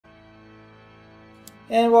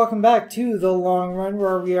And welcome back to the long run,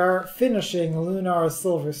 where we are finishing Lunar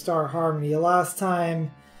Silver Star Harmony. Last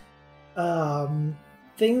time,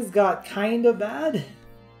 things got kind of bad,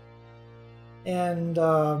 and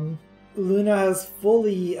Luna has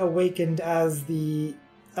fully awakened as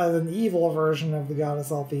an evil version of the goddess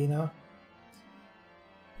Althena.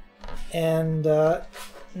 And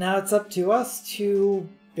now it's up to us to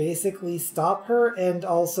basically stop her and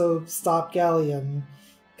also stop Ghaleon.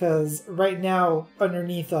 Because right now,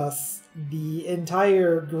 underneath us, the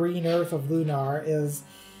entire green earth of Lunar is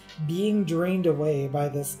being drained away by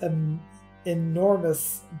this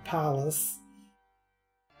enormous palace.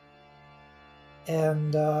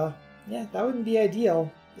 And, yeah, that wouldn't be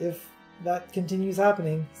ideal if that continues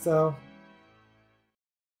happening, so...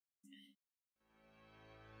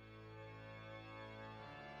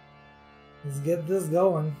 let's get this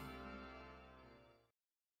going.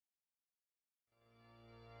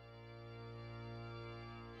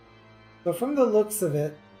 So from the looks of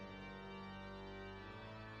it...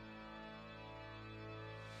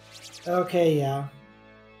 okay, yeah.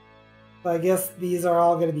 I guess these are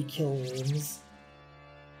all going to be kill rooms.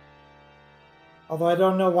 Although I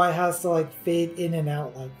don't know why it has to, like, fade in and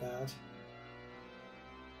out like that.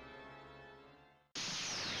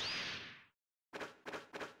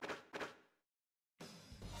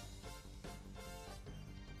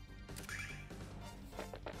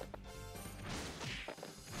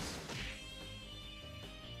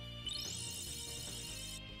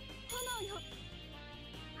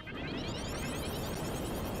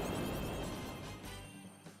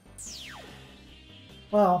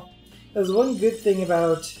 Well, there's one good thing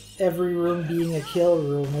about every room being a kill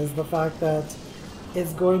room is the fact that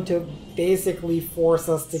it's going to basically force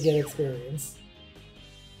us to get experience.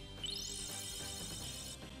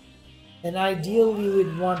 And ideally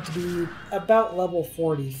we'd want to be about level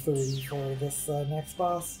 43 for this next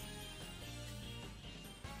boss.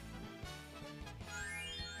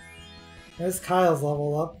 There's Kyle's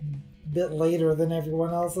level up, a bit later than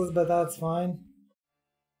everyone else's, but that's fine.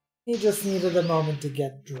 He just needed a moment to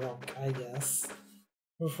get drunk, I guess,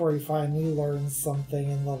 before he finally learns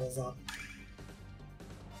something and levels up.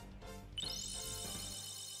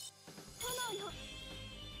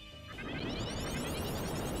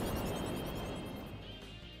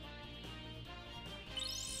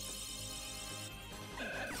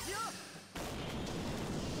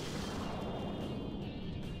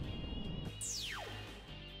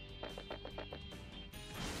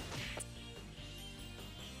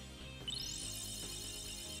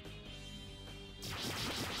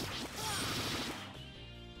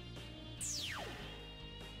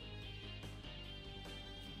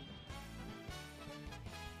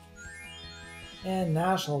 And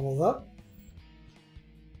Nash levels up.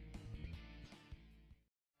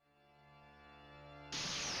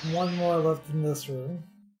 One more left in this room.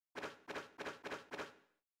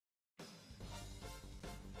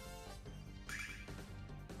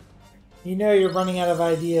 You know you're running out of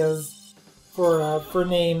ideas for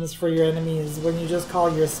names for your enemies when you just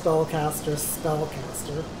call your spellcaster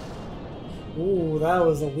Spellcaster. Ooh, that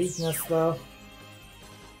was a weakness though.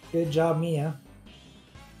 Good job, Mia.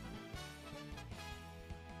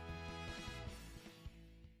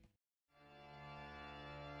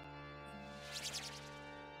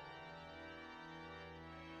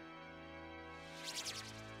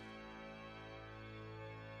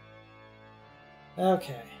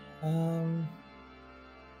 Okay,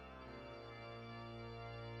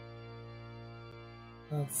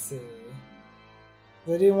 let's see.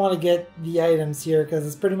 I didn't want to get the items here because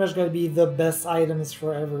it's pretty much going to be the best items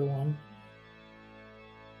for everyone.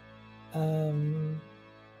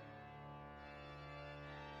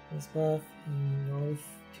 This path north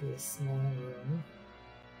to a small room.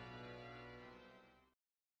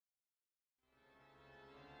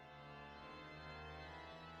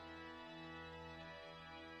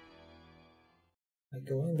 Am I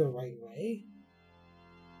going the right way?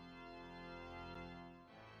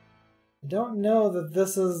 I don't know that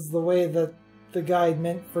this is the way that the guide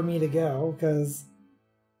meant for me to go, because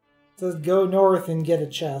it says go north and get a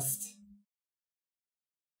chest.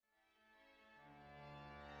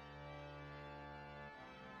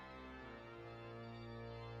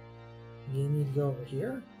 You need to go over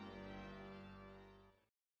here?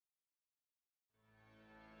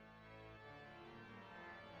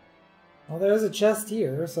 Well, there's a chest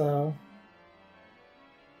here, so...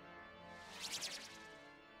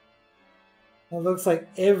 it looks like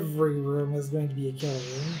every room is going to be a kill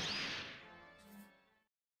room.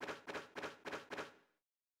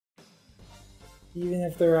 Even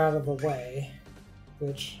if they're out of the way.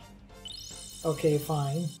 Which... okay,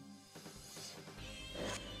 fine.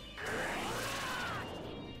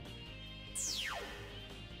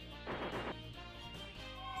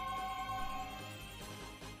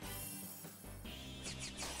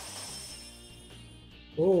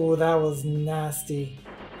 Oh, that was nasty.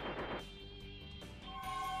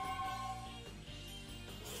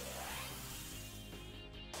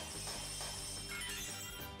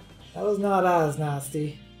 That was not as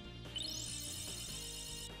nasty.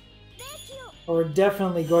 But we're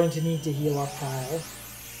definitely going to need to heal up Kyle.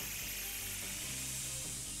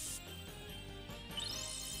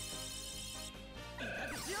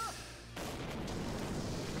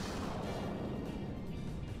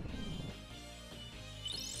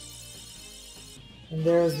 And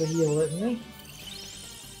there's the heal litany.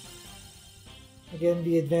 Again,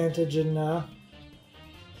 the advantage in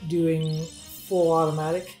doing full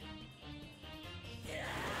automatic.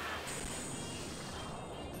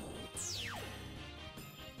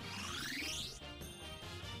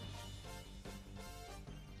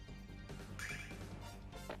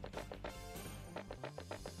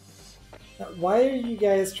 Why are you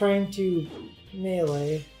guys trying to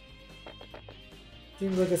melee?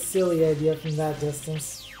 Seems like a silly idea from that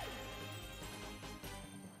distance.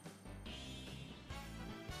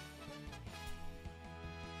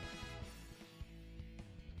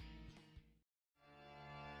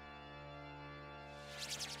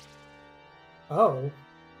 Oh,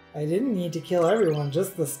 I didn't need to kill everyone,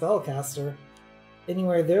 just the spellcaster.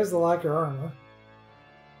 Anyway, there's the lacquer armor.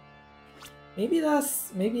 Maybe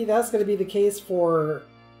that's gonna be the case for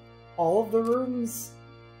all of the rooms.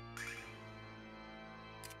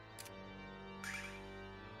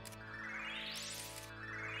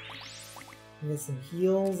 Get some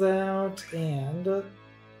heals out, and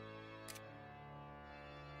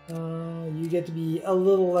you get to be a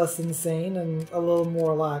little less insane and a little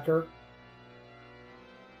more lacquer.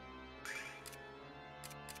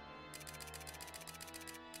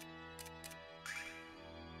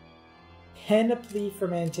 Panoply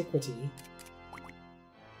from Antiquity.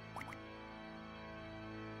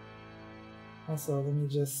 Also, let me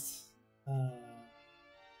just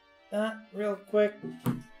real quick.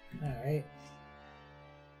 Alright.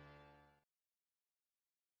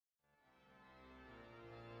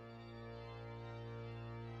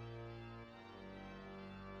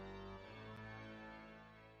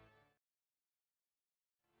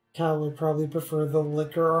 Cal would probably prefer the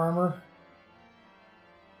liquor armor.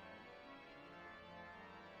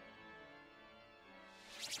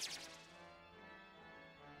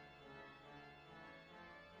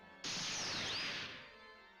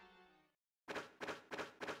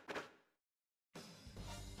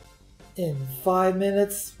 In 5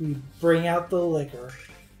 minutes, we bring out the liquor.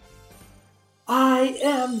 I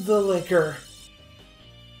am the liquor!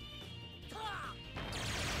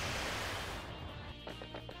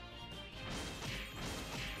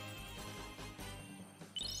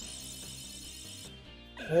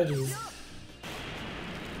 Oh geez.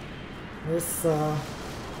 This,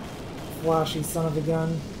 flashy son of a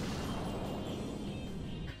gun.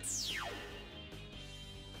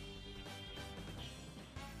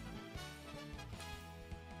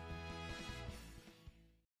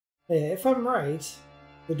 Hey, if I'm right,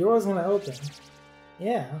 the door's gonna open.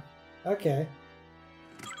 Yeah, okay.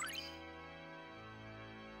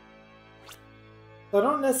 So I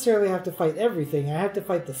don't necessarily have to fight everything, I have to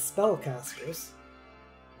fight the spellcasters.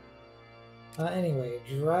 Anyway,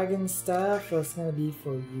 Dragon Staff, that's gonna be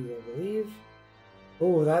for you, I believe.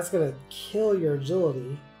 Oh, that's gonna kill your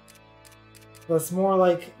agility. That's more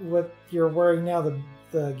like what you're wearing now,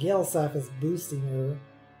 the Gale Staff is boosting your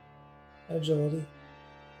agility.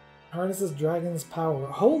 Harnesses Dragon's power.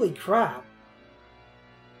 Holy crap!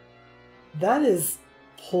 That is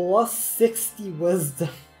plus 60 wisdom.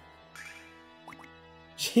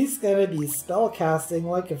 She's gonna be spellcasting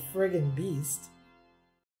like a friggin' beast.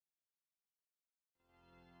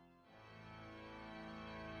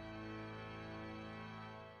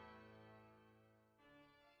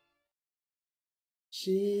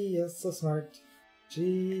 She is so smart.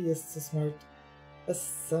 She is so smart.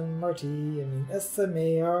 SMRT, I mean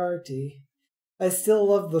SMART. I still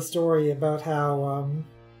love the story about how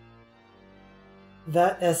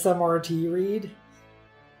that SMRT read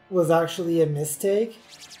was actually a mistake,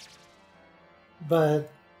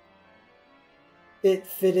 but it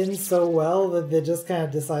fit in so well that they just kind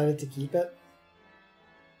of decided to keep it.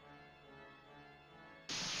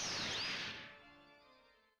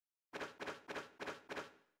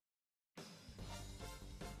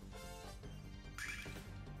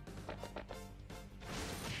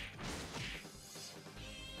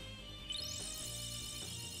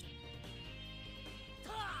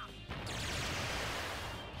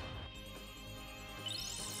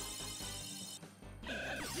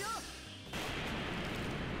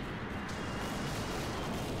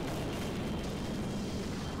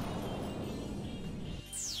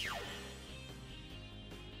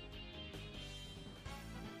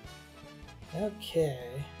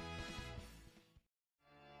 Okay.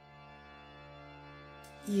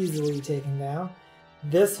 Easily taken down.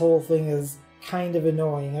 This whole thing is kind of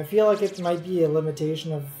annoying. I feel like it might be a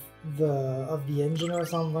limitation of the engine or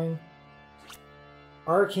something.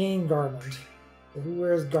 Arcane garment. So who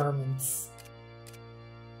wears garments?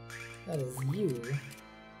 That is you.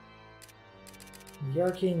 The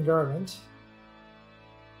arcane garment.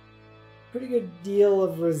 Pretty good deal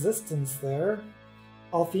of resistance there.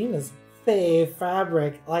 Althena's Fey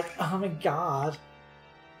fabric. Like, oh my god.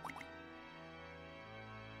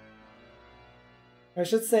 I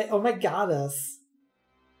should say, oh my goddess.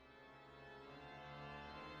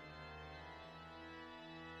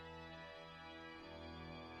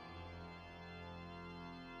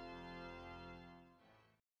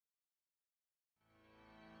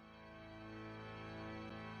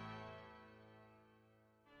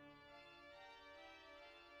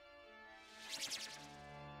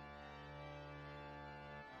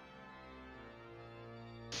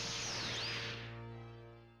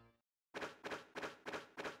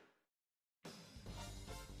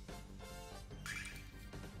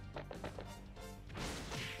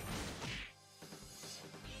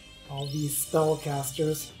 All these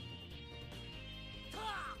spellcasters.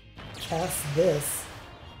 Cast this.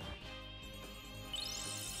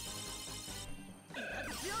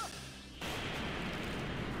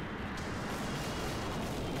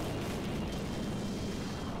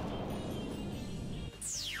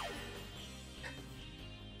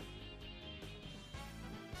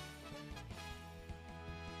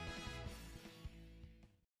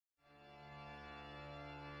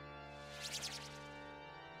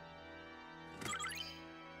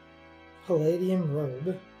 Palladium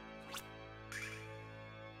robe.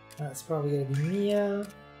 That's probably gonna be Mia.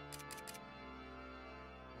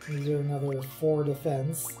 We do another 4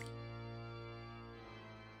 defense.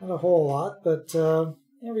 Not a whole lot, but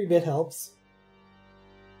every bit helps.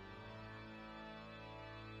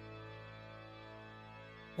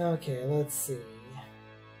 Okay, let's see.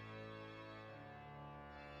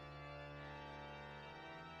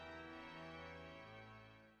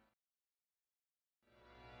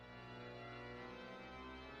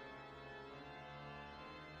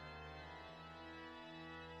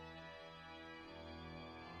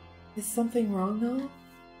 Is something wrong now?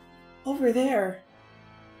 Over there!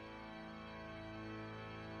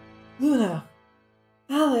 Luna!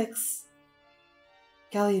 Alex!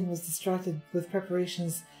 Ghaleon was distracted with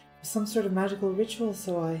preparations for some sort of magical ritual,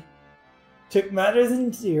 so I took matters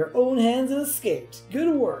into your own hands and escaped.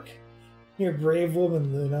 Good work! You're a brave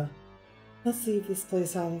woman, Luna. Let's leave this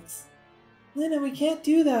place, Alex. Luna, we can't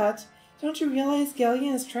do that! Don't you realize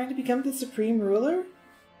Ghaleon is trying to become the supreme ruler?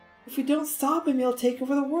 If we don't stop him, he'll take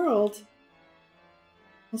over the world.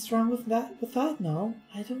 What's wrong with that? No,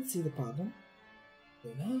 I don't see the problem.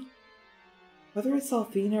 Luna? Whether it's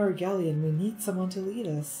Althena or Ghaleon, we need someone to lead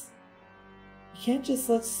us. We can't just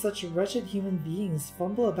let such wretched human beings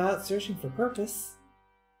fumble about searching for purpose.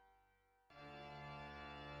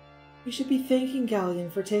 We should be thanking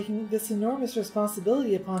Ghaleon for taking this enormous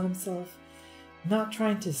responsibility upon himself, not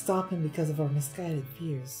trying to stop him because of our misguided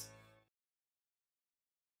fears.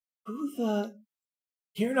 Who the...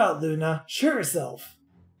 You're not Luna. Show yourself.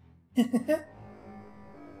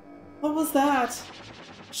 What was that?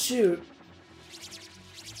 Shoot.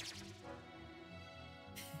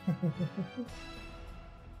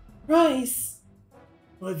 Rice!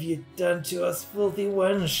 What have you done to us, filthy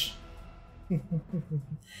wench?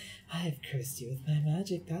 I have cursed you with my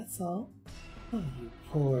magic, that's all. Oh, you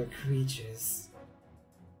poor creatures.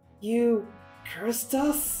 You cursed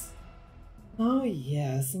us? Oh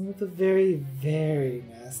yes, and with a very, very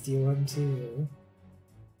nasty one too.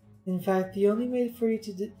 In fact, the only way for you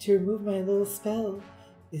to remove my little spell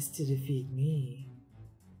is to defeat me.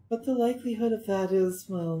 But the likelihood of that is,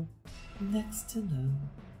 well, next to none.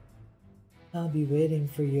 I'll be waiting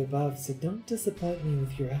for you above, so don't disappoint me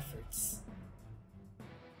with your efforts.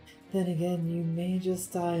 Then again, you may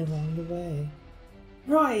just die along the way.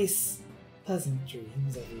 Rice! Pleasant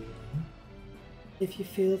dreams, everyone. If you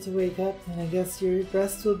fail to wake up, then I guess your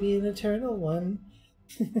rest will be an eternal one.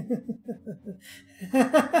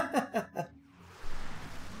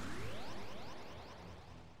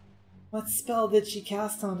 What spell did she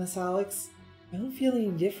cast on us, Alex? I don't feel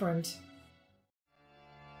any different.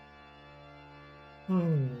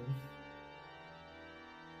 Well,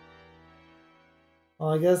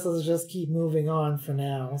 I guess let's just keep moving on for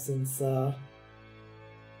now, since, there's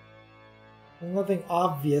nothing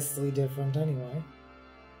obviously different anyway.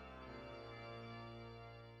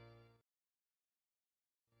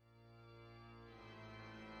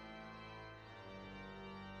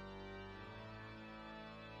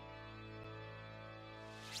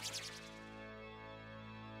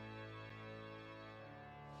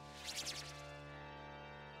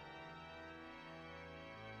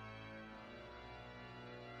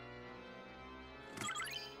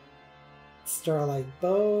 Starlight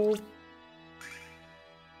Bow,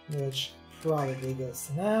 which probably goes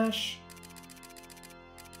to Nash.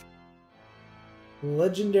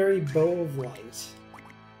 Legendary Bow of Light.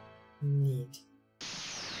 Neat.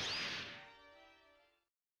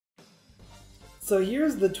 So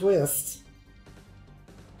here's the twist.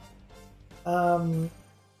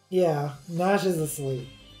 Yeah, Nash is asleep.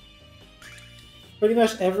 Pretty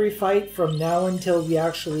much every fight from now until we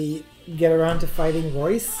actually get around to fighting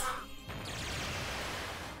Royce,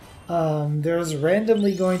 there's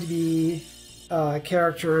randomly going to be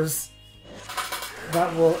characters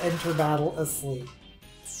that will enter battle asleep.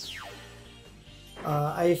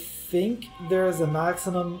 I think there's a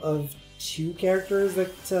maximum of 2 characters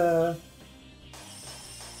that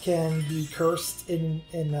can be cursed in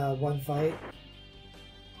one fight.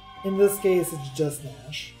 In this case, it's just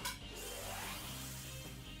Nash.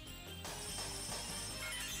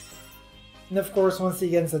 And of course, once he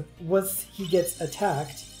gets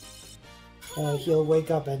attacked, he'll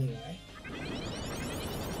wake up anyway.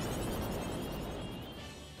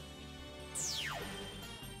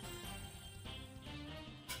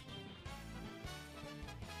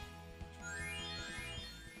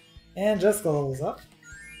 And Jessica levels up.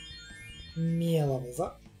 Mia levels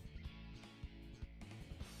up.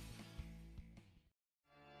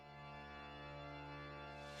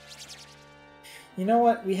 You know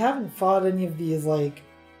what? We haven't fought any of these like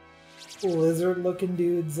lizard-looking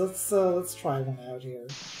dudes. Let's try one out here.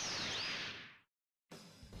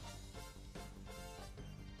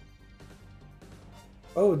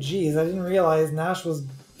 Oh geez, I didn't realize Nash was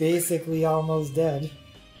basically almost dead.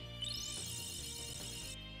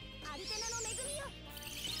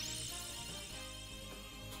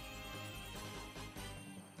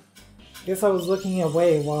 Guess I was looking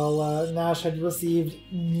away while Nash had received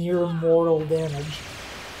near mortal damage.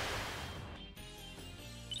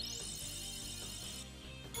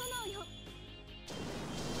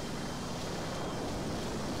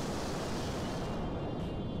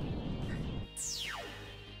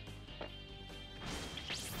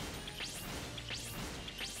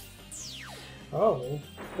 Oh,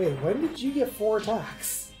 wait, when did you get 4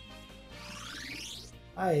 attacks?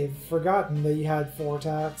 I've forgotten that you had 4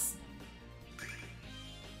 attacks.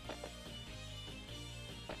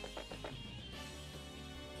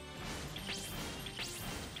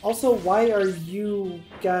 Also, why are you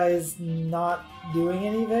guys not doing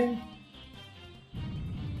anything?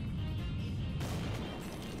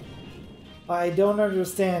 I don't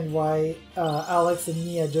understand why Alex and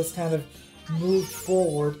Mia just kind of moved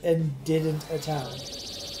forward and didn't attack.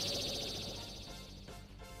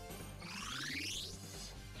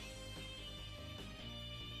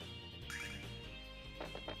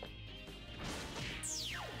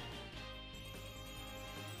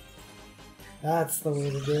 That's the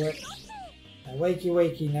way to do it. Now wakey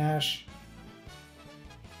wakey, Nash.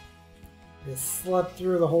 You slept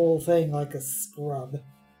through the whole thing like a scrub.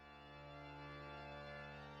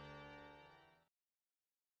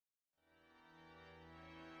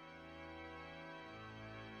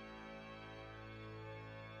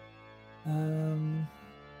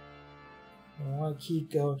 We want to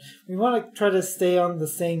keep going. We want to try to stay on the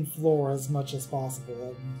same floor as much as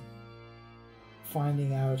possible.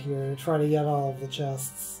 Finding out here, try to get all of the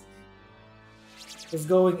chests. Because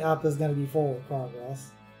going up is going to be forward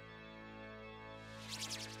progress.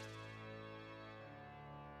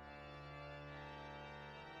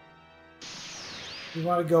 You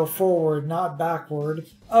want to go forward, not backward.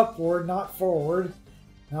 Upward, not forward.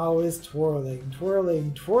 And always twirling,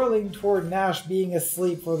 twirling, twirling toward Nash being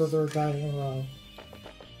asleep for the 3rd time in a row.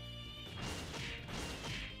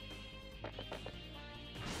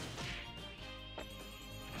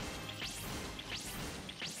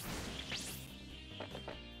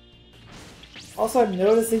 Also, I'm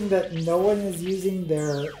noticing that no one is using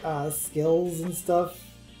their skills and stuff.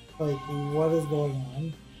 Like, what is going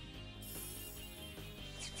on?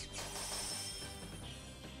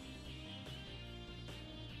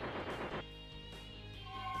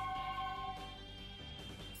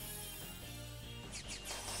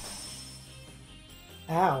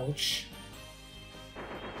 Ouch.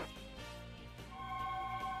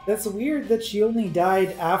 That's weird that she only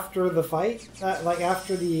died after the fight, like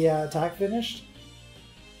after the attack finished.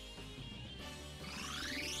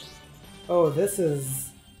 Oh, this is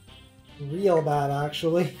real bad,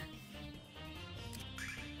 actually.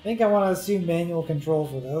 I think I want to assume manual control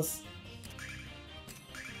for this.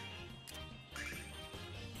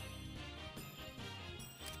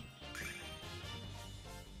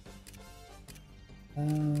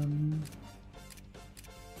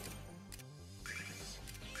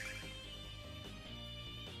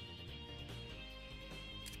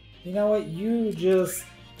 You know what? You just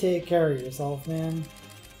take care of yourself, man.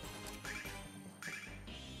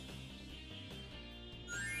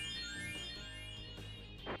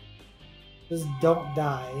 Just don't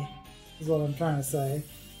die, is what I'm trying to say.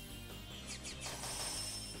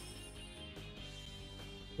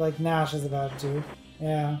 Like Nash is about to.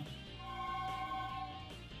 Yeah.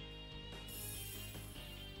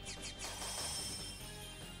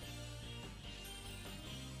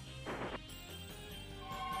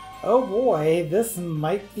 Oh boy, this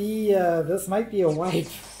might be a wipe.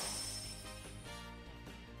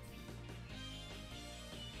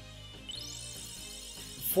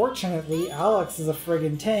 Fortunately, Alex is a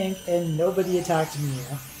friggin' tank and nobody attacked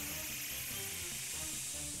Mia.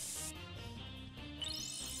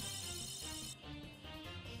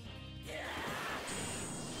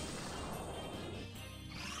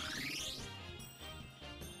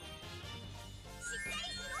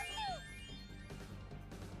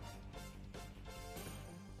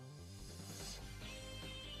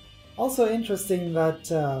 Also interesting that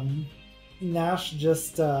Nash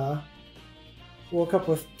just woke up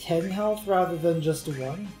with 10 health rather than just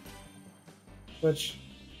 1. Which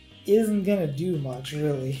isn't gonna do much,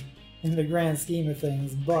 really, in the grand scheme of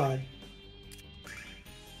things, but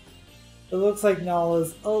it looks like Null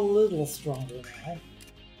is a little stronger now.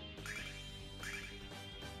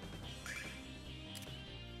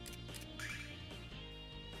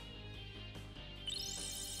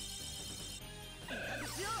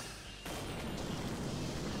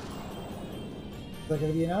 Is that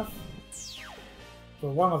gonna be enough? For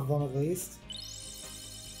one of them, at least.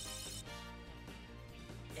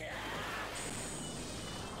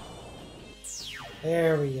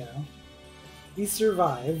 There we go. We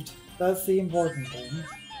survived. That's the important thing.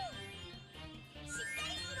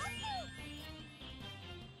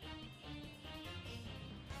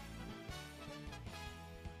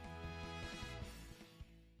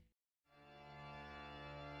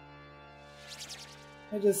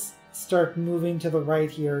 I just start moving to the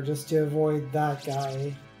right here just to avoid that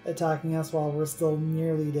guy attacking us while we're still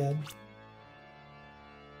nearly dead.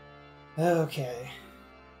 Okay.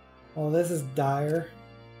 Well, this is dire.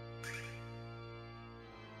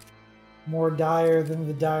 More dire than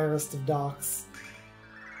the direst of docks.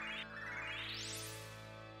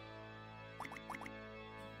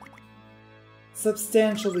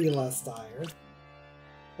 Substantially less dire.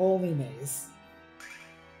 Holy mace.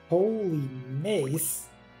 Holy mace?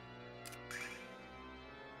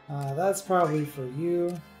 That's probably for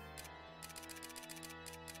you.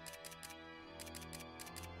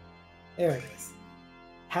 There it is.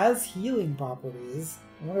 Has healing properties.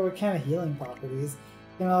 I wonder what kind of healing properties.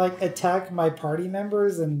 Can I like attack my party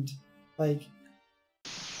members and like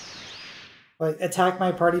attack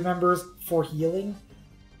my party members for healing?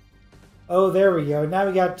 Oh, there we go. Now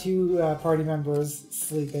we got 2 party members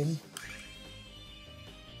sleeping.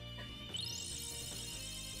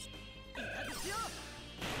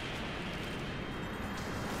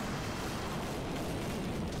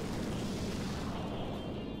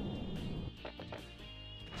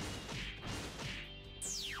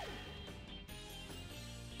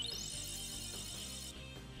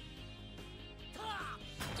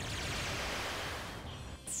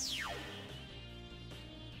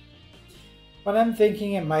 What I'm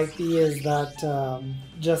thinking it might be is that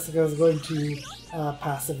Jessica is going to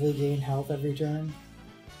passively gain health every turn.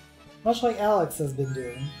 Much like Alex has been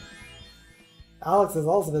doing. Alex has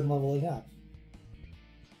also been leveling up.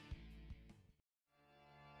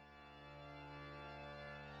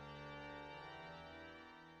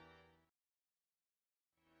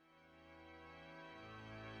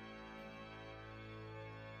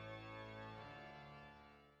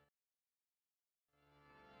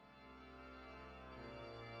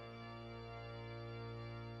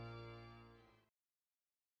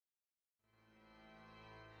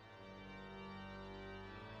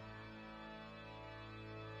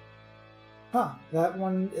 Huh, that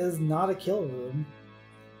one is not a kill room.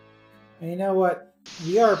 And you know what?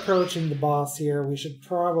 We are approaching the boss here. We should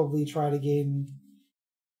probably try to gain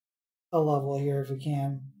a level here if we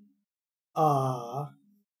can.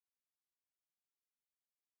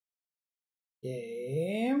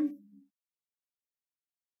 Game.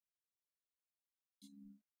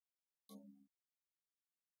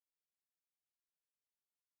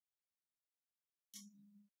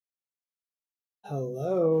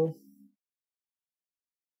 Hello.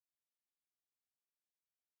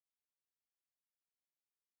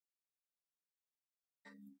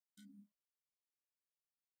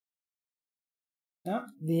 No,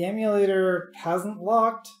 the emulator hasn't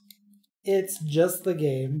locked. It's just the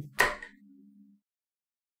game.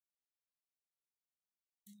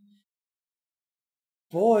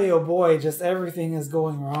 Boy, oh boy, just everything is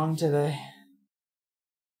going wrong today.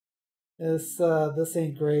 This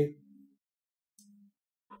ain't great.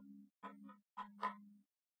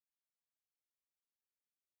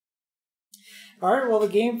 Alright, well the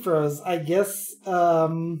game froze. I guess,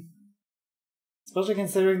 especially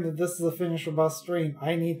considering that this is a finish robust stream,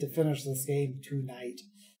 I need to finish this game tonight.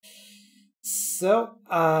 So,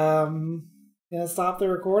 gonna stop the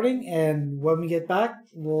recording, and when we get back,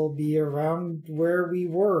 we'll be around where we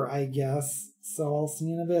were, I guess. So I'll see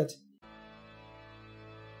you in a bit.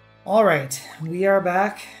 Alright, we are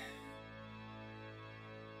back.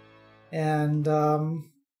 And,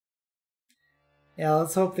 yeah,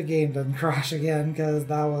 let's hope the game doesn't crash again, because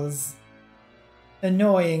that was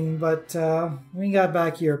annoying, but we got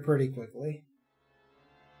back here pretty quickly.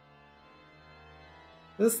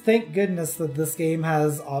 Just thank goodness that this game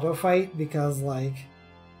has auto fight, because like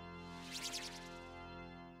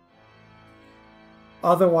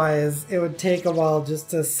otherwise it would take a while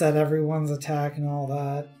just to set everyone's attack and all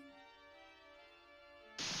that.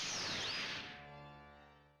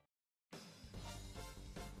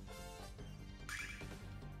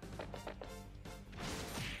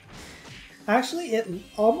 Actually, it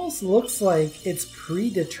almost looks like it's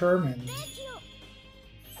predetermined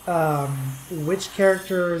which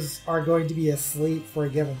characters are going to be asleep for a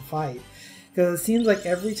given fight. Because it seems like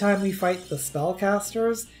every time we fight the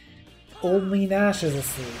spellcasters, only Nash is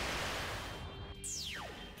asleep.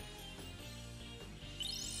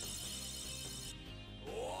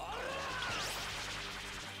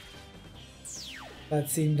 That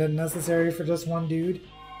seemed unnecessary for just one dude.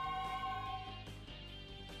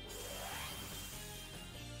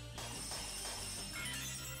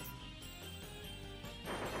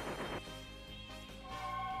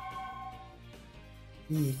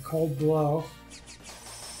 Cold blow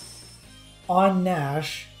on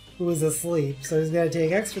Nash, who is asleep, so he's going to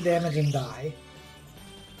take extra damage and die.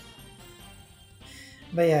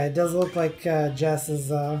 But yeah, it does look like Jess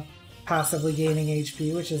is passively gaining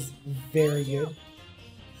HP, which is very good.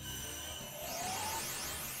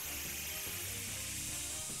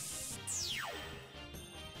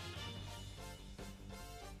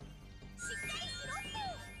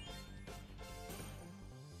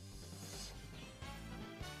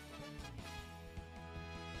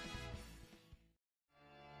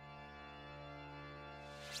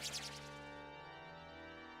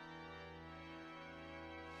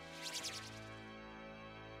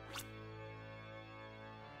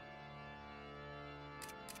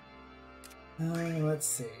 Let's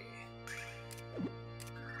see. Make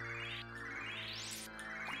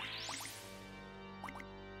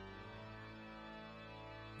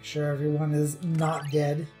sure everyone is not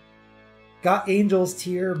dead. Got Angel's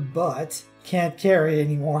Tear, but can't carry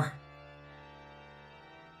anymore.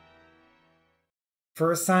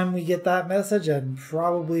 First time we get that message, and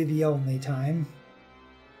probably the only time.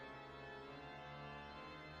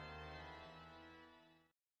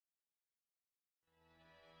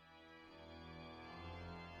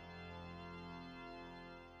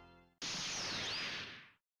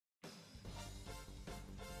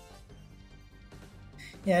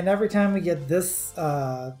 Yeah, and every time we get this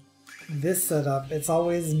this setup, it's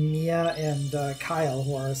always Mia and Kyle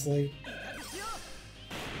who are asleep.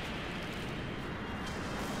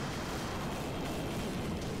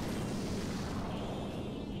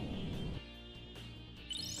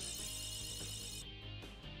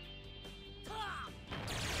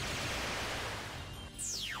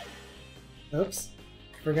 Oops,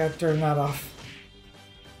 forgot to turn that off.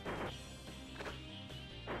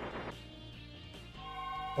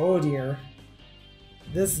 Oh dear.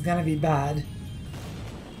 This is gonna be bad.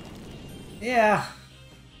 Yeah.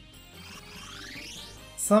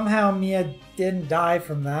 Somehow Mia didn't die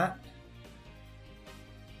from that.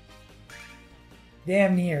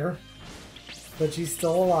 Damn near. But she's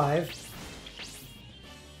still alive.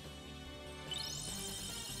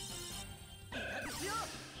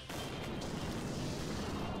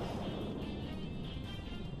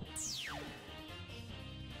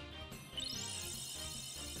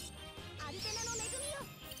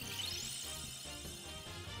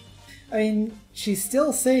 I mean, she's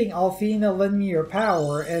still saying, Alfina, lend me your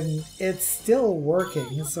power, and it's still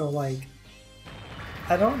working, so, like,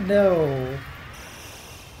 I don't know.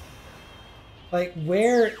 Like,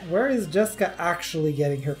 where is Jessica actually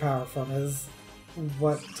getting her power from is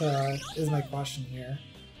what is my question here.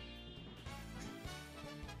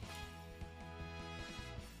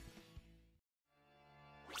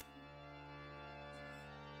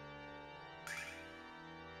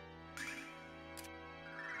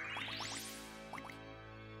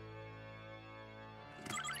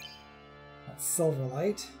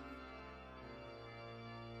 Silverlight.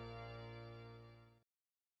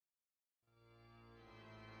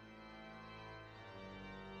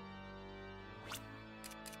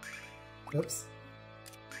 Oops.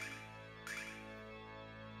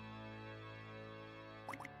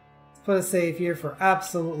 Put a save here for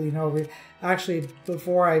absolutely no reason. Actually,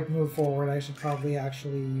 before I move forward, I should probably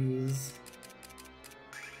actually use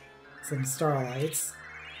some starlights.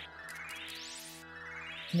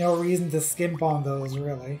 No reason to skimp on those,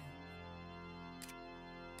 really.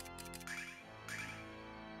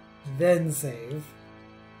 Then save.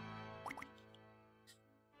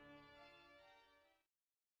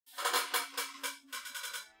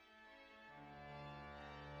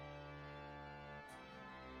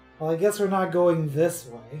 Well, I guess we're not going this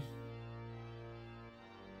way.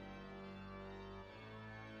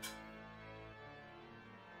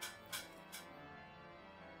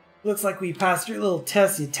 Looks like we passed your little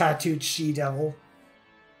test, you tattooed she-devil.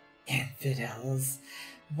 Infidels,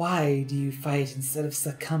 why do you fight instead of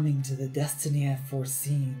succumbing to the destiny I've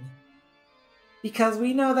foreseen? Because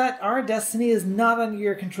we know that our destiny is not under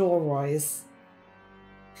your control, Royce.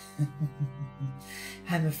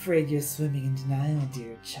 I'm afraid you're swimming in denial,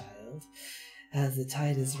 dear child. As the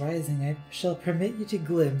tide is rising, I shall permit you to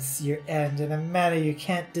glimpse your end in a manner you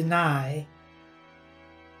can't deny.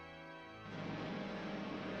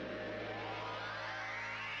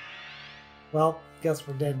 Well, guess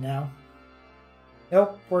we're dead now.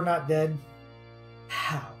 Nope, we're not dead.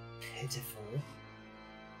 How pitiful.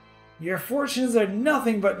 Your fortunes are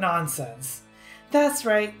nothing but nonsense. That's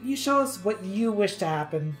right, you show us what you wish to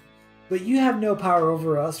happen. But you have no power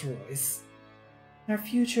over us, Royce. Our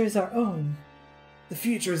future is our own. The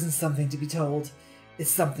future isn't something to be told.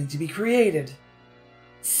 It's something to be created.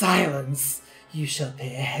 Silence! You shall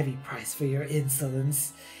pay a heavy price for your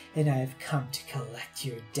insolence, and I have come to collect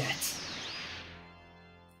your debt.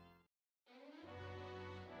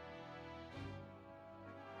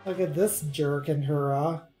 Look at this jerk and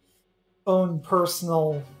her own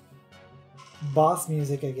personal boss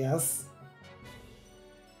music, I guess.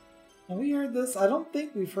 Have we heard this? I don't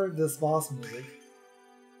think we've heard this boss music.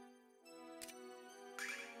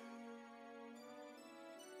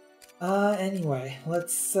 Anyway,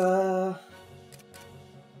 let's, Oh.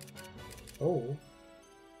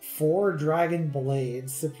 4 Dragon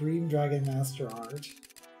Blades, Supreme Dragon Master Art.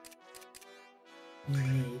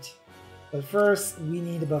 Neat. But first, we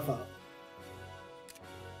need to buff up.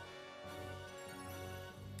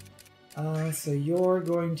 So you're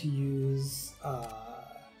going to use,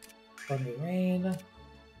 Thunder Rain.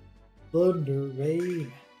 Thunder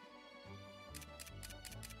Rain.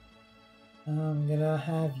 I'm gonna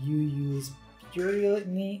have you use Purity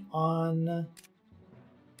Litany on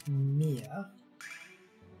Mia.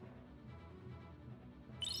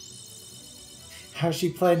 How's she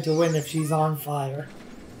plan to win if she's on fire?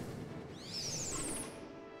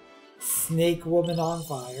 Snake Woman on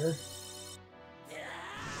fire.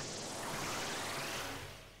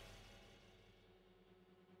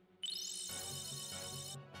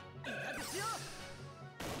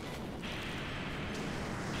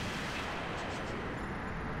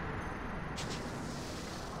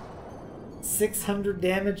 .600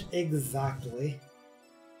 damage exactly.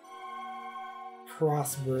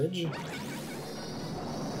 Cross bridge.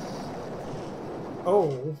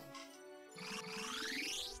 Oh.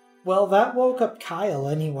 Well, that woke up Kyle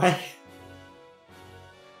anyway.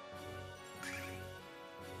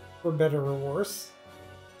 For better or worse.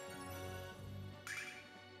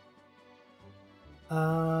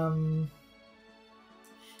 I'm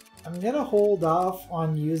gonna hold off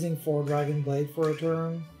on using 4 Dragon Blade for a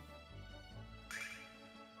turn.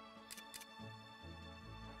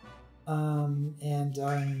 And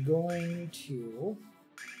I'm going to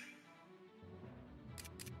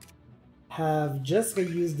have Jessica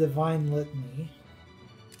use Divine Litany.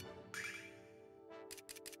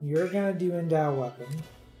 You're gonna do Endow Weapon.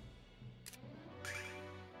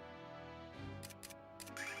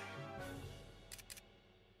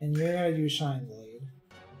 And you're gonna do Shine Blade.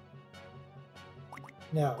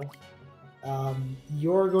 No.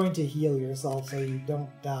 You're going to heal yourself so you don't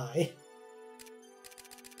die.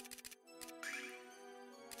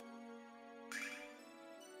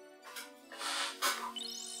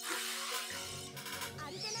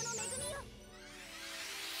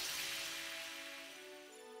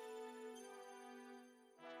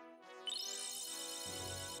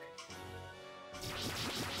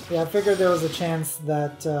 Yeah, I figured there was a chance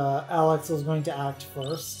that Alex was going to act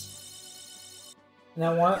first, and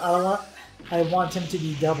I want him to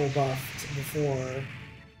be double buffed before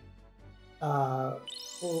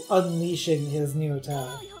unleashing his new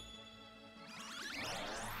attack.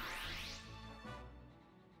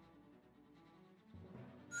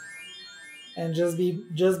 And just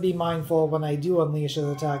be mindful when I do unleash his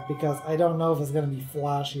attack, because I don't know if it's gonna be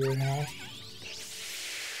flashy or not.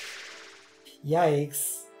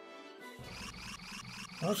 Yikes.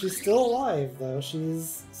 Oh, she's still alive though.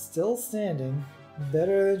 She's still standing.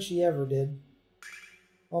 Better than she ever did.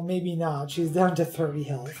 Well, maybe not. She's down to 30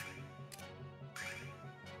 health.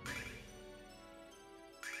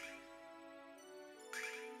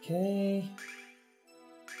 Okay.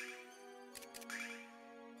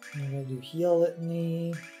 I'm gonna do heal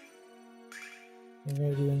litany. I'm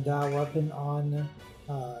gonna do endow weapon on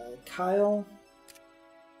Kyle.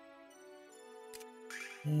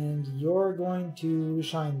 And you're going to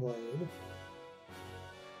Shine Blade.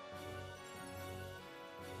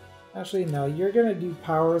 Actually, no, you're gonna do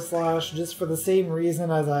Power Slash just for the same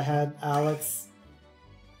reason as I had Alex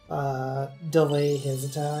delay his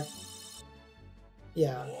attack.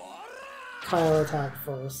 Yeah. Kyle attacked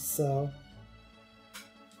first, so.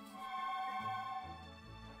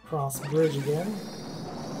 Cross bridge again.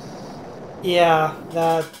 Yeah,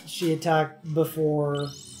 that she attacked before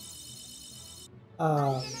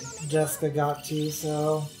Jessica got to,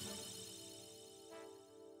 so.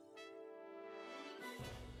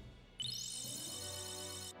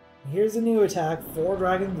 Here's a new attack for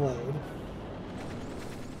Dragon Blade.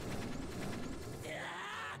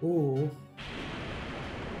 Ooh.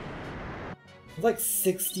 It's like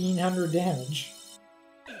 1600 damage.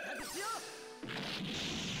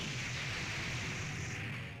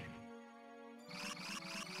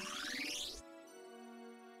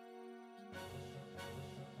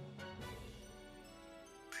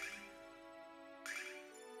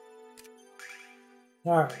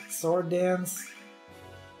 Alright, Sword Dance,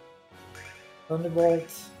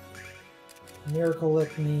 Thunderbolt, Miracle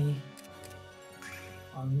Litany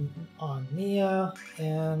on Mia,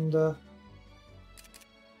 and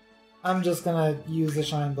I'm just gonna use the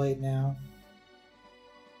Shine Blade now.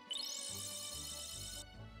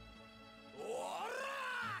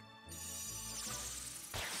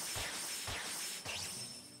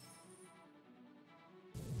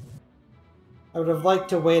 I would have liked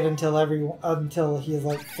to wait until he's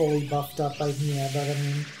like fully buffed up by Mia, but I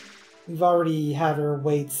mean, we've already had her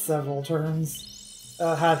wait several turns.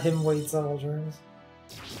 Had him wait several turns.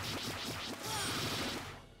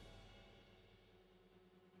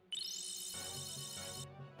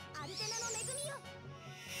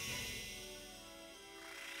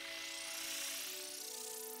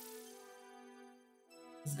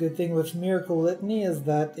 The good thing with Miracle Litany is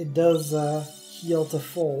that it does heal to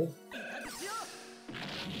full.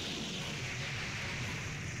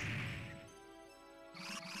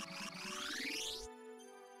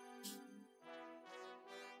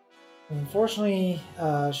 Unfortunately,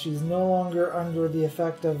 she's no longer under the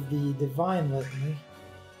effect of the Divine Litany.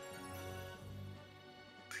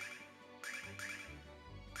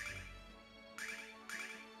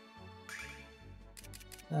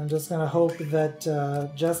 I'm just gonna hope that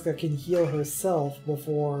Jessica can heal herself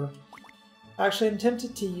before... Actually, I'm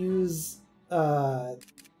tempted to use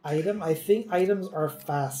item. I think items are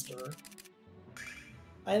faster.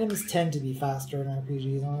 Items tend to be faster in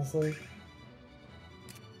RPGs, honestly.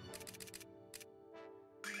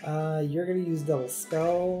 You're gonna use Double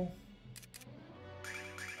Spell.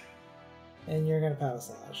 And you're gonna Power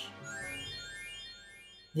Slash.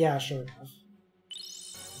 Yeah, sure enough.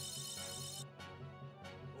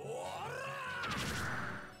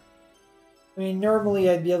 I mean, normally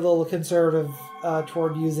I'd be a little conservative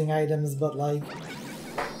toward using items, but like,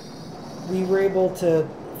 we were able to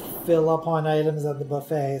fill up on items at the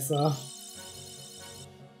buffet, so...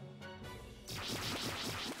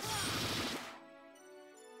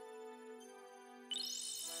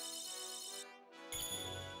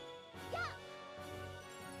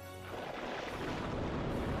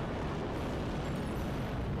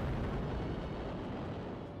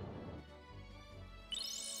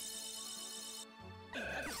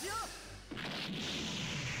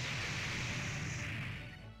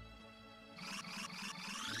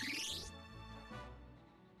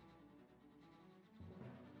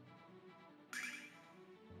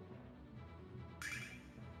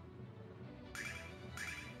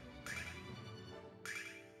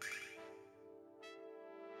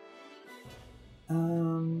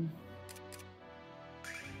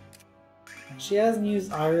 She hasn't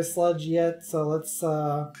used Iris Sludge yet, so let's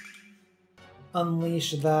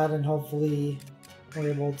unleash that and hopefully we're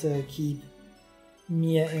able to keep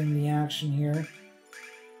Mia in the action here.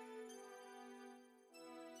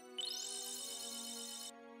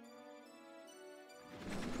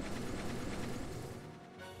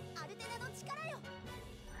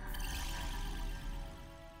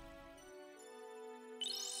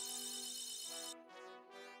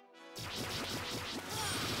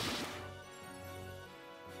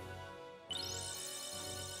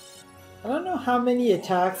 how many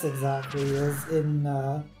attacks exactly is in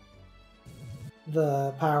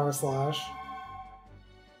the Power Slash.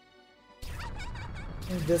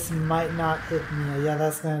 I think this might not hit me. Yeah,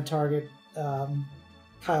 that's going to target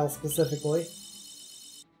Kyle specifically.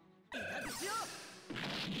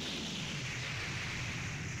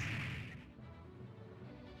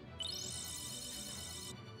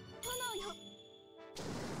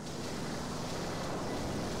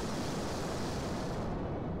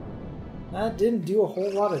 That didn't do a whole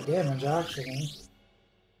lot of damage, actually.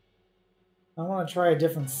 I want to try a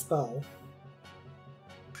different spell.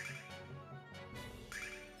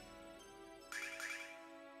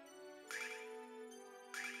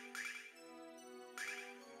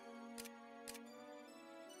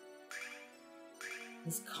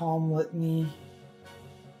 This Calm Litany.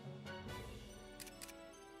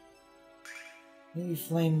 Maybe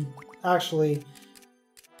Flame... Actually...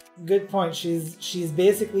 Good point. She's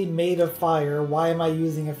basically made of fire. Why am I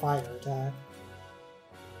using a fire attack?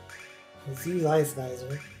 Let's use Ice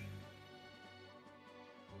Geyser.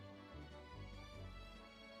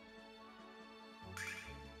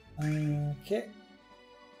 Okay.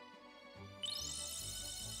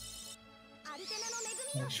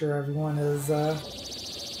 Make sure everyone is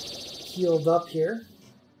healed up here.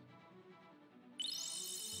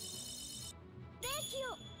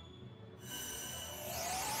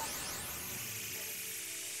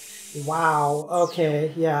 Wow,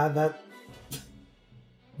 okay, yeah,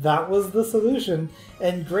 that was the solution.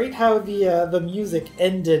 And great how the music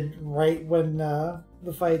ended right when the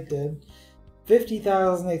fight did.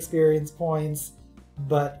 50,000 experience points,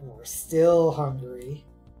 but we're still hungry.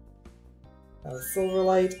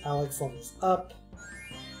 Silverlight, Alex levels up.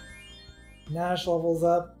 Nash levels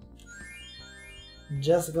up.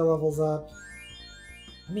 Jessica levels up.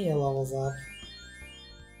 Mia levels up.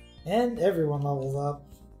 And everyone levels up.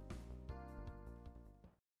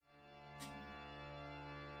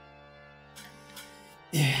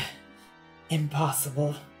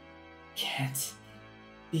 Impossible. Can't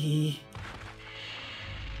be.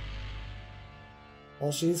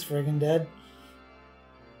 Well, she's friggin' dead.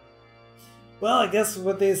 Well, I guess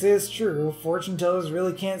what they say is true. Fortune tellers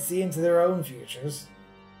really can't see into their own futures.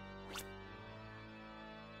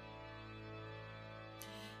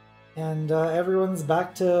 And everyone's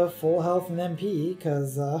back to full health and MP,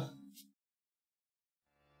 because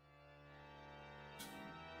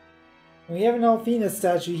we have an Althena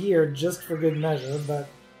statue here just for good measure, but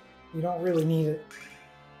we don't really need it.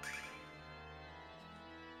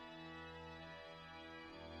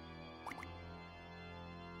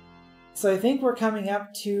 So I think we're coming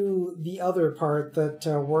up to the other part that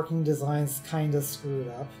Working Designs kind of screwed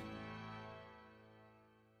up.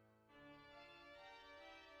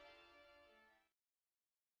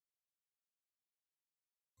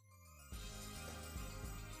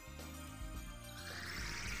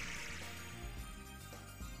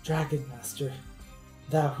 Dragon Master,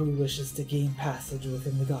 thou who wishes to gain passage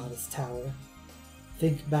within the Goddess Tower,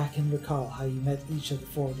 think back and recall how you met each of the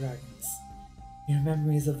 4 dragons. Your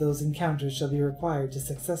memories of those encounters shall be required to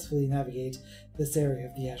successfully navigate this area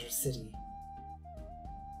of the Azure City.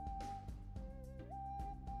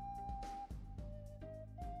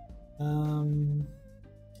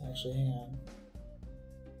 Actually, hang on.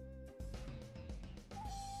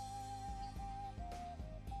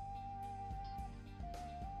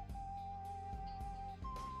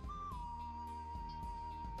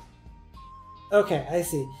 Okay, I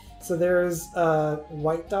see. So there's a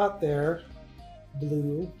white dot there,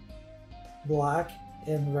 blue, black,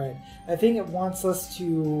 and red. I think it wants us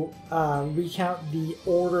to recount the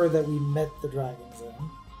order that we met the dragons in.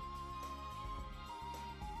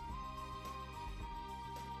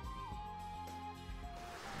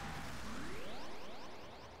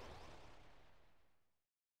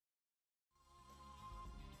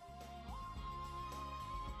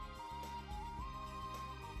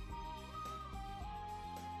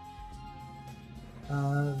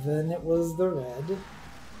 Then it was the red.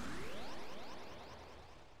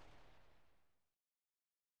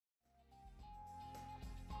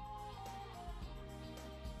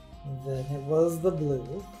 Then it was the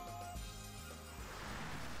blue.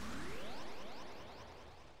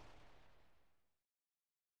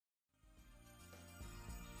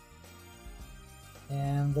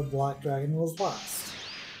 And the black dragon was last.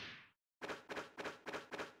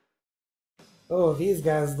 Oh, these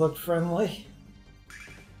guys look friendly.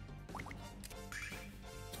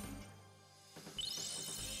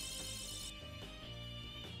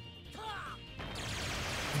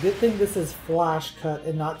 Good thing this is flash cut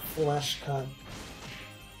and not flesh cut.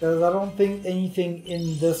 Because I don't think anything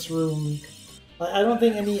in this room I don't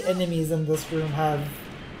think any enemies in this room have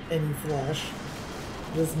any flesh.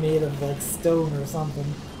 Just made of like stone or something.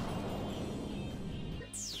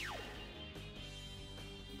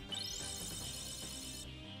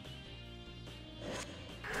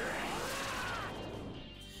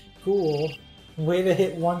 Cool. Way to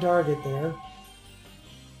hit one target there.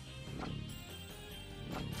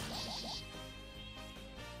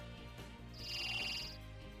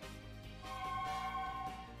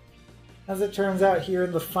 As it turns out, here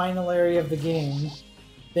in the final area of the game,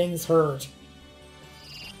 things hurt.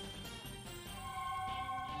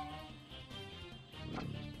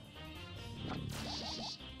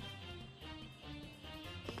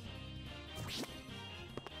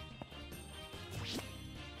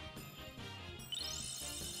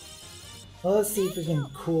 Well, let's see if we can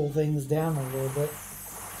cool things down a little bit.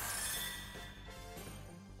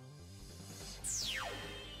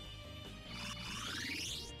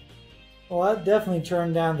 Well, that definitely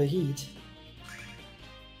turned down the heat.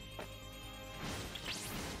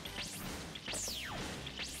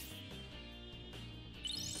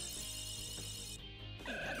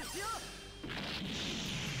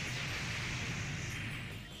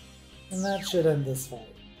 And that should end this fight.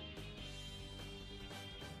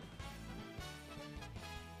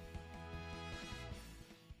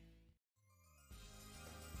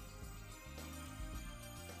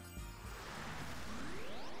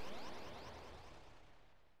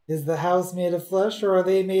 Is the house made of flesh, or are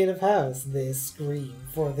they made of house? They scream,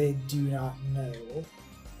 for they do not know.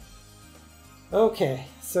 Okay,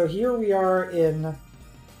 so here we are in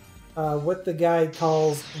what the guide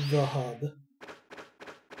calls the hub.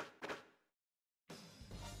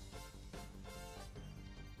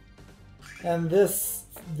 And this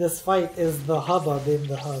fight is the hubbub in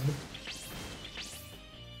the hub.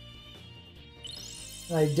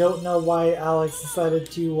 And I don't know why Alex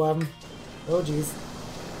decided to, oh geez.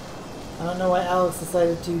 I don't know why Alex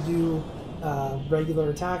decided to do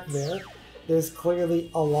regular attack there. There's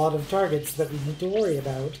clearly a lot of targets that we need to worry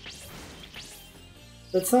about.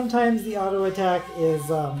 But sometimes the auto attack is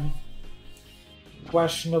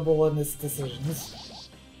questionable in its decisions.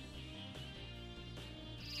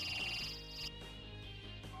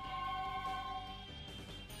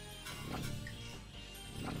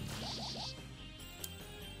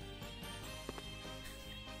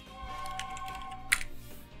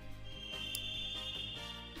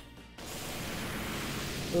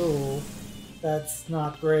 Ooh, that's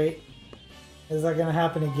not great. Is that gonna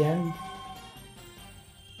happen again?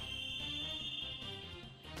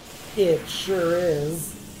 It sure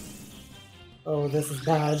is. Oh, this is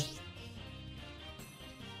bad.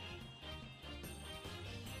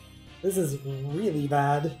 This is really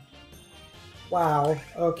bad. Wow,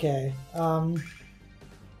 okay.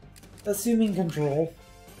 Assuming control.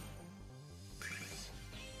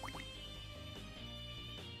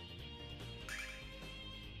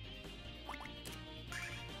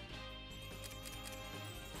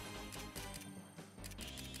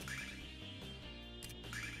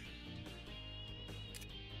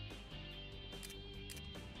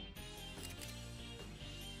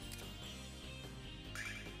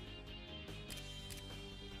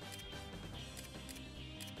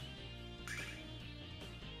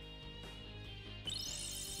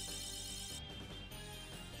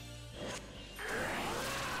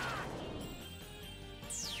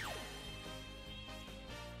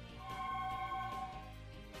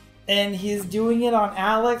 And he's doing it on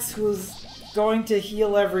Alex, who's going to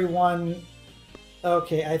heal everyone.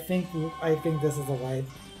 Okay, I think this is a wipe.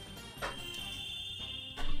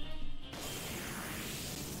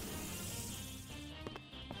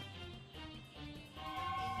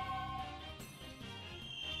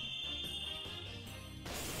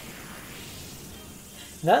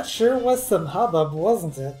 That sure was some hubbub,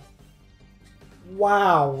 wasn't it?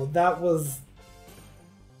 Wow, that was...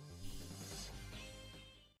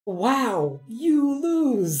 Wow, you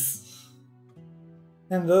lose!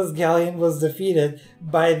 And thus Ghaleon was defeated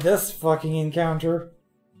by this fucking encounter.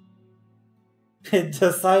 It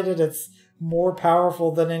decided it's more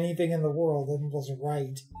powerful than anything in the world and was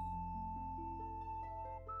right.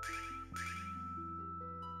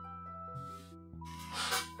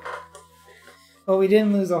 Well, we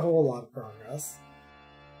didn't lose a whole lot of progress.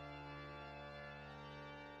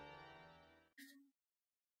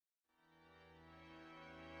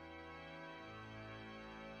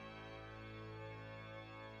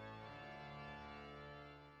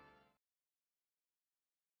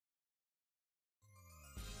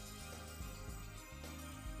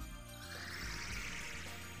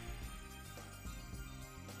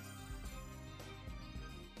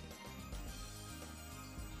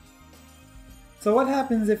 So what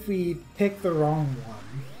happens if we pick the wrong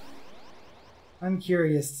one? I'm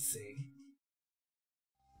curious to see.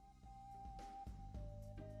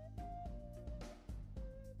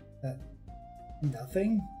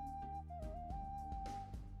 Nothing?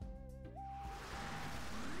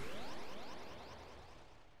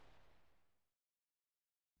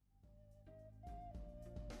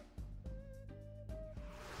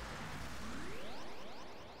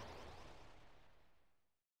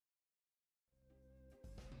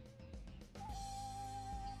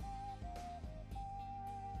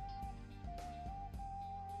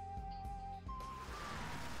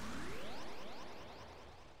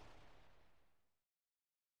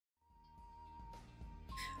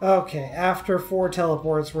 Okay, after 4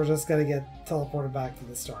 teleports, we're just gonna get teleported back to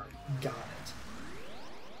the start. Got it.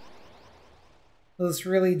 It's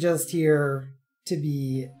really just here to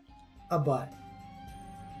be a butt.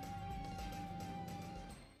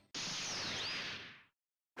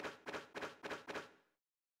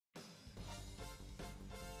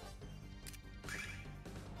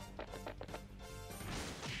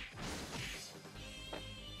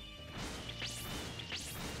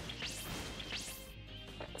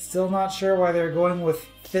 Still not sure why they're going with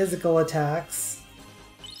physical attacks.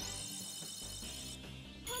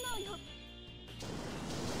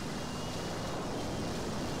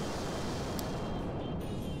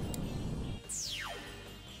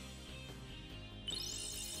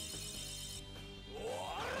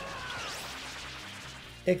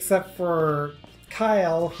 Except for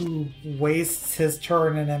Kyle, who wastes his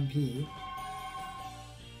turn in MP.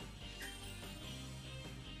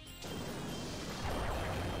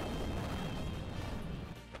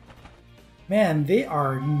 Man, they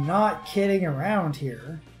are not kidding around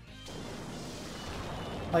here.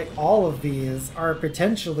 Like, all of these are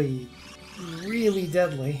potentially really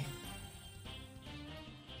deadly.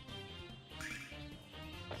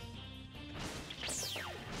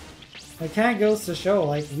 It kind of goes to show,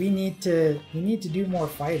 like, we need to do more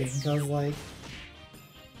fighting, because, like,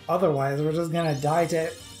 otherwise we're just gonna die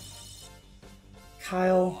to...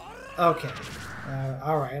 Kyle? Okay.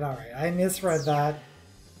 Alright. I misread that.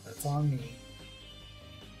 That's on me.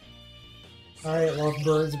 Alright,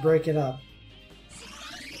 lovebirds, break it up.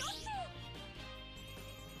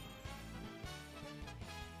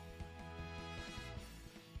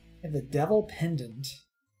 And the Devil Pendant.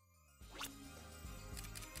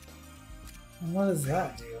 And what does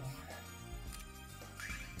that do?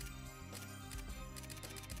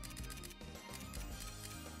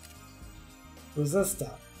 Who's this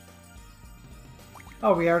stuff?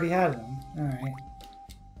 Oh, we already had one. Alright.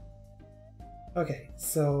 Okay,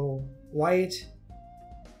 so white,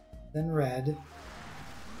 then red.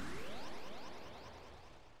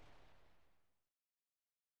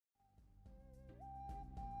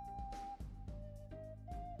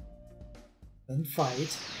 Then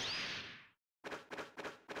fight.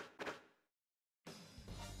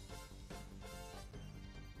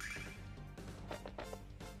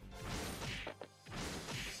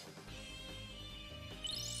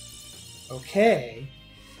 Okay.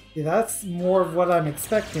 Yeah, that's more of what I'm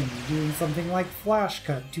expecting, doing something like Flash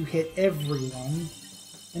Cut to hit everyone,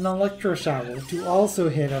 and Electro Shower to also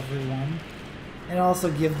hit everyone, and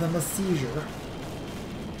also give them a seizure.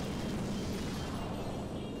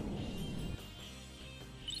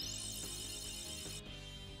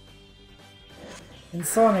 And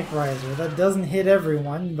Sonic Riser, that doesn't hit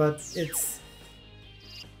everyone, but it's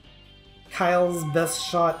Kyle's best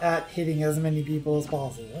shot at hitting as many people as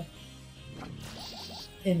possible.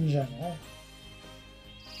 In general.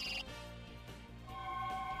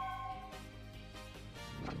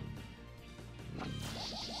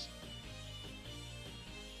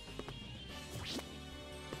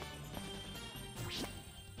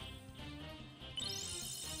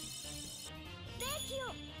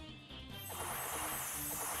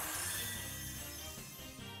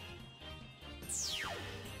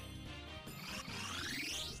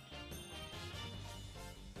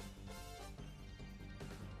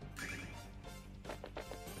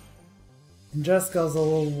 And Jessica's a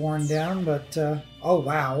little worn down, but oh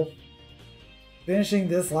wow. Finishing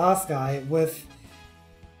this last guy with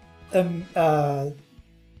a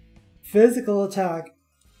physical attack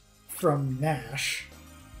from Nash.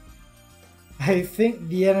 I think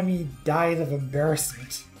the enemy died of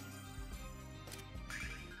embarrassment.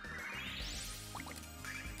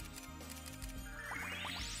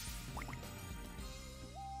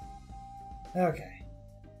 Okay.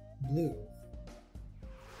 Blue.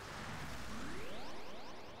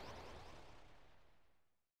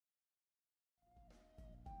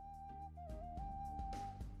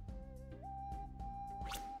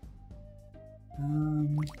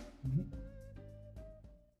 mhm.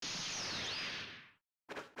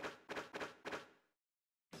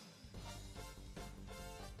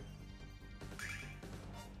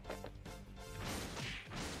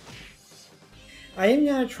 I am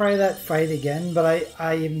going to try that fight again, but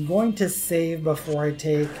I am going to save before I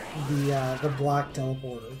take the black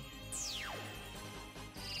teleporter.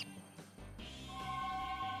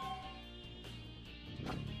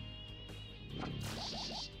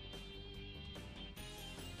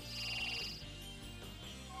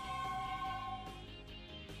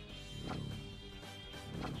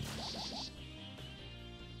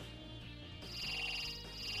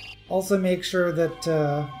 Also make sure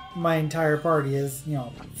that my entire party is, you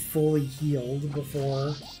know, fully healed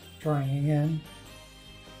before trying again.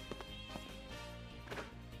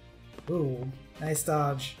 Ooh, nice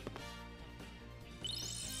dodge.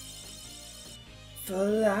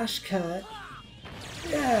 Flash cut.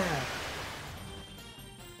 Yeah!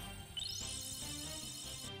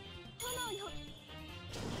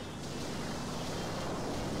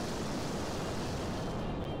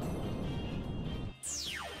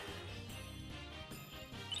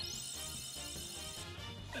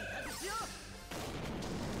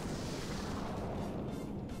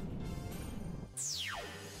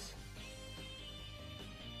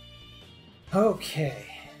 Okay.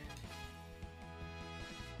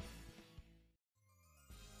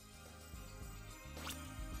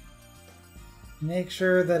 Make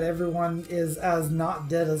sure that everyone is as not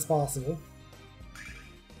dead as possible.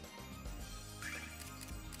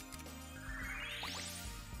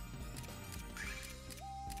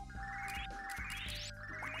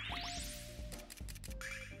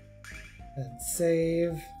 And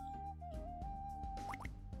save.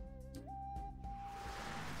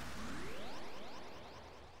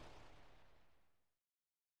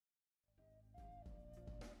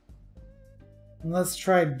 And let's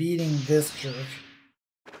try beating this jerk.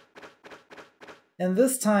 And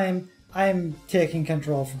this time, I'm taking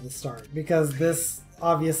control from the start, because this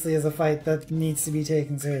obviously is a fight that needs to be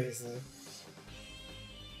taken seriously.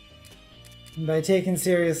 And by taken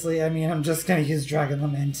seriously, I mean I'm just gonna use Dragon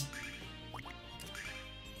Lament.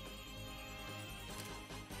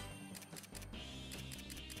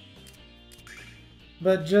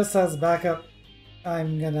 But just as backup,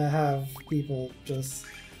 I'm gonna have people just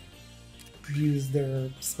use their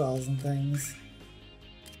spells and things.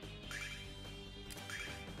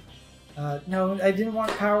 No, I didn't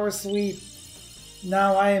want power sweep.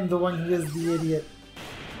 Now I am the one who is the idiot.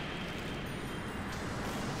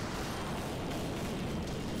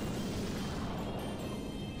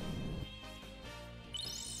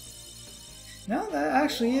 No, that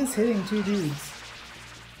actually is hitting two dudes.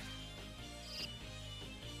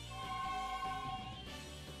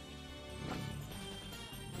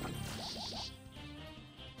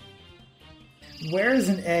 Where's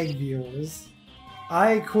an egg, viewers?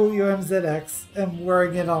 I, Coolio MZX, am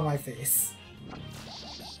wearing it on my face.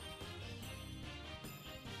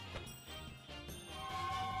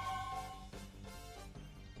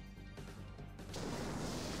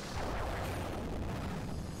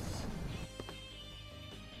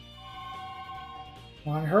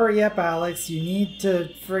 Come on, hurry up, Alex. You need to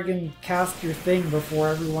friggin' cast your thing before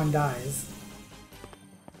everyone dies.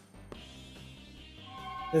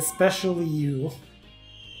 Especially you.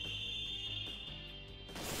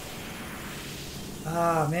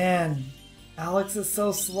 Ah, man. Alex is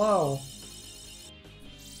so slow.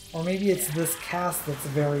 Or maybe it's this cast that's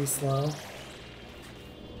very slow.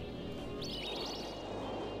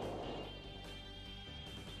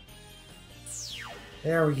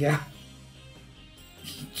 There we go.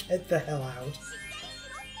 Get the hell out.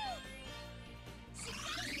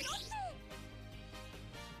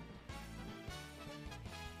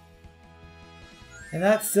 And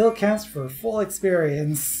that still counts for full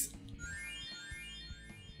experience.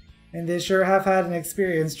 And they sure have had an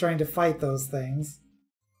experience trying to fight those things.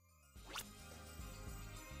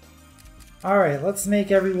 Alright, let's make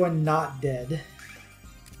everyone not dead.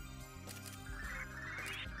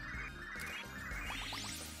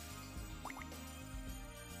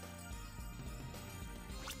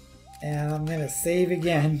 And I'm gonna save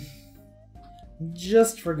again.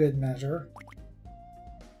 Just for good measure.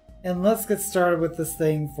 And let's get started with this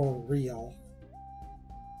thing for real.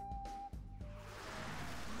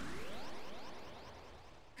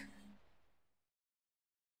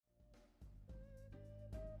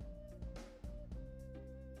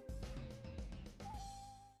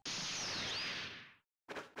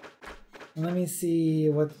 Let me see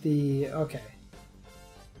what the... okay.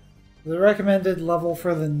 The recommended level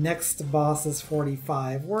for the next boss is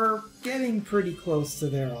 45. We're getting pretty close to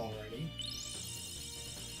there already.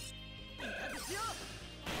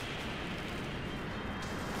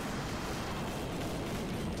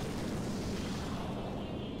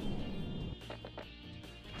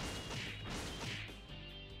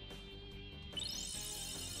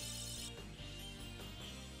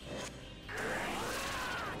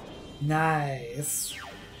 Nice.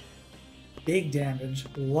 Big damage.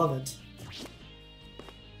 Love it.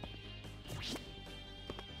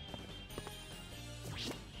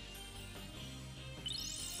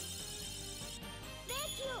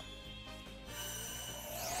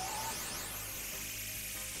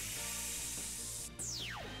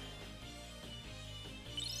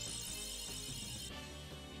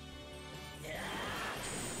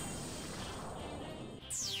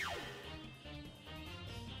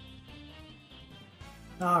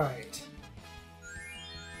 Alright.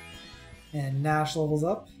 And Nash levels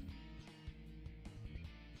up.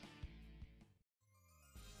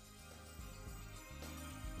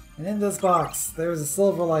 And in this box, there's a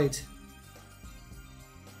silver light.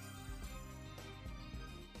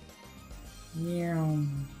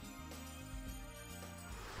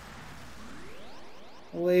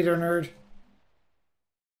 Later, nerd.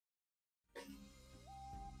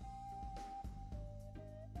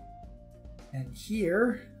 And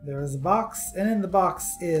here, there is a box, and in the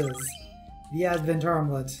box is the Advent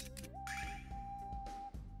Armlet,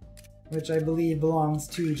 which I believe belongs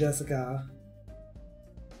to Jessica.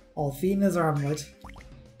 Alfina's armlet.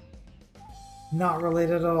 Not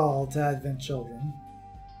related at all to Advent children.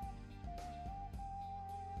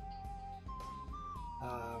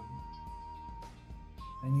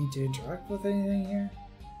 I need to interact with anything here?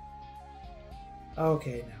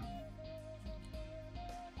 Okay, now.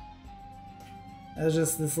 That's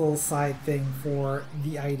just this little side thing for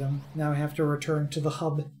the item. Now I have to return to the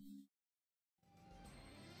hub.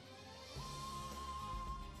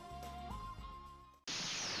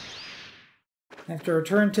 I have to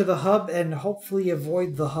return to the hub and hopefully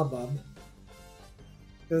avoid the hubbub.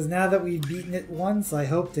 Because now that we've beaten it once, I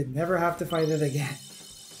hope to never have to fight it again.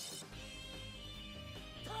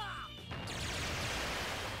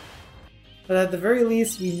 But at the very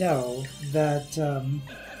least, we know that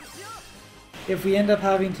if we end up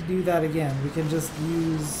having to do that again, we can just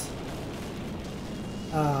use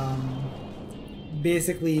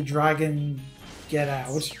basically Dragon Get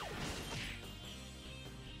Out.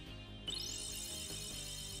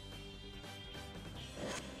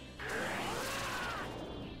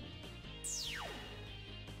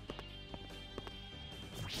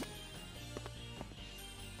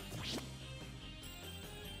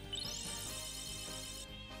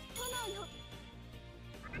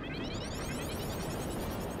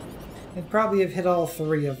 I'd probably have hit all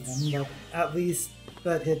three of them, but at least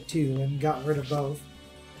that hit two and got rid of both.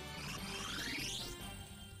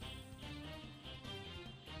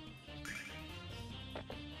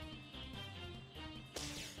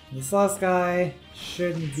 This last guy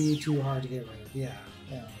shouldn't be too hard to get rid of. Yeah,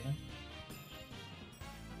 there we go.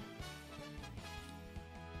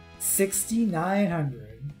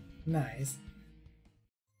 6,900. Nice.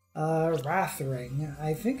 Wrath Ring.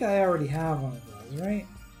 I think I already have one of those, right?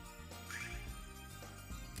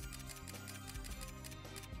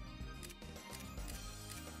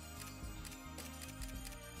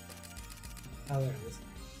 Oh, there it is.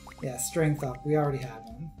 Yeah, strength up. We already have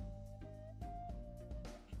one.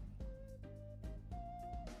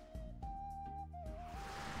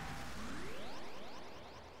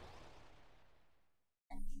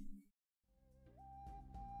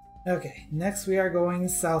 Okay, next we are going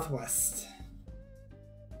southwest.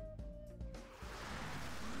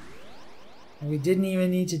 And we didn't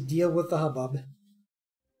even need to deal with the hubbub.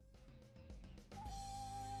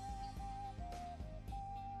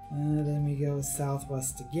 Then we go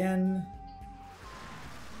southwest again.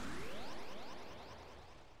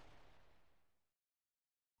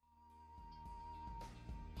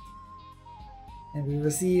 And we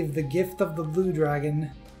receive the gift of the blue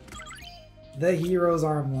dragon, the hero's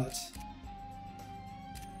armlet.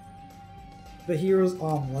 The hero's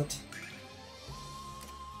omelet.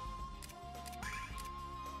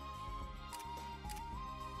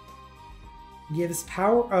 Gives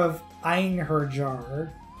power of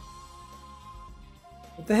Einherjar.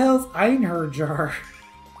 What the hell is Einherjar?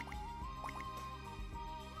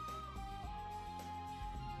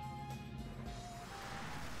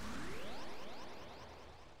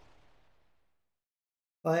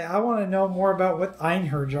 Like, I want to know more about what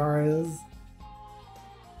Einherjar is.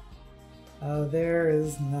 There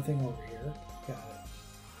is nothing over here. Got it.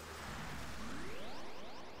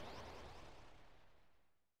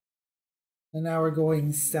 And now we're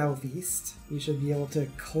going southeast. We should be able to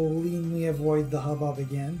cleanly avoid the hubbub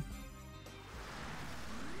again.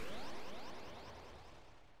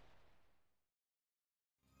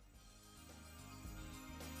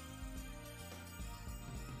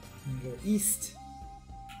 And go east.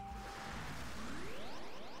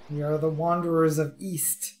 We are the wanderers of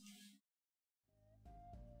east.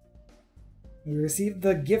 We received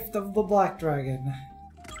the gift of the Black Dragon.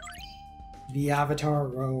 The Avatar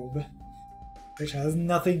robe. Which has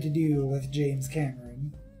nothing to do with James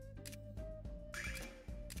Cameron.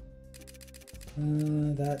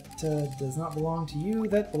 That does not belong to you.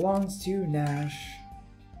 That belongs to Nash.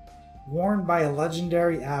 Worn by a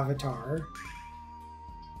legendary avatar.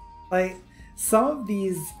 Like, some of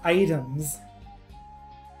these items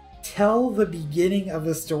tell the beginning of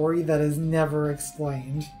a story that is never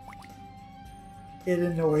explained. It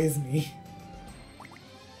annoys me.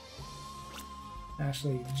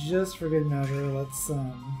 Actually, just for good measure, let's,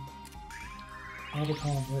 I'll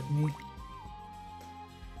call Brittany.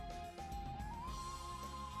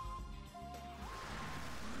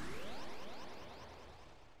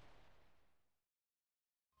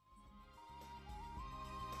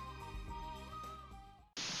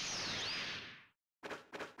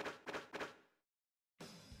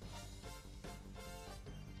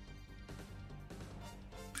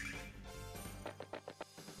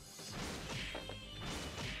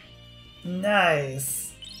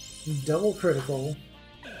 Nice! Double critical.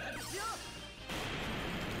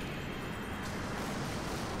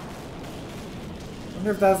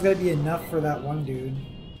 Wonder if that's gonna be enough for that one dude.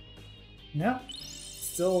 Nope.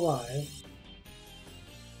 Still alive.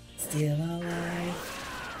 Still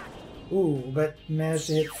alive. Ooh, but managed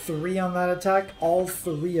to hit 3 on that attack. All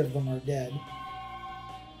 3 of them are dead.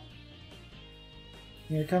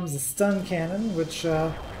 Here comes the stun cannon, which,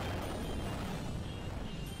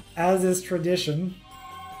 as is tradition,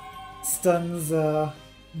 stuns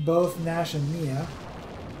both Nash and Mia.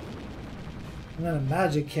 And then a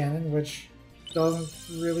magic cannon, which doesn't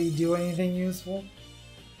really do anything useful.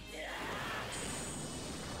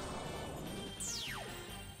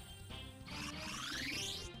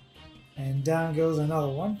 And down goes another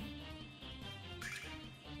one.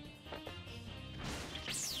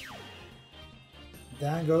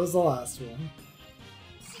 Down goes the last one.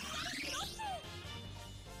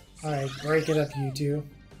 Alright, break it up, you two.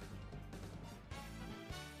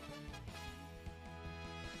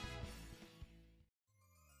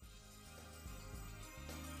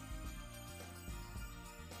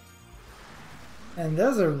 And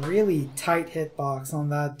there's a really tight hitbox on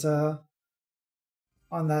that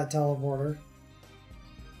teleporter.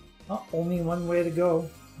 Oh, only one way to go,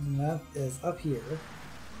 and that is up here.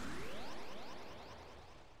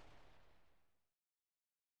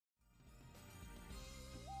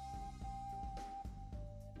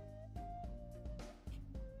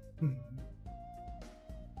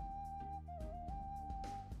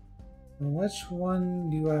 And which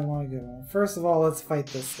one do I want to go on? First of all, let's fight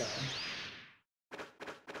this guy.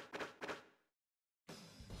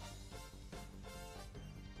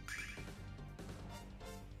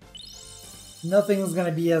 Nothing's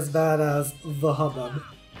gonna be as bad as the hubbub.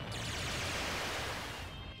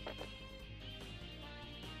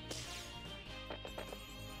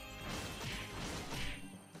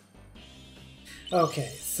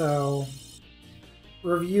 Okay, so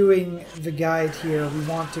reviewing the guide here, we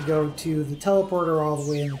want to go to the teleporter all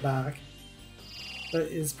the way in the back.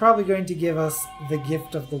 That is probably going to give us the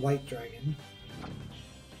gift of the White Dragon.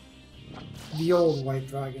 The old White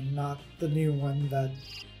Dragon, not the new one that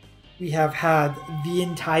we have had the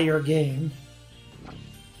entire game.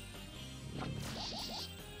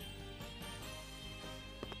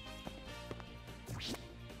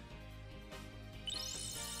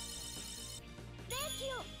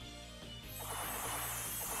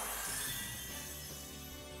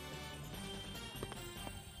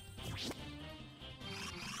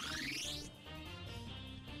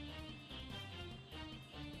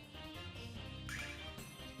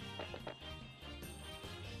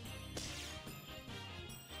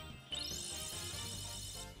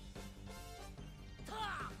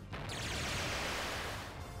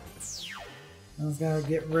 I was gonna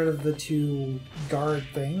get rid of the 2 guard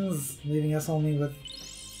things, leaving us only with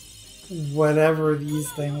whatever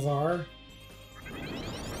these things are.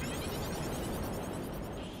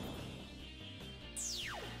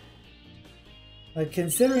 Like,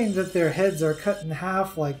 considering that their heads are cut in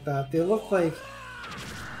half like that, they look like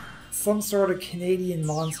some sort of Canadian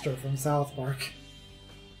monster from South Park.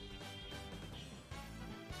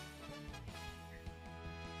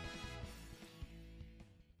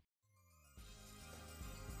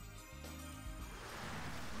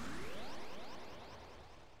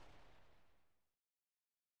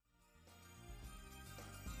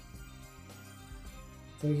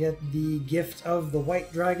 So we get the gift of the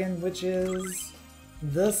White Dragon, which is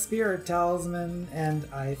the Spirit Talisman, and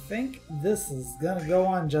I think this is gonna go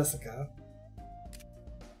on Jessica.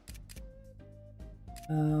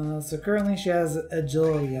 So currently she has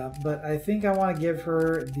agility up, but I think I want to give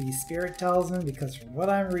her the spirit talisman because from what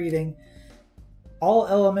I'm reading, all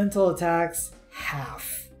elemental attacks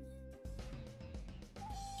half.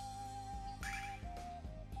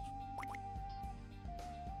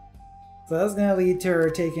 So that's going to lead to her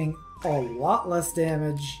taking a lot less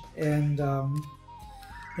damage, and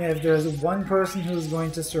yeah, if there's one person who's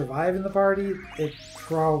going to survive in the party, it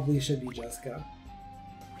probably should be Jessica.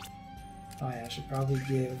 Oh yeah, I should probably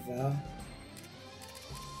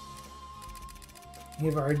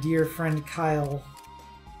give our dear friend Kyle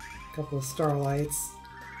a couple of starlights.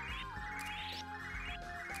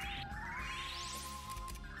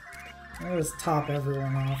 I'll just top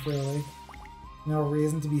everyone off, really. No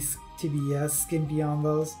reason to be skimpy on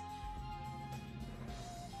those.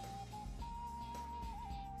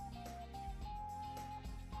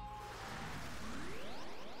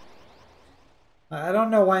 I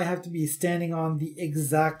don't know why I have to be standing on the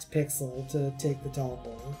exact pixel to take the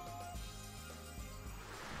teleporter.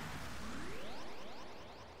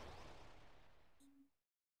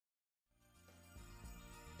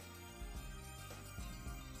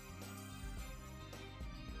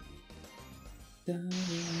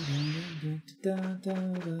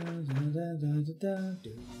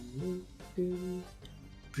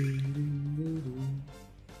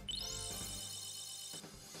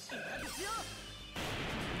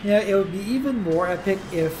 Yeah, it would be even more epic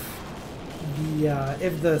if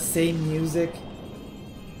the same music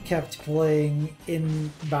kept playing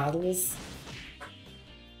in battles.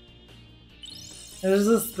 There's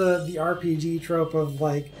just the RPG trope of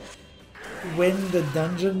like when the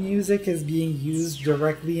dungeon music is being used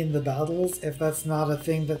directly in the battles, if that's not a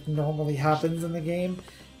thing that normally happens in the game,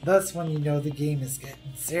 that's when you know the game is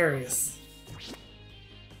getting serious.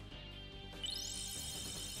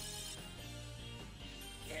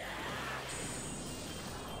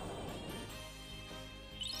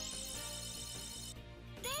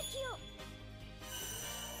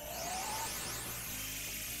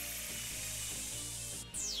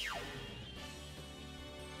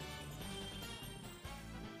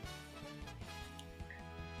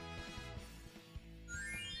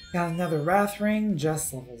 Got another Wrath Ring,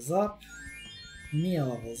 Jess levels up, Mia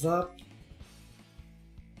levels up.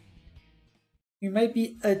 We might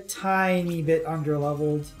be a tiny bit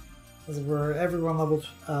under-leveled, because we're everyone level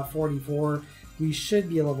 44. We should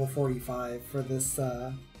be level 45 for this,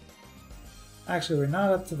 Actually, we're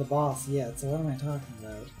not up to the boss yet, so what am I talking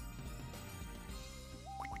about?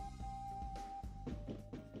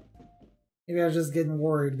 Maybe I was just getting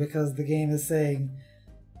worried because the game is saying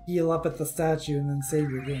heal up at the statue and then save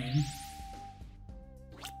your game.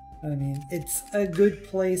 I mean, it's a good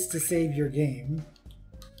place to save your game.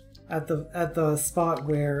 At the spot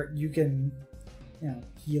where you can, you know,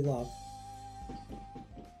 heal up.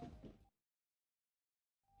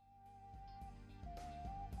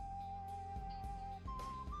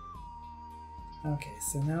 Okay,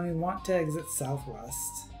 so now we want to exit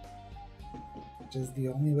southwest, which is the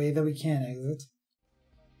only way that we can exit.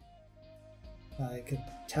 I could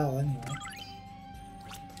tell anyway.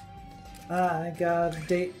 I got a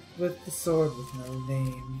date with the sword with no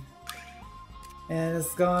name. And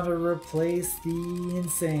it's gonna replace the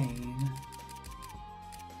insane.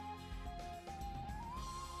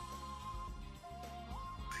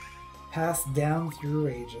 Passed down through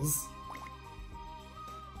ages.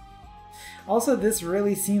 Also, this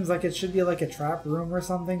really seems like it should be like a trap room or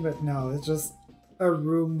something, but no, it's just a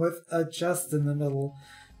room with a chest in the middle.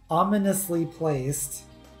 Ominously placed.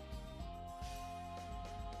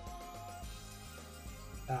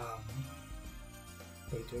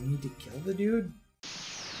 Wait, do I need to kill the dude?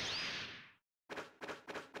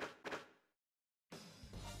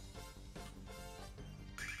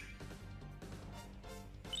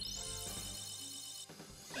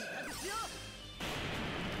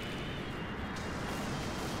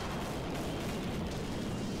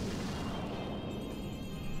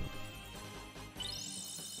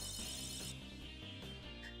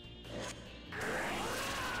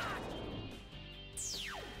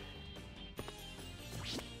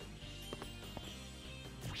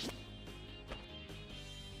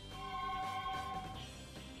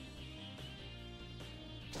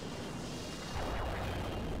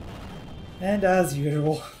 And as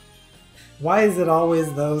usual, why is it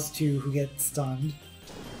always those two who get stunned?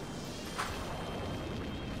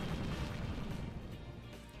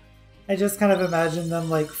 I just kind of imagine them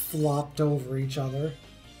like flopped over each other.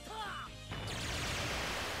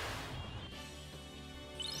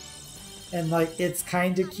 And like, it's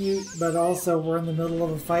kinda cute, but also we're in the middle of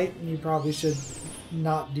a fight and you probably should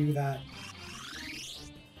not do that.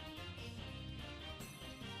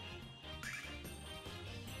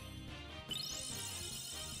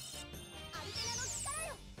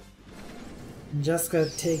 Jessica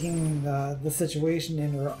taking the situation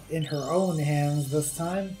in her own hands this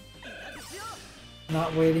time.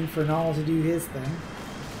 Not waiting for Null to do his thing.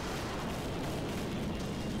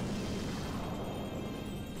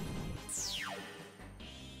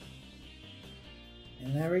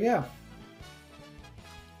 And there we go.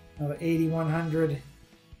 Another 8100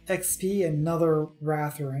 XP, another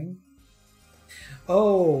Wrath Ring.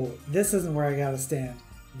 Oh, this isn't where I gotta stand.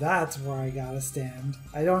 That's where I gotta stand.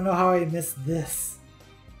 I don't know how I missed this.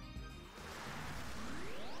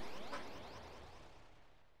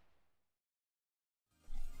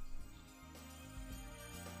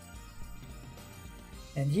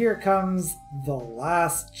 And here comes the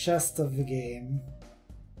last chest of the game.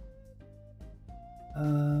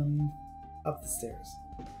 Up the stairs.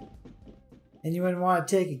 Anyone want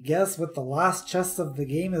to take a guess what the last chest of the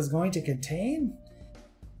game is going to contain?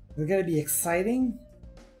 Is it going to be exciting?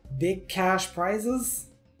 Big cash prizes?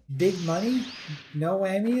 Big money? No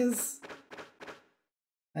whammies?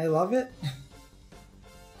 I love it.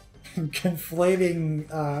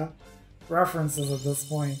 Conflating references at this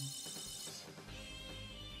point.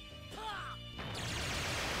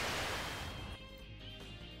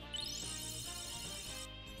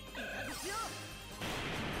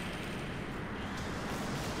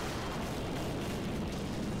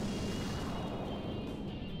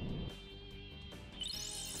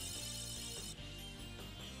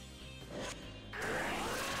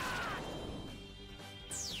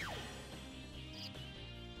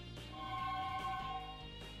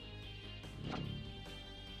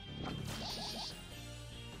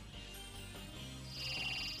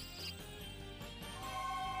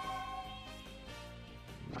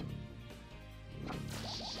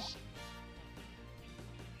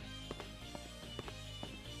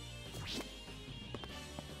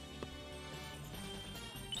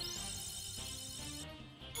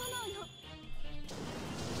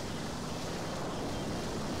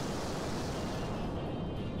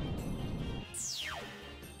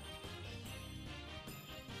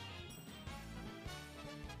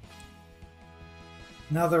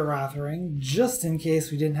 Another Wrath Ring, just in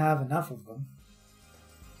case we didn't have enough of them.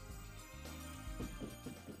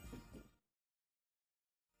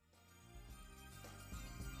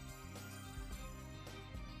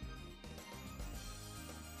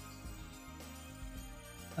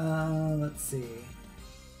 Let's see.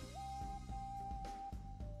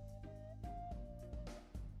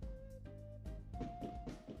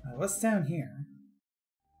 What's down here?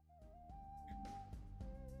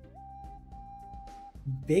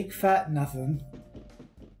 Big fat nothing.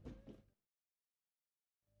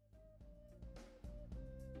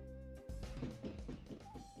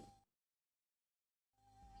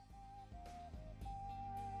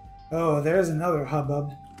 Oh, there's another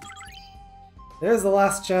hubbub. There's the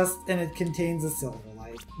last chest, and it contains a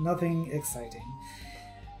Silverlight. Nothing exciting.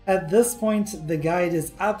 At this point, the guide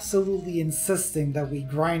is absolutely insisting that we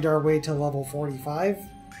grind our way to level 45.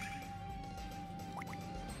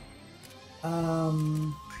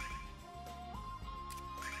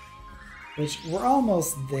 Which we're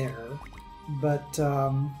almost there, but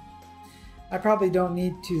I probably don't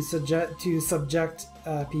need to subject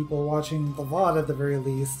people watching the VOD at the very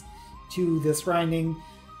least to this grinding,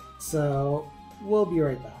 so we'll be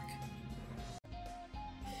right back.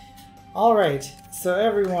 Alright, so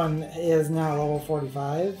everyone is now level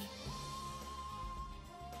 45.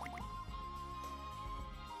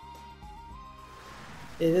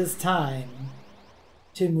 It is time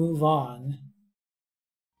to move on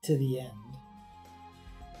to the end.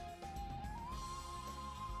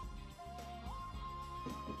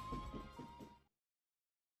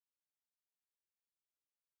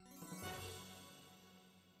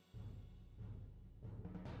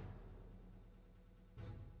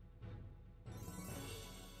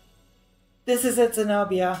 This is it,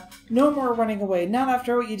 Zenobia. No more running away, not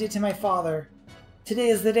after what you did to my father. Today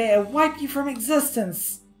is the day I wipe you from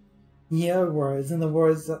existence! Your words and the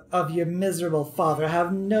words of your miserable father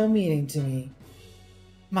have no meaning to me.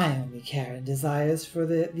 My only care and desire is for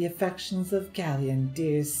the affections of Ghaleon,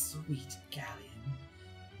 dear sweet Ghaleon.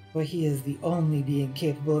 For he is the only being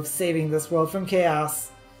capable of saving this world from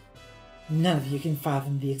chaos. None of you can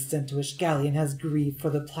fathom the extent to which Ghaleon has grieved for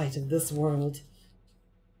the plight of this world,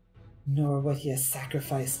 nor what he has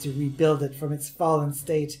sacrificed to rebuild it from its fallen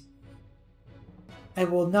state. I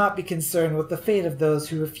will not be concerned with the fate of those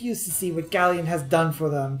who refuse to see what Ghaleon has done for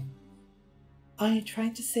them. Are you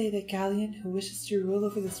trying to say that Ghaleon, who wishes to rule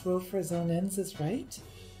over this world for his own ends, is right?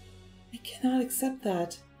 I cannot accept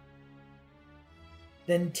that.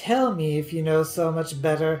 Then tell me, if you know so much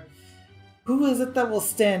better, who is it that will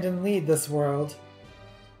stand and lead this world?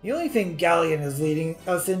 The only thing Ghaleon is leading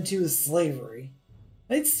us into is slavery.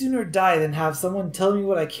 I'd sooner die than have someone tell me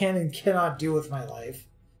what I can and cannot do with my life.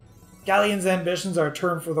 Ghaleon's ambitions are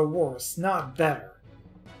turned for the worse, not better.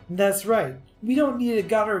 And that's right, we don't need a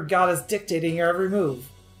god or goddess dictating our every move.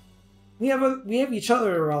 We have each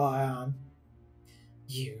other to rely on.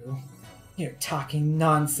 You're talking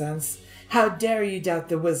nonsense. How dare you doubt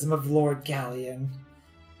the wisdom of Lord Ghaleon?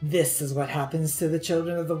 This is what happens to the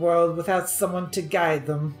children of the world without someone to guide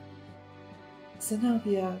them.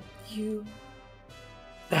 Zenobia, you...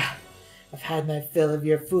 I've had my fill of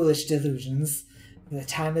your foolish delusions. The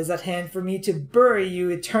time is at hand for me to bury you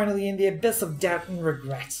eternally in the abyss of doubt and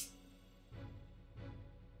regret.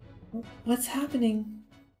 What's happening?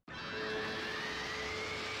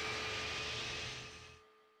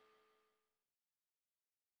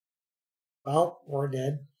 Well, we're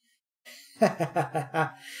dead.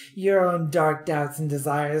 Your own dark doubts and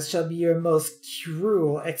desires shall be your most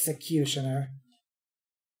cruel executioner.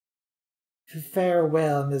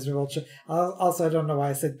 Farewell, miserable Also, I don't know why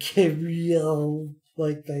I said Gabriel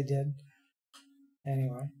like I did.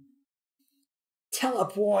 Anyway.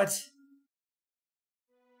 Teleport!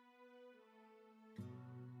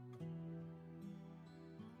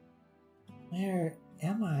 Where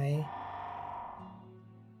am I?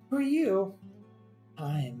 Who are you?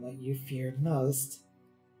 I am what you feared most.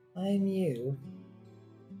 I'm you.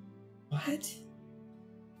 What?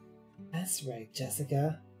 That's right,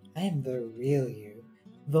 Jessica. I am the real you.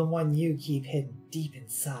 The one you keep hidden deep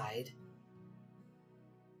inside.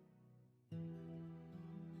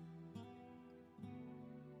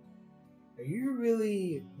 Are you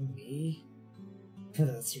really me?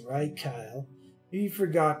 That's right, Kyle. You've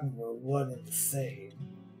forgotten we're one and the same.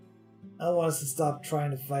 I want us to stop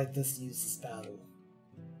trying to fight this useless battle.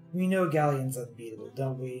 We know Ghaleon's unbeatable,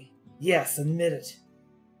 don't we? Yes, admit it.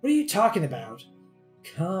 What are you talking about?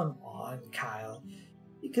 Come on, Kyle.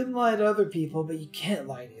 You can lie to other people, but you can't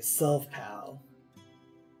lie to yourself, pal.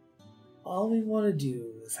 All we want to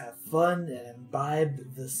do is have fun and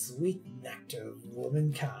imbibe the sweet nectar of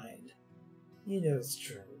womankind. You know it's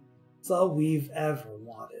true. It's all we've ever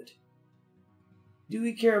wanted. Do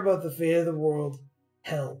we care about the fate of the world?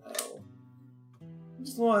 Hell no. We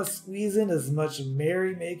just want to squeeze in as much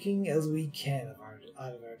merrymaking as we can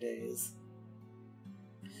out of our days.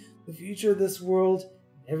 The future of this world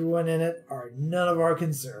and everyone in it are none of our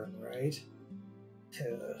concern, right?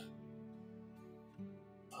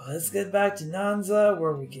 Let's get back to Nanza,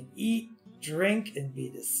 where we can eat, drink, and be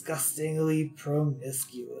disgustingly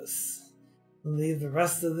promiscuous. And leave the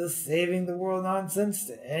rest of this saving the world nonsense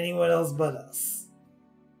to anyone else but us.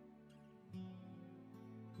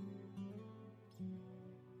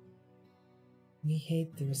 We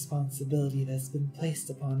hate the responsibility that's been placed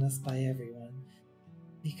upon us by everyone,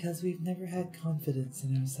 because we've never had confidence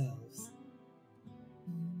in ourselves.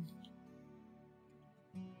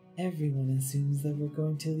 Everyone assumes that we're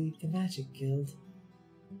going to lead the Magic Guild,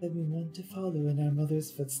 that we want to follow in our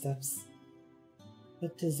mother's footsteps.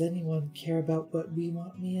 But does anyone care about what we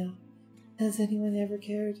want, Mia? Has anyone ever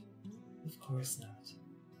cared? Of course not.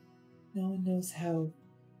 No one knows how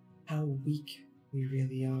weak we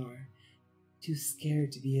really are. Too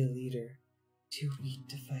scared to be a leader. Too weak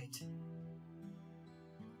to fight.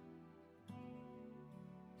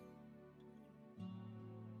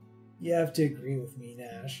 You have to agree with me,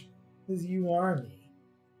 Nash, because you are me.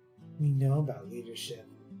 We know about leadership.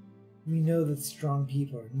 We know that strong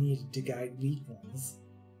people are needed to guide weak ones.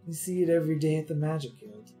 We see it every day at the Magic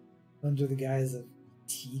Guild, under the guise of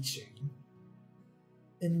teaching.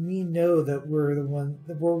 And we know that we're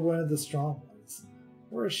one of the strong ones.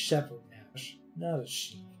 We're a shepherd, Nash, not a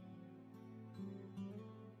sheep.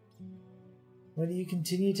 Why do you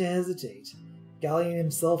continue to hesitate? Ghaleon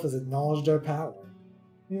himself has acknowledged our power.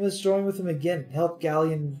 We must join with him again and help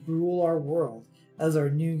Ghaleon rule our world as our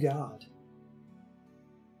new god.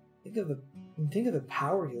 Think of the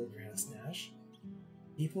power he'll grant us, Nash.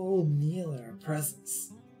 People will kneel in our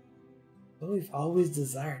presence. What we've always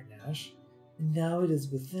desired, Nash, and now it is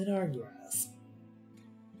within our grasp.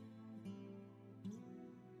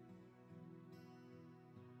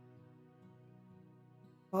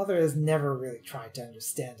 Father has never really tried to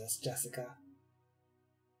understand us, Jessica.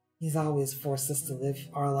 He's always forced us to live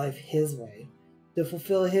our life his way, to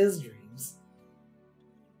fulfill his dreams.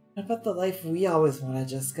 What about the life we always wanted,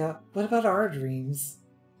 Jessica? What about our dreams?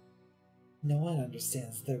 No one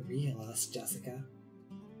understands the real us, Jessica.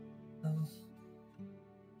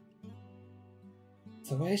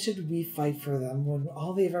 So why should we fight for them when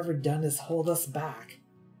all they've ever done is hold us back?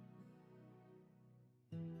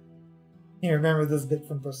 You remember this bit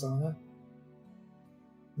from Persona?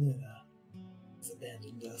 Luna has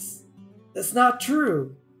abandoned us. That's not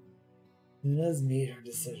true! Luna's made her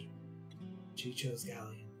decision. She chose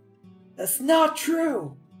Ghaleon. That's not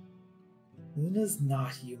true! Luna's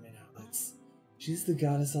not human, Alex. She's the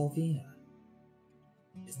goddess Alvina.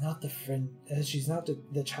 She's not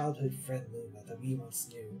the childhood friend Luna that we once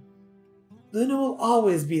knew. Luna will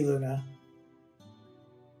always be Luna.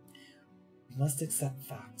 We must accept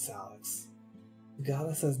facts, Alex. The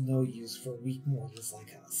goddess has no use for weak mortals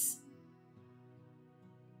like us.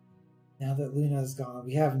 Now that Luna is gone,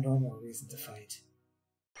 we have no more reason to fight.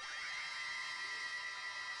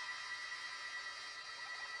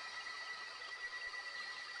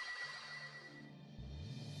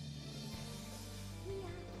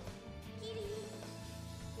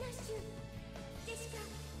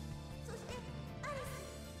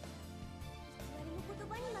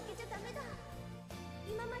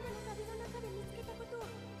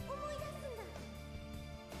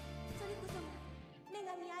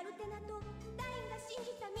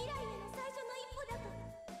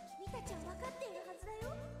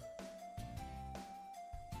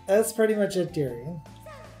 That's pretty much it, Tyrion.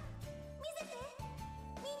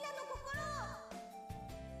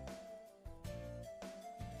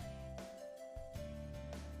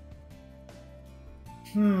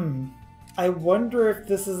 I wonder if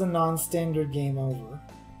this is a non-standard game over.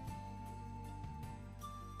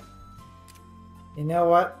 You know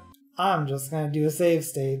what? I'm just gonna do a save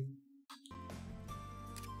state.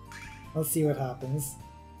 Let's see what happens.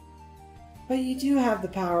 But you do have the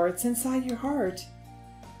power, it's inside your heart.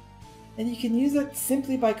 And you can use it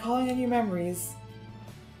simply by calling on your memories.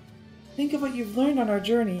 Think of what you've learned on our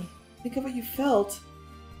journey. Think of what you felt.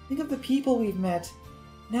 Think of the people we've met.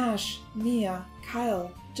 Nash, Mia,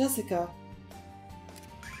 Kyle, Jessica.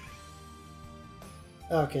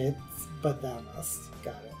 Okay, but thou must.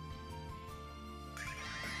 Got it.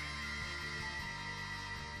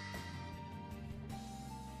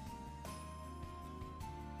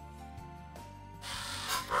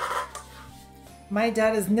 My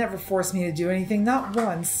dad has never forced me to do anything, not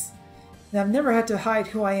once. And I've never had to hide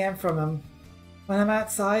who I am from him. When I'm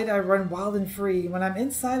outside, I run wild and free. When I'm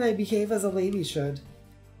inside, I behave as a lady should.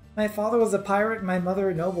 My father was a pirate and my mother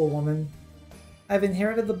a noblewoman. I've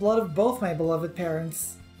inherited the blood of both my beloved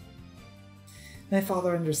parents. My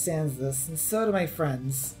father understands this, and so do my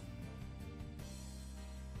friends.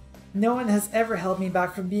 No one has ever held me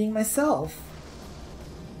back from being myself.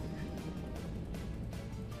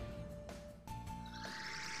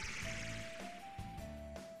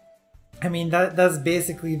 I mean, that's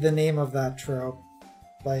basically the name of that trope.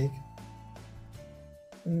 Like,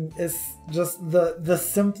 it's just the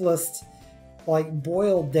simplest, like,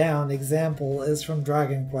 boiled down example is from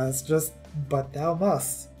Dragon Quest, just, but thou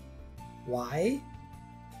must. Why?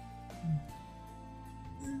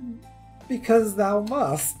 Because thou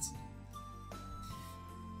must.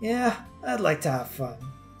 Yeah, I'd like to have fun.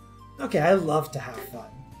 Okay, I love to have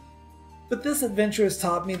fun. But this adventure has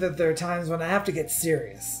taught me that there are times when I have to get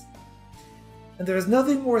serious. And there is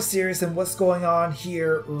nothing more serious than what's going on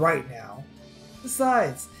here right now.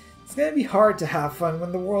 Besides, it's going to be hard to have fun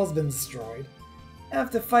when the world's been destroyed. I have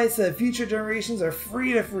to fight so that future generations are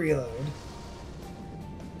free to freeload.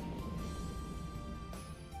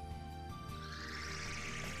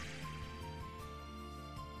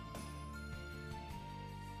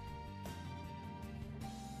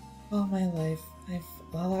 All my life,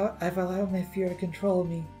 I've allowed my fear to control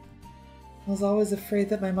me. I was always afraid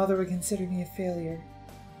that my mother would consider me a failure.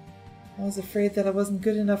 I was afraid that I wasn't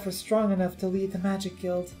good enough or strong enough to lead the Magic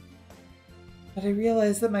Guild. But I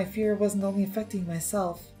realized that my fear wasn't only affecting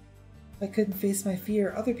myself. If I couldn't face my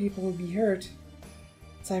fear, other people would be hurt.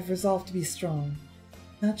 So I've resolved to be strong.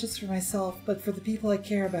 Not just for myself, but for the people I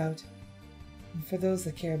care about. And for those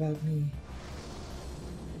that care about me.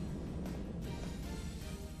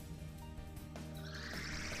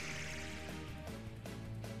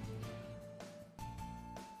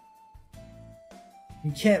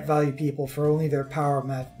 You can't value people for only their power,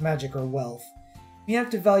 magic, or wealth. You have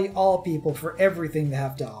to value all people for everything they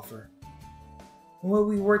have to offer. And when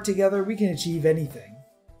we work together, we can achieve anything.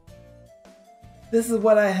 This is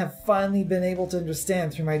what I have finally been able to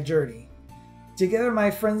understand through my journey. Together, my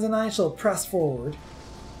friends and I shall press forward.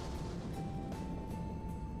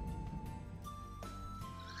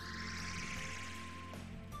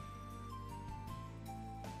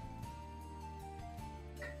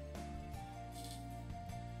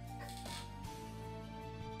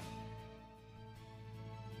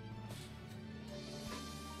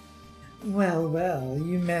 Well, well,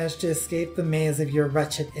 you managed to escape the maze of your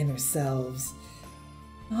wretched inner selves.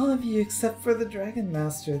 All of you except for the Dragon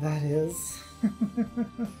Master, that is.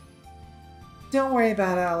 Don't worry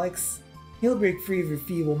about Alex. He'll break free of your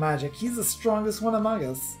feeble magic. He's the strongest one among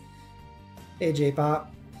us. Hey,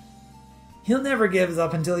 J-Pop. He'll never give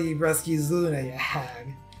up until he rescues Luna, you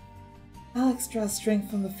hag. Alex draws strength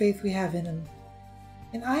from the faith we have in him.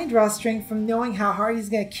 And I draw strength from knowing how hard he's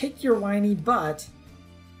gonna kick your whiny butt.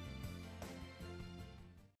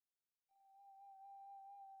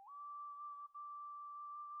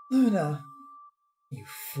 Luna! You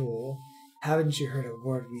fool. Haven't you heard a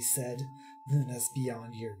word we said? Luna's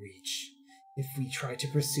beyond your reach. If we try to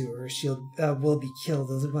pursue her, we'll be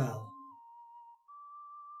killed as well.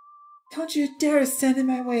 Don't you dare stand in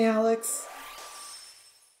my way, Alex!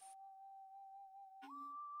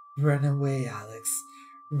 Run away, Alex.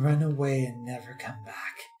 Run away and never come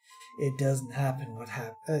back. It doesn't matter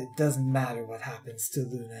what happens to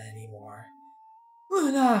Luna anymore.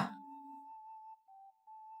 Luna!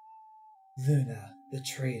 Luna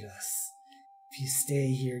betrayed us. If you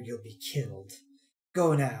stay here, you'll be killed.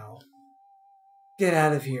 Go now. Get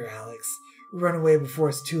out of here, Alex. Run away before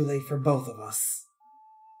it's too late for both of us.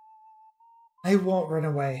 I won't run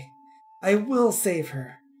away. I will save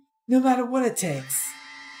her, no matter what it takes.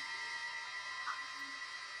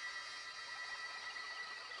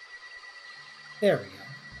 There we go.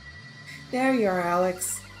 There you are,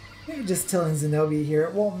 Alex. You're just telling Zenobia here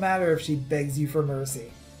it won't matter if she begs you for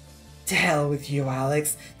mercy. To hell with you,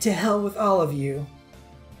 Alex. To hell with all of you.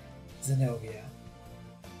 Zenobia.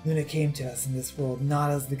 Luna came to us in this world not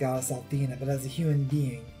as the goddess Althena, but as a human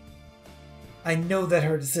being. I know that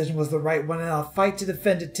her decision was the right one, and I'll fight to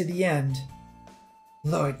defend it to the end.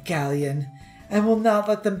 Lord Ghaleon, I will not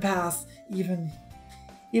let them pass, even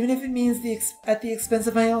if it means at the expense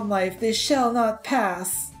of my own life. They shall not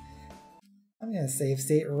pass. I'm gonna save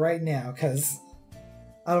state right now, because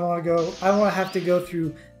I don't want to have to go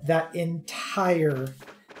through that entire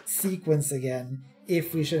sequence again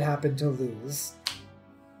if we should happen to lose.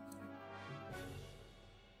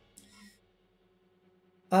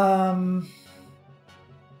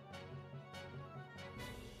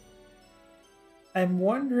 I'm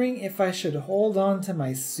wondering if I should hold on to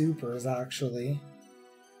my supers, actually.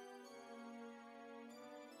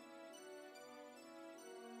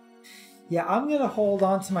 Yeah, I'm gonna hold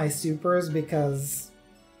on to my supers because,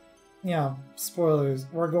 you know, spoilers,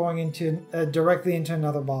 we're going into directly into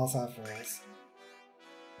another boss after this.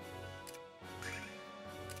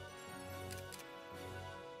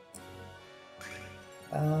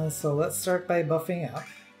 So let's start by buffing up.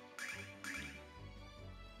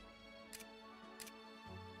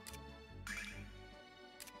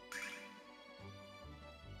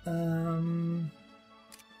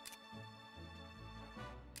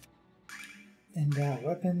 And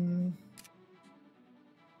weapon.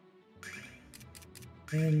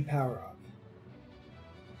 And power up.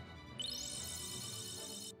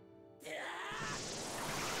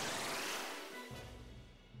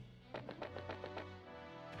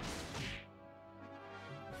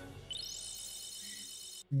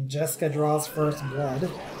 Jessica draws first blood.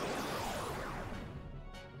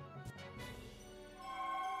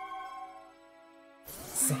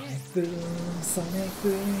 Sonic boom, sonic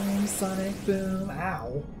boom, sonic boom.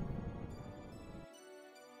 Ow.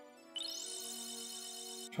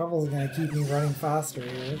 Trouble's gonna keep me running faster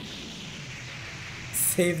here.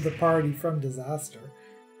 Save the party from disaster.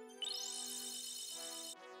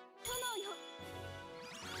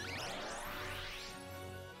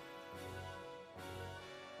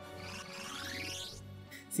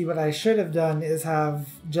 See, what I should have done is have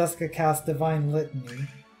Jessica cast Divine Litany,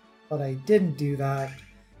 but I didn't do that,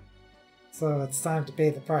 so it's time to pay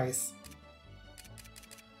the price.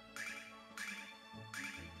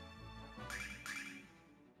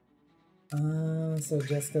 So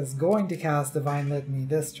Jessica's going to cast Divine Litany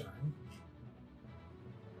this turn.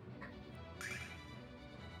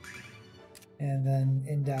 And then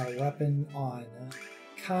endow weapon on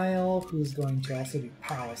Kyle, who's going to also do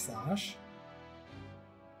Power Slash.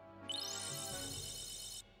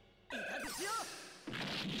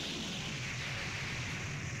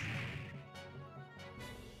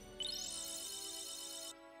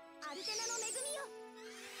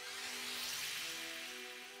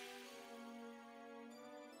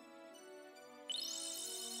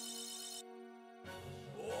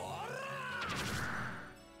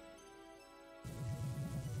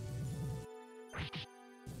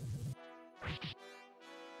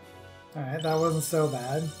 Alright, that wasn't so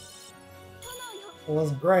bad. It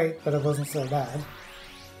wasn't great, but it wasn't so bad.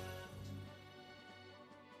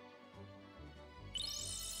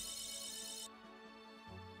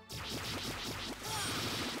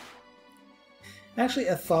 Actually,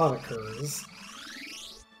 a thought occurs.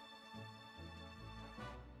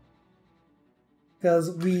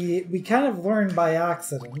 Because we kind of learned by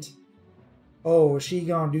accident. Oh, she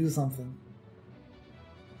gonna do something.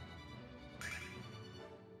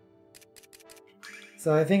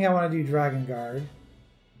 So I think I want to do Dragon Guard.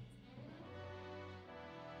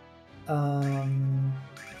 I'm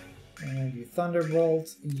going to do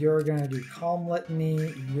Thunderbolt. You're going to do Calm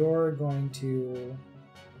Litany. You're going to...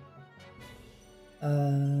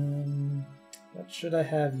 what should I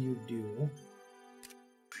have you do?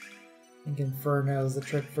 I think Inferno is the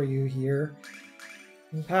trick for you here.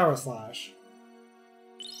 And Power Slash.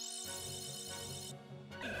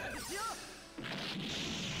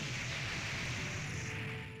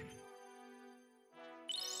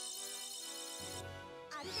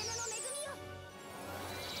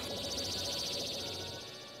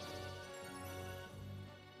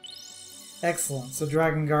 Excellent, so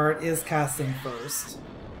Dragon Guard is casting first.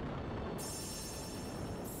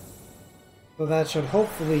 So that should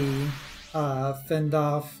hopefully fend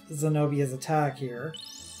off Zenobia's attack here.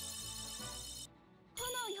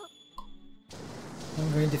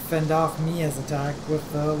 I'm going to fend off Mia's attack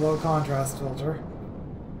with the low contrast filter.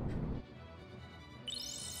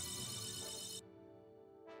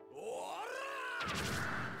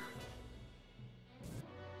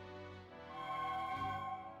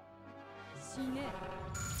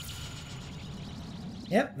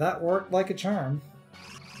 Yep, that worked like a charm.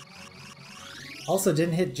 Also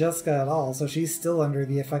didn't hit Jessica at all, so she's still under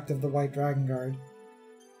the effect of the White Dragon Guard.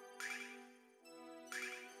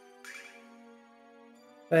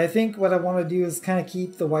 But I think what I want to do is kind of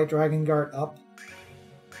keep the White Dragon Guard up.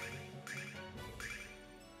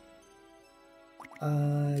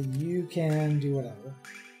 You can do whatever.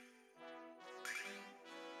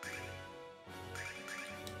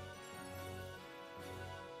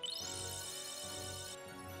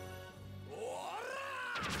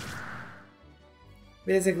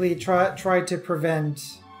 Basically, try to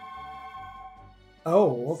prevent...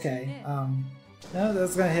 Oh, okay. No,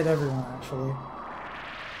 that's gonna hit everyone, actually.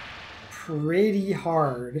 Pretty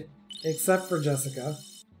hard. Except for Jessica.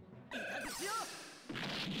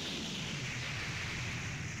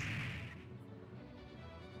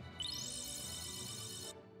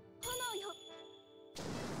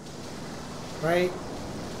 Right?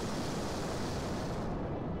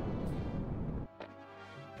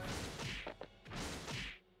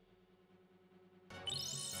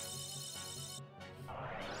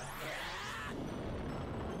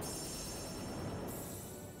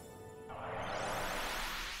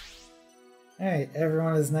 Alright,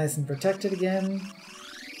 everyone is nice and protected again.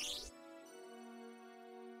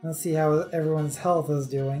 Let's see how everyone's health is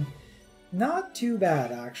doing. Not too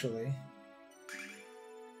bad, actually.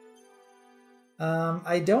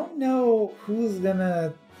 I don't know who's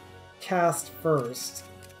gonna cast first.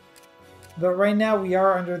 But right now we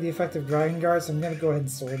are under the effect of Dragon Guard, so I'm gonna go ahead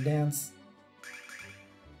and Sword Dance.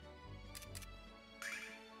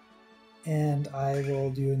 And I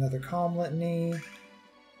will do another Calm Litany.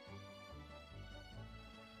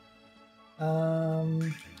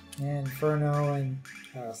 And Inferno and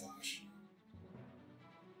Power Slash.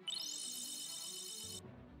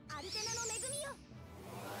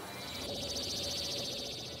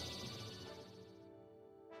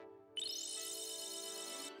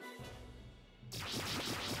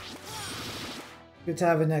 Good to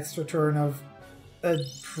have an extra turn of a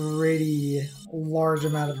pretty large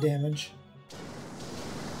amount of damage.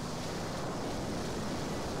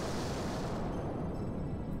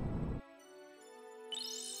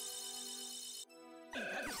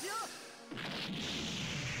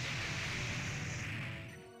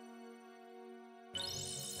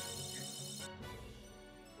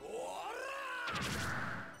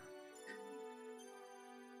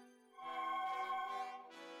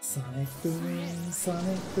 Sonic boom,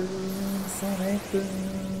 sonic boom, sonic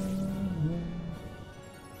boom.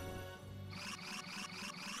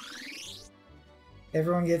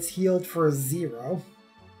 Everyone gets healed for 0.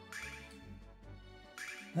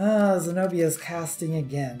 Zenobia's casting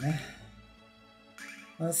again.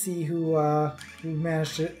 Let's see who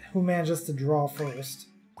manages to draw first.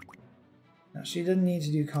 Now, she didn't need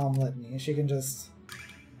to do Calm Litany. She can just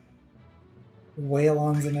wail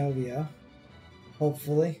on Zenobia.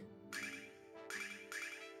 Hopefully.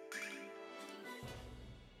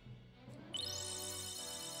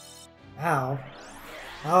 Wow.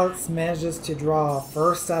 Alex manages to draw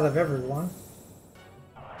first out of everyone.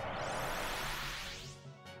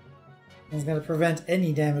 He's going to prevent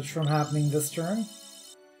any damage from happening this turn.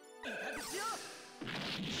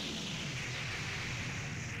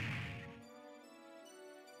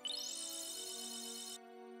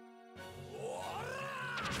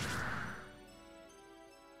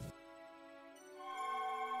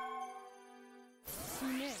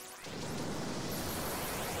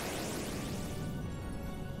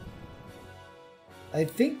 I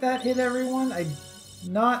think that hit everyone. I'm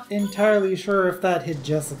not entirely sure if that hit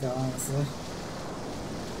Jessica, honestly.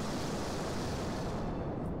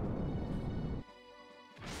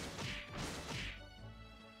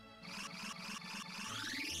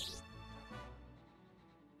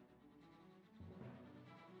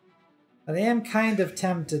 But I am kind of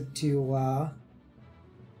tempted to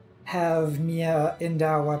have Mia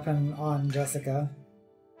endow weapon on Jessica.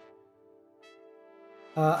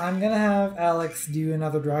 I'm gonna have Alex do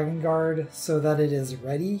another Dragon Guard so that it is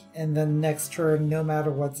ready, and then next turn, no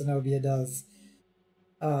matter what Zenobia does,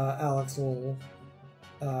 Alex will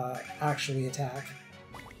actually attack.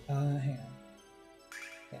 Hang on.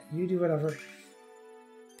 Yeah, you do whatever.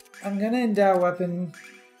 I'm gonna endow weapon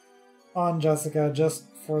on Jessica just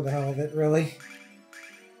for the hell of it, really.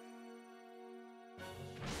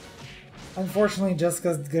 Unfortunately,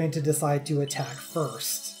 Jessica's going to decide to attack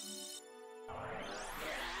first.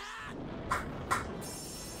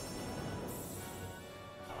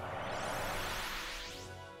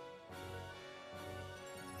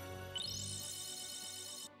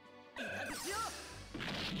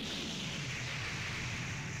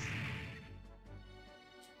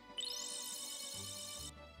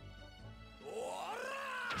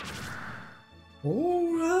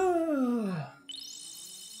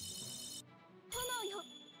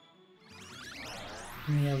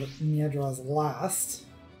 Mia draws last.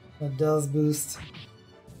 That does boost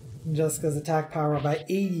Jessica's attack power by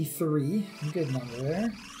 83. Good number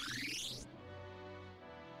there.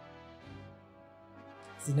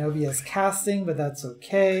 Zenobia's casting, but that's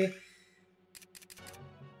okay.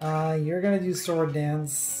 You're gonna do Sword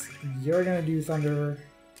Dance. You're gonna do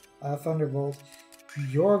Thunderbolt.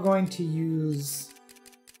 You're going to use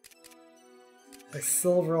a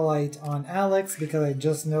Silverlight on Alex because I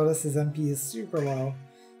just noticed his MP is super low.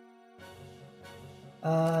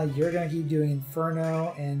 You're gonna keep doing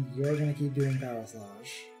Inferno, and you're gonna keep doing Power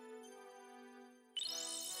Slash.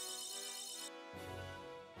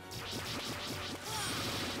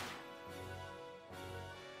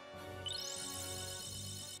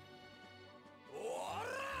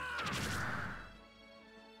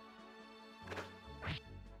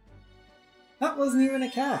 That wasn't even a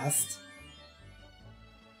cast.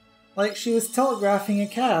 Like, she was telegraphing a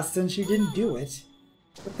cast and she didn't do it.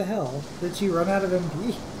 What the hell? Did she run out of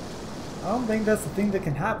MP? I don't think that's the thing that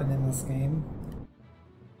can happen in this game.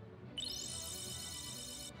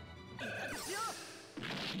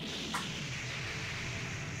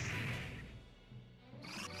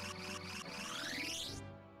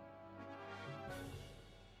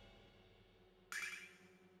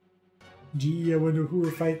 Gee, I wonder who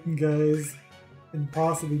we're fighting, guys. And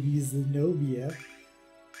possibly be Zenobia.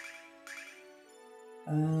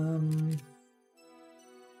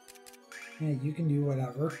 Yeah, you can do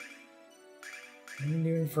whatever. You can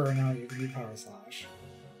do Inferno, you can do Power Slash.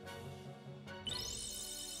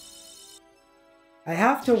 I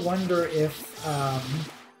have to wonder if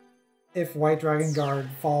White Dragon Guard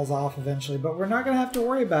falls off eventually, but we're not gonna have to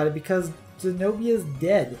worry about it because Zenobia's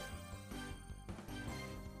dead.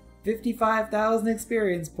 55,000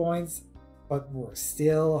 experience points, but we're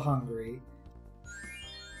still hungry.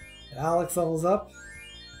 And Alex levels up,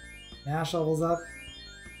 Nash levels up,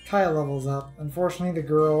 Kaya levels up. Unfortunately, the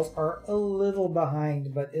girls are a little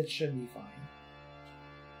behind, but it should be fine.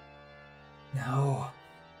 No,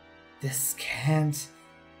 this can't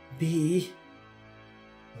be.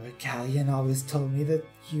 Lord Ghaleon always told me that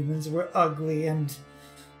humans were ugly and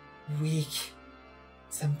weak.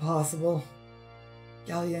 It's impossible.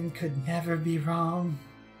 Ghaleon could never be wrong.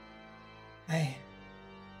 I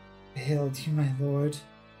failed you, my lord.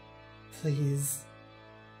 Please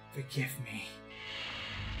forgive me.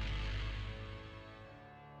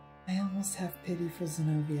 I almost have pity for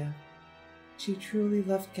Zenobia. She truly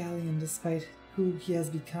loved Ghaleon despite who he has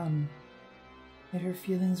become, yet her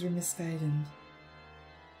feelings were misguided.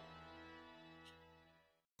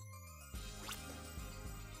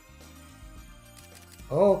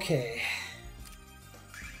 Okay.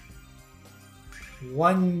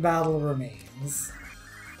 One battle remains.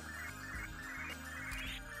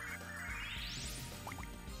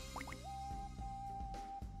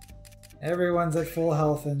 Everyone's at full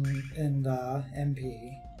health and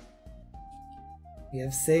MP. We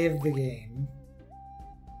have saved the game.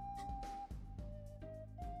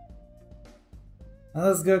 Now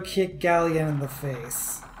let's go kick Ghaleon in the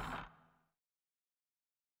face.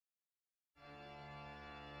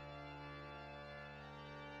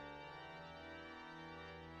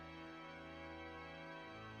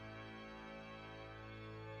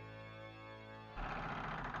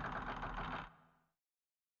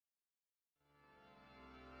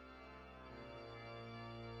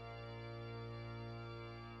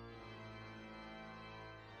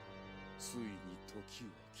 ついに時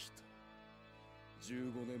は来た。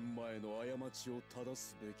15年前の過ちを正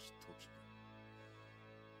すべき時が、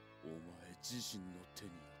お前自身の手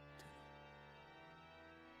によって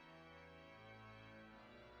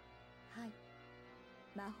な。はい、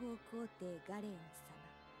魔法皇帝ガレオン様。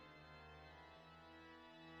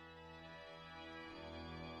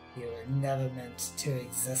You were never meant to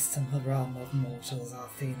exist in the realm of mortals,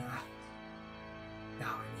 Athena.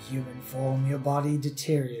 Now in human form, your body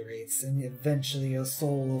deteriorates, and eventually your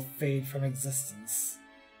soul will fade from existence.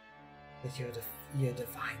 But your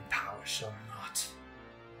divine power shall not.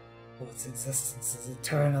 For its existence is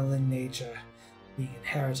eternal in nature, being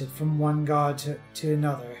inherited from one god to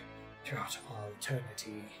another throughout all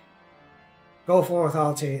eternity. Go forth,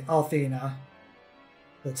 Athena.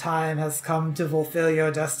 The time has come to fulfill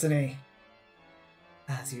your destiny,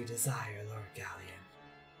 as you desire, Lord Ghaleon.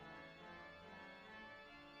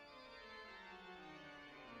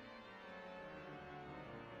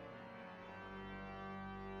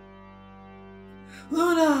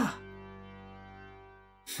 Luna!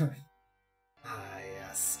 Ah,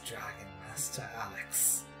 yes, Dragon Master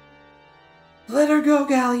Alex. Let her go,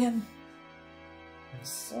 Ghaleon. I'm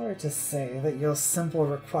sorry to say that your simple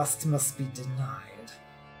request must be denied.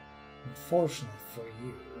 Unfortunately for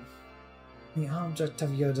you, the object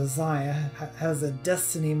of your desire has a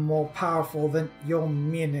destiny more powerful than your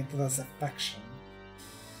meaningless affection.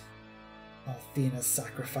 Athena's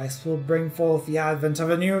sacrifice will bring forth the advent of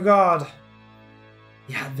a new god.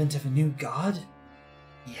 The advent of a new god?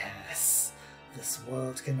 Yes, this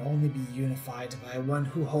world can only be unified by one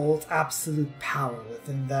who holds absolute power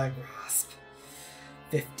within their grasp.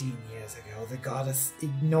 15 years ago, the goddess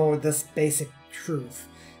ignored this basic truth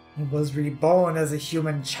and was reborn as a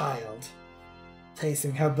human child,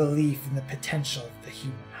 placing her belief in the potential of the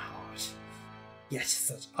human heart. Yet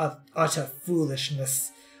such utter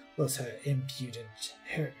foolishness was her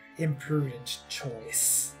imprudent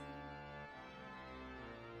choice.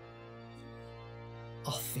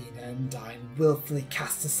 Athena and Dine willfully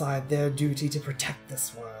cast aside their duty to protect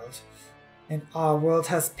this world, and our world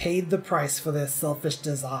has paid the price for their selfish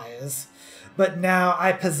desires. But now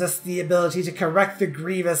I possess the ability to correct the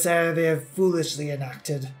grievous error they have foolishly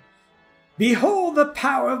enacted. Behold the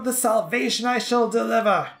power of the salvation I shall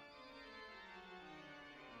deliver!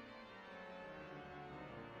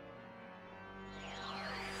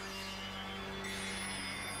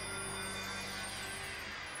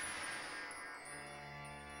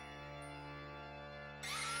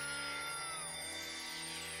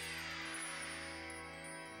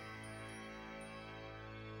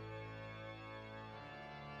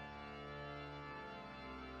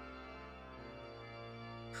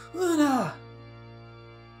 Luna!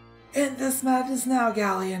 End this madness now,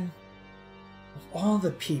 Ghaleon. Of all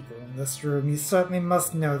the people in this room, you certainly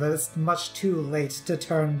must know that it's much too late to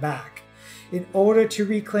turn back. In order to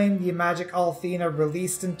reclaim the magic Athena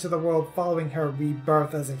released into the world following her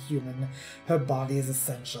rebirth as a human, her body is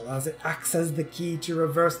essential, as it acts as the key to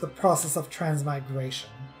reverse the process of transmigration.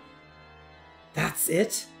 That's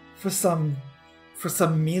it? For some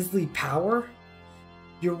measly power?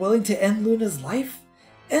 You're willing to end Luna's life?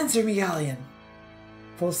 Answer me, Ghaleon.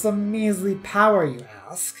 For some measly power, you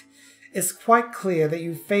ask? It's quite clear that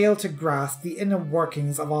you fail to grasp the inner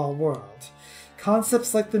workings of our world.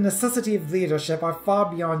 Concepts like the necessity of leadership are far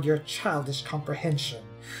beyond your childish comprehension.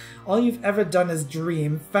 All you've ever done is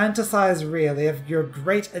dream, fantasize really of your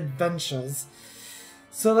great adventures.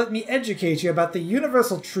 So let me educate you about the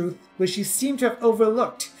universal truth which you seem to have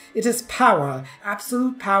overlooked. It is power,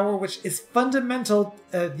 absolute power, which is the fundamental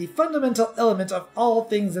element of all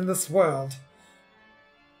things in this world.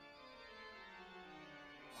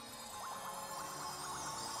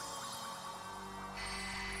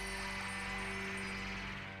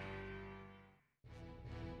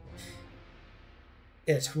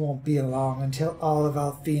 It won't be long until all of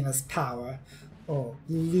Athena's power, or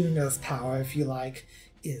Lunar's power if you like,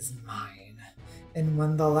 is mine. And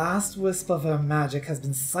when the last wisp of her magic has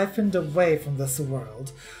been siphoned away from this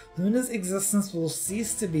world, Luna's existence will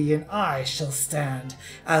cease to be, and I shall stand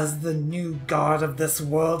as the new god of this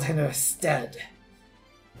world in her stead.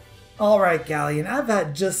 Alright, Ghaleon, I've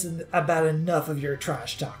had just about enough of your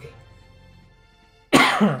trash talking.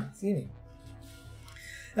 Excuse me.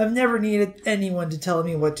 I've never needed anyone to tell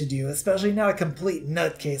me what to do, especially not a complete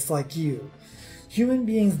nutcase like you. Human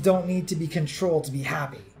beings don't need to be controlled to be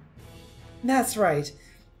happy. That's right,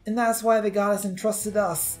 and that's why the goddess entrusted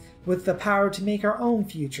us with the power to make our own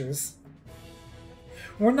futures.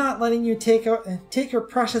 We're not letting you take her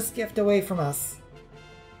precious gift away from us.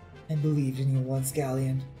 I believed in you once,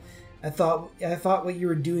 Ghaleon. I thought what you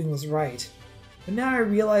were doing was right. But now I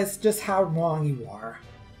realize just how wrong you are.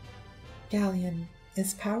 Ghaleon,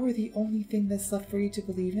 is power the only thing that's left for you to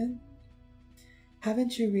believe in?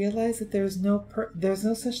 Haven't you realized that there's no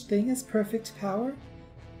such thing as perfect power?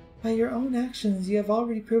 By your own actions, you have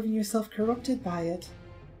already proven yourself corrupted by it.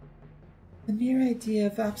 The mere idea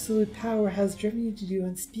of absolute power has driven you to do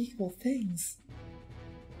unspeakable things.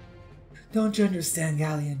 Don't you understand,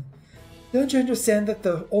 Ghaleon? Don't you understand that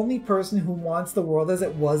the only person who wants the world as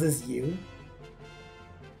it was is you?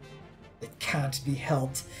 It can't be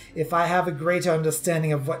helped if I have a greater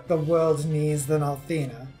understanding of what the world needs than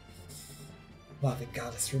Althena. While the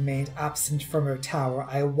goddess remained absent from her tower,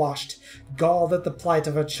 I watched, galled at the plight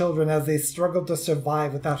of her children as they struggled to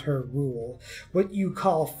survive without her rule. What you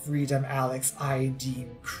call freedom, Alex, I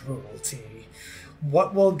deem cruelty.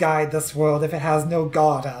 What will guide this world if it has no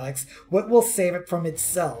god, Alex? What will save it from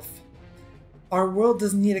itself? Our world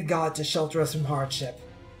doesn't need a god to shelter us from hardship.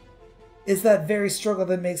 It's that very struggle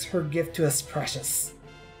that makes her gift to us precious.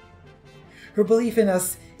 Her belief in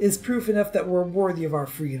us is proof enough that we're worthy of our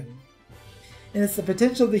freedom. And it's the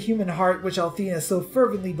potential of the human heart which Althena so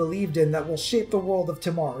fervently believed in that will shape the world of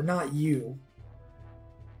tomorrow, not you.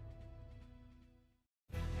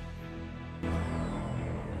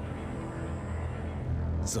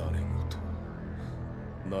 Zaremoto.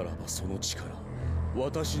 ならばその力、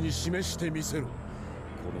私に示してみせろ。こ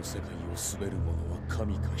の世界を滑る者は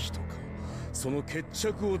神か人か、その決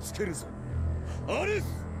着をつけるぞ。アレス！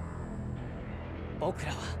僕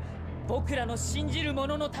らは僕らの信じる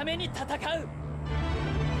者のために戦う。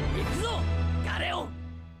行くぞ、ガレオン。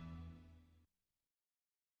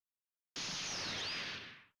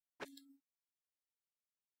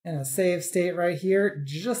And a save state right here,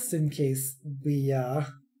 just in case we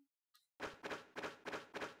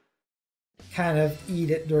kind of eat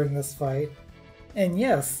it during this fight. And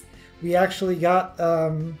yes, we actually got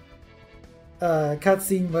a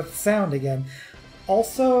cutscene with sound again.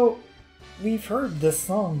 Also, we've heard this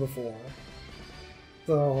song before.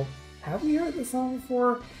 So, have we heard this song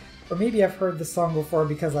before? Or maybe I've heard this song before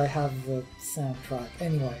because I have the soundtrack.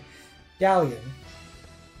 Anyway, Ghaleon.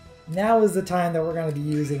 Now is the time that we're going to be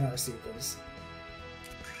using our supers.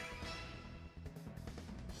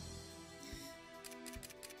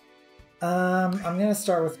 I'm going to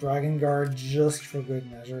start with Dragon Guard just for good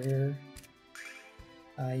measure here.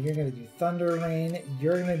 You're going to do Thunder Rain.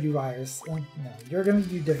 You're going to do Iris. No, you're going to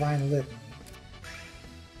do Divine Litany.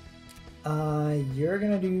 You're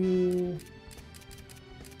going to do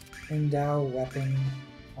Endow Weapon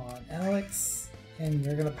on Alex. And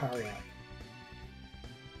you're going to power up.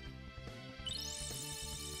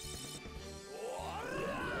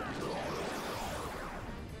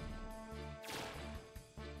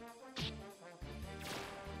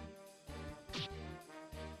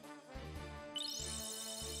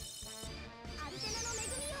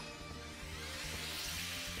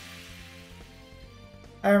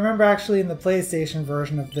 I remember actually in the PlayStation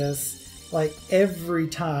version of this, like every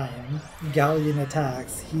time Ghaleon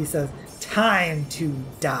attacks, he says, "Time to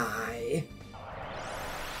die."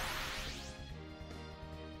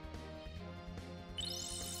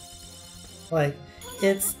 Like,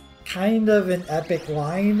 it's kind of an epic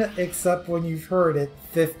line, except when you've heard it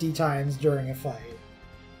 50 times during a fight.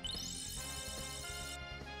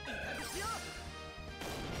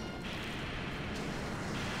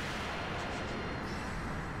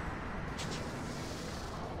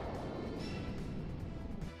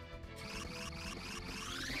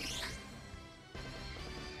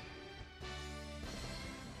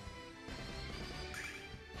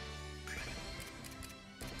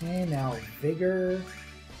 Okay, now Vigor.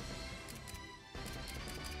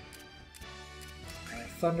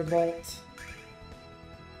 Thunderbolt.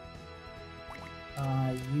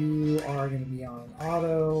 You are going to be on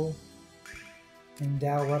auto.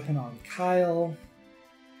 Endow Weapon on Kyle.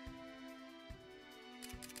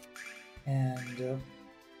 And give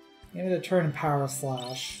it a turn and Power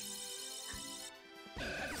Slash.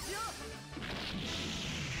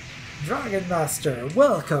 Dragon Master,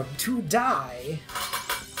 welcome to die!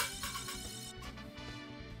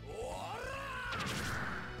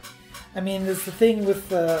 I mean, it's the thing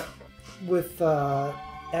with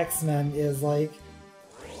X-Men is like,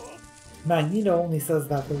 Magneto only says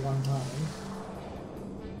that the one time.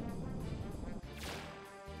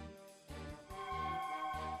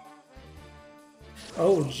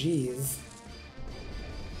 Oh, jeez.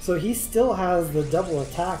 So he still has the double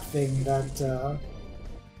attack thing that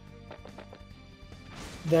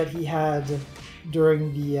that he had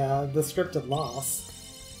during the scripted loss.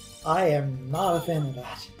 I am not a fan of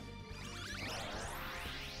that.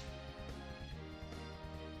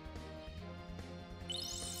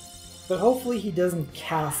 But hopefully he doesn't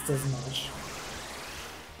cast as much.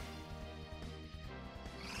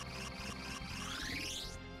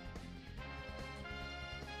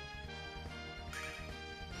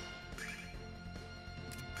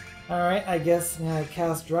 Alright, I guess I'm gonna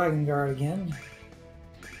cast Dragon Guard again.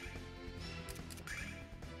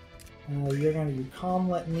 You're gonna do Calm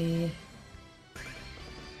Let Me.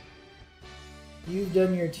 You've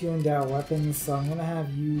done your 2 Endow weapons, so I'm gonna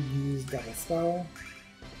have you use Double Spell.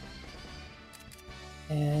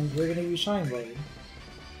 And we're gonna use Shine Blade.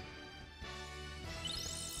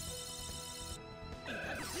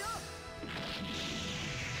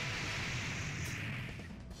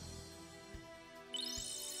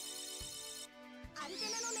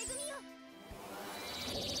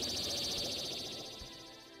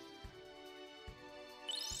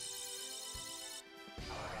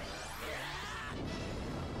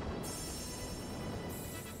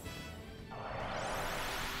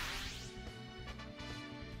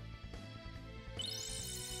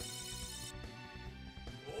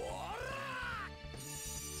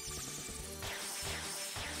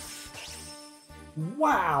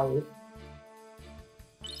 Wow!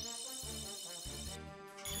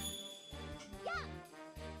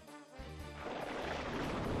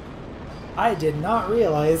 I did not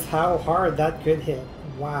realize how hard that could hit.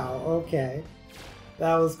 Wow, okay.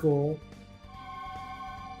 That was cool.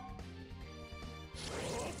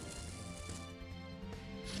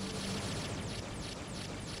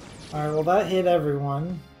 Alright, well that hit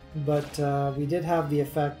everyone, but we did have the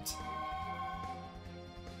effect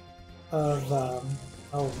of,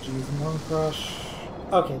 oh geez, Moon Crush.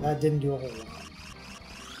 Okay, that didn't do a whole lot.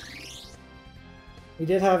 We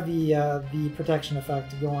did have the protection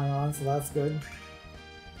effect going on, so that's good.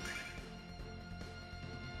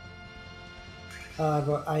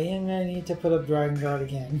 But I am gonna need to put up Dragon Guard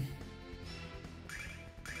again.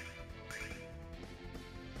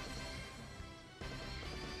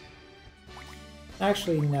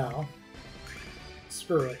 Actually, no.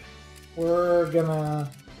 Screw it. We're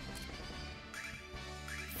gonna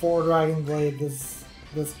 4 Dragon Blade this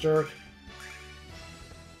jerk.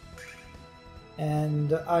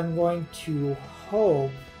 And I'm going to hope...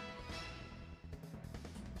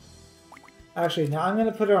 Actually, no, I'm going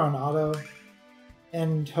to put her on auto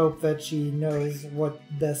and hope that she knows what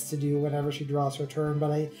best to do whenever she draws her turn,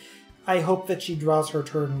 but I hope that she draws her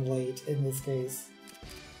turn late in this case.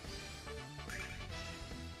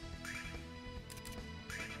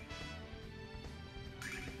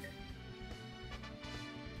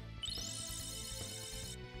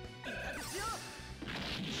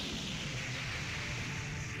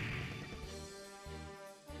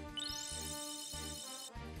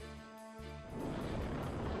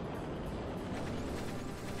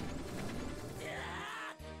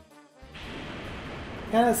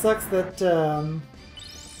 Kinda sucks that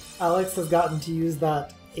Alex has gotten to use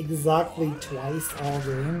that exactly twice all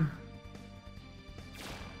game.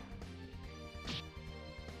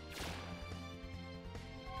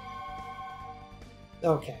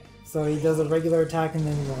 Okay, so he does a regular attack and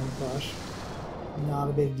then Moon Crush. Not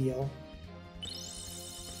a big deal.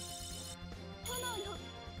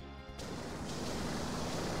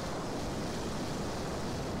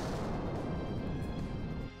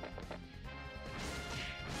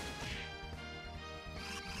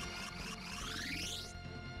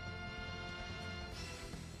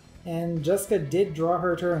 And Jessica did draw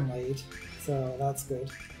her turn late, so that's good.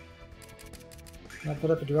 I'll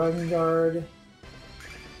put up a Dragon Guard.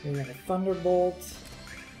 You're going to Thunderbolt.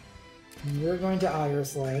 And you're going to Ire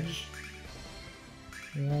Sledge.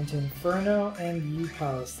 You're going to Inferno, and you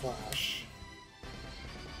Power Slash.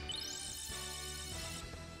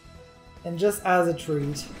 And just as a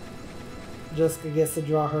treat, Jessica gets to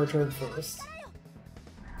draw her turn first.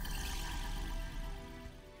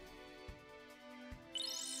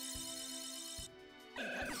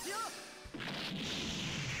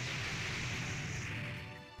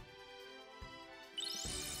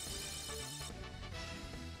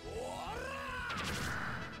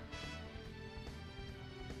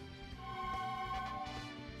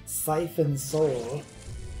 Siphon Soul.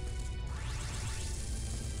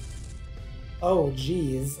 Oh,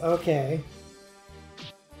 geez. Okay.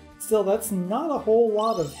 Still, that's not a whole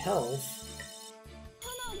lot of health.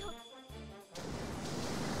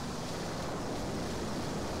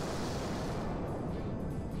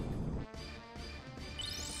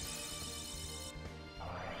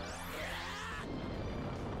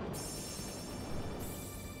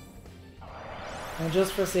 And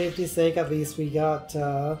just for safety's sake, at least we got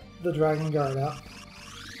the Dragon Guard up.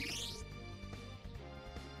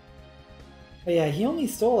 But yeah, he only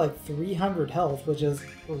stole like 300 health, which is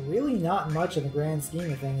really not much in the grand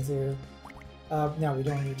scheme of things here. No, we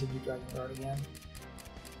don't need to do Dragon Guard again.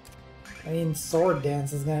 I mean, Sword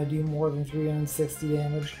Dance is going to do more than 360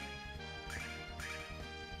 damage.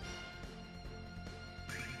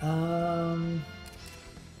 I'll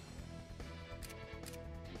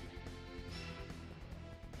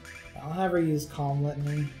have her use Calm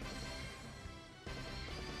Litany.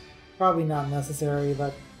 Probably not necessary,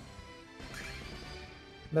 but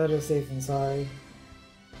better safe than sorry.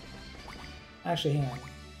 Actually, hang on.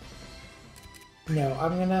 No,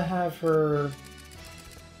 I'm gonna have her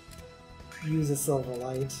use a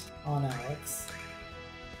Silverlight on Alex.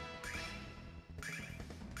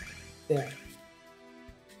 There.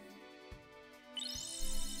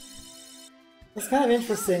 It's kind of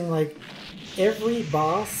interesting, like, every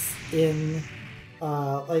boss in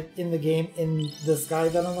the game, in this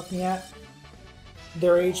guide that I'm looking at,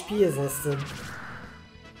 their HP is listed.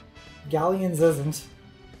 Ghaleon's isn't.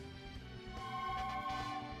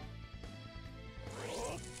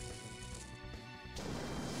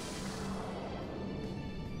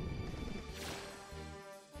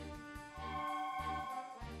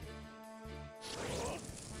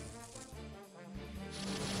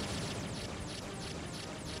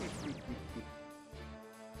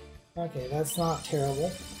 Okay, that's not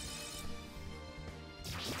terrible.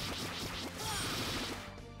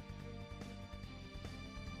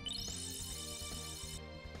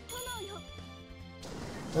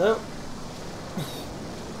 Oh.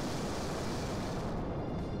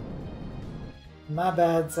 My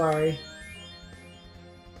bad, sorry.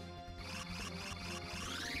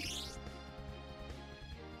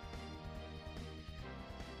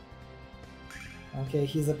 Okay,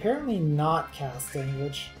 he's apparently not casting,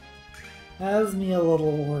 which has me a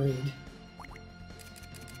little worried.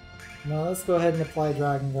 Now let's go ahead and apply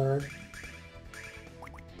Dragon Guard.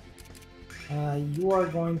 You are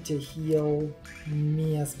going to heal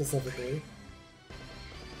Mia specifically.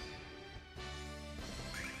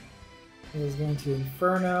 It was going to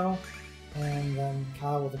Inferno, and then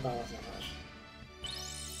Kyle with the Power Slash.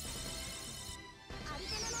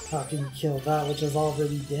 How can you kill that which is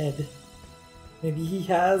already dead? Maybe he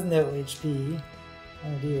has no HP.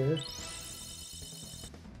 Oh dear.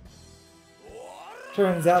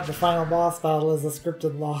 Turns out the final boss battle is a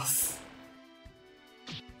scripted loss.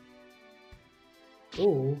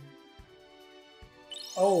 Ooh.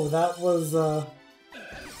 Oh, that was a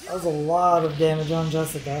lot of damage on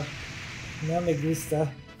Jessica. No me gusta.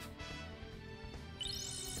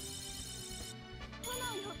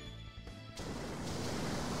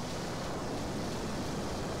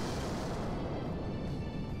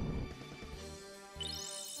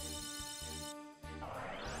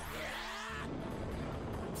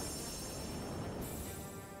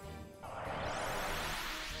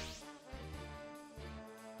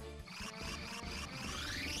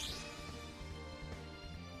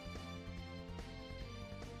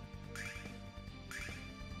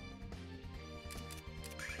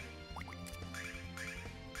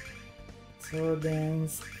 Sword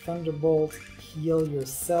Dance, Thunderbolt, heal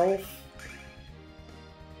yourself.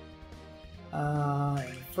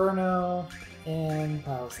 Inferno, and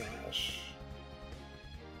Power Slash.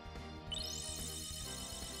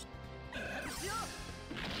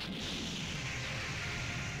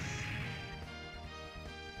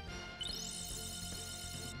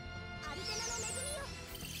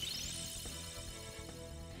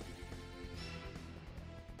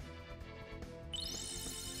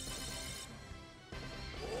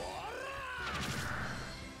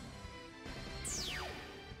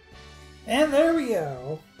 And there we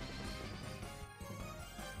go.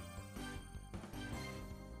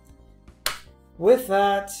 With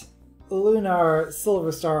that, Lunar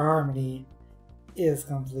Silver Star Harmony is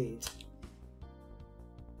complete.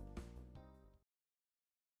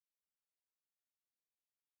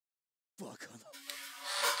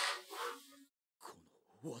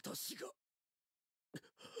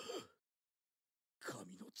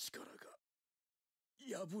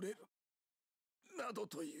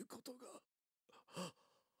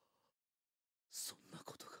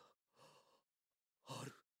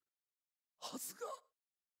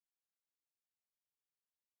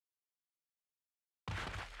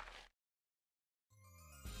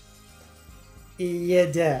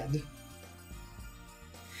 You're dead.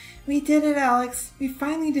 We did it, Alex. We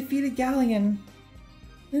finally defeated Ghaleon.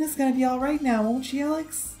 Luna's gonna be alright now, won't she,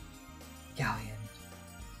 Alex? Ghaleon,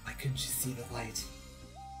 why couldn't you see the light?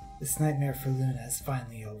 This nightmare for Luna is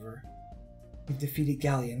finally over. We've defeated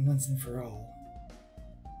Ghaleon once and for all.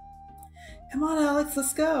 Come on, Alex,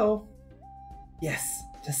 let's go. Yes,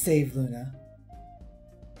 to save Luna.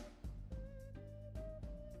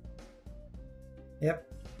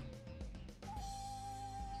 Yep.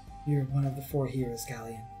 You're one of the 4 heroes,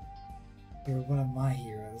 Ghaleon. You're one of my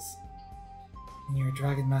heroes. And you're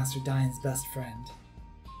Dragon Master Dian's best friend.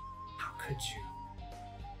 How could you?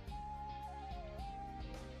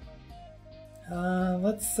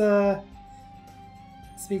 Let's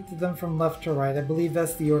speak to them from left to right. I believe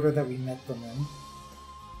that's the order that we met them in.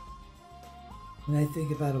 When I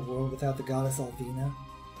think about a world without the goddess Althena,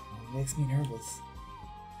 it makes me nervous.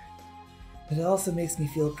 But it also makes me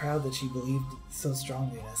feel proud that she believed so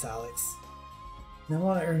strongly in us, Alex. And I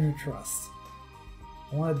want to earn her trust.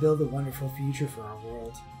 I want to build a wonderful future for our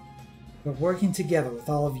world. But working together with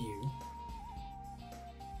all of you.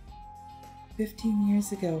 15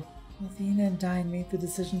 years ago, Althena and Dian made the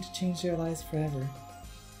decision to change their lives forever.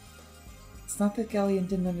 It's not that Ghaleon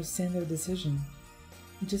didn't understand their decision.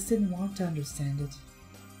 He just didn't want to understand it.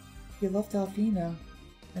 He loved Althena,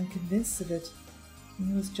 I'm convinced of it, and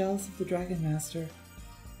he was jealous of the Dragon Master.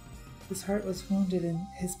 His heart was wounded and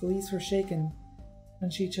his beliefs were shaken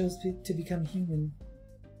when she chose to become human.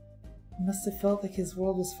 He must have felt like his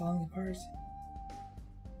world was falling apart.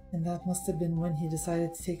 And that must have been when he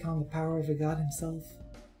decided to take on the power of a god himself.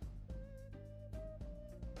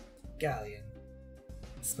 Ghaleon,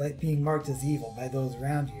 despite being marked as evil by those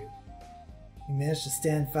around you, you managed to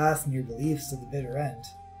stand fast in your beliefs to the bitter end.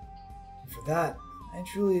 And for that, I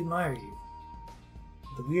truly admire you.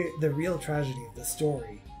 The real tragedy of the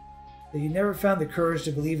story, that you never found the courage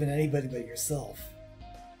to believe in anybody but yourself.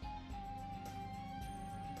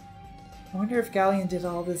 I wonder if Ghaleon did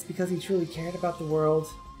all this because he truly cared about the world,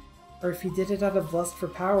 or if he did it out of lust for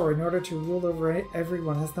power in order to rule over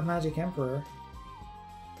everyone as the Magic Emperor.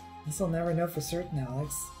 This I'll never know for certain,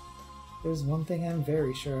 Alex. There's one thing I'm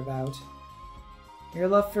very sure about. Your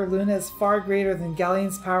love for Luna is far greater than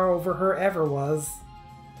Ghaleon's power over her ever was.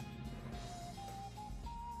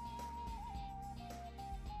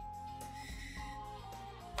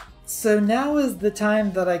 So now is the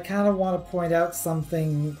time that I kind of want to point out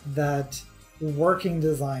something that Working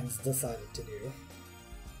Designs decided to do.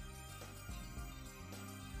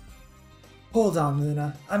 Hold on,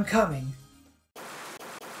 Luna. I'm coming.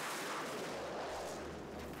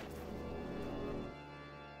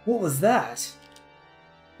 What was that?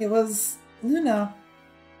 It was Luna.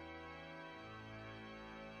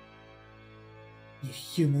 You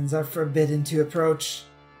humans are forbidden to approach.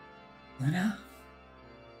 Luna?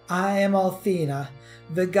 I am Althena,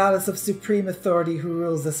 the goddess of supreme authority who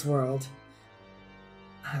rules this world.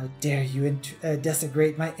 How dare you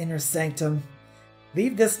desecrate my inner sanctum?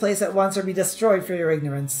 Leave this place at once or be destroyed for your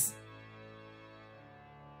ignorance.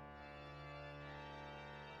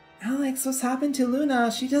 Alex, what's happened to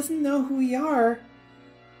Luna? She doesn't know who we are.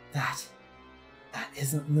 That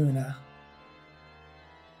isn't Luna.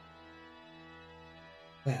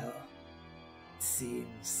 Well, it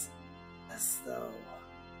seems as though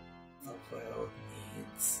the world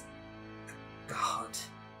needs a god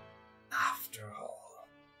after all.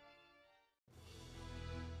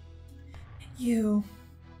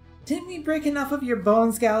 Didn't we break enough of your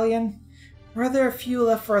bones, Ghaleon? Or are there a few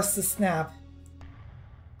left for us to snap?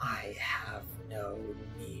 I have no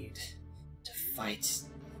need to fight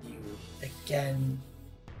you again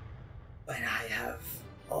when I have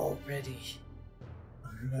already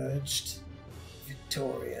emerged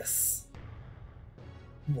victorious.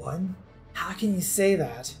 One? How can you say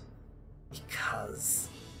that? Because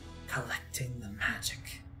collecting the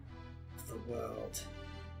magic of the world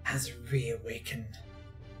has reawakened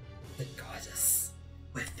the goddess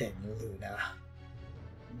within Luna.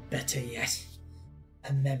 Better yet,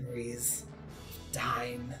 her memories of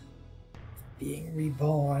dying, of being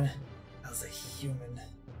reborn as a human,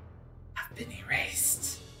 have been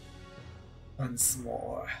erased. Once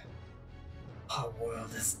more, our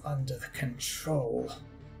world is under the control of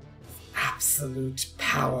absolute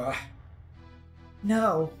power.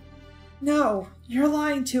 No, you're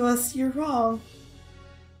lying to us, you're wrong.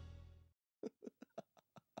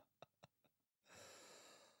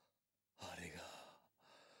 あれが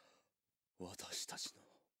私たちの、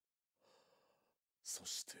そ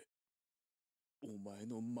してお前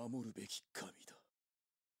の守るべき神だ。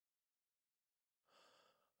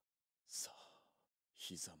さあ、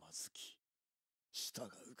ひざまずき、従うが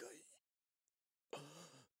いい。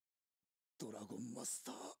ドラゴンマス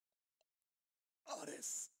ター、アレ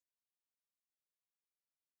ス。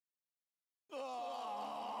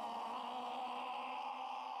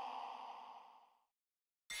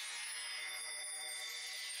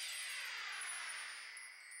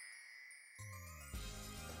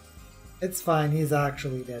It's fine, he's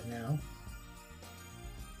actually dead now.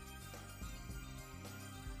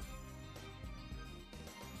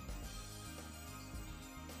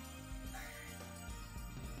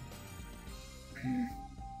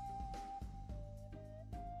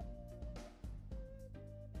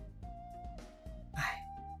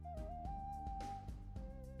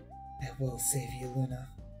 will save you, Luna.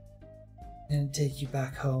 I'm gonna take you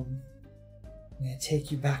back home. I'm gonna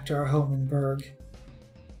take you back to our home in Berg.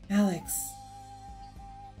 Alex,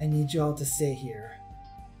 I need you all to stay here.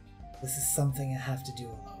 This is something I have to do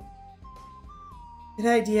alone. Good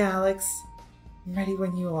idea, Alex. I'm ready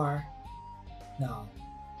when you are. No,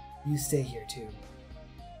 you stay here too.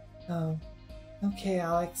 Oh, okay,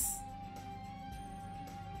 Alex.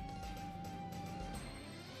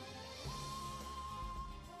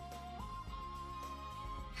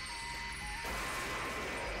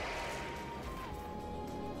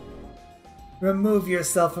 Remove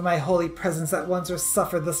yourself from my holy presence at once or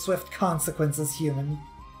suffer the swift consequences, human.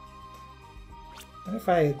 What if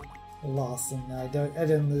I lost him? No, I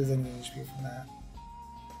didn't lose any HP from that.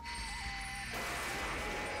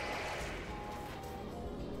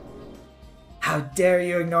 How dare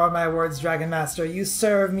you ignore my words, Dragon Master? You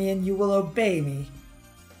serve me and you will obey me.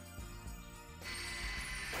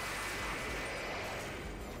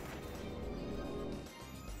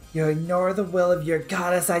 You ignore the will of your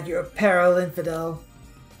goddess at your peril, infidel.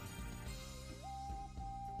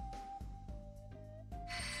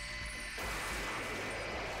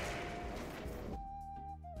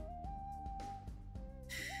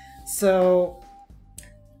 So,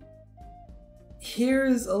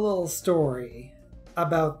 here's a little story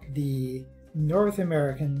about the North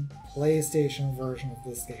American PlayStation version of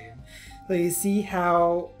this game. So you see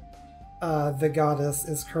how the goddess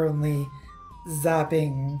is currently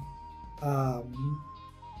zapping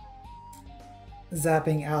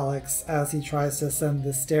Alex as he tries to ascend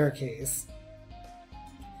the staircase.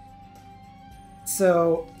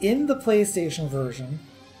 So in the PlayStation version,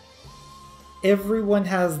 everyone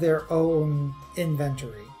has their own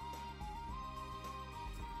inventory.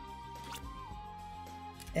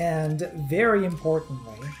 And very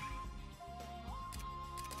importantly,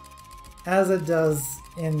 as it does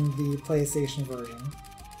in the PlayStation version,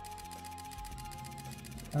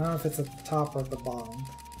 I don't know if it's at the top or at the bottom.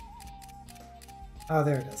 Oh,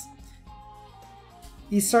 there it is.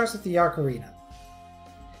 He starts with the Ocarina.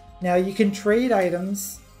 Now, you can trade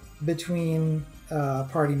items between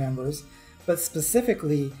party members, but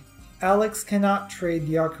specifically, Alex cannot trade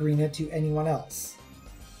the Ocarina to anyone else.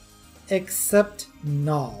 Except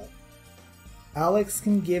Null. Alex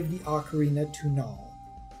can give the Ocarina to Null.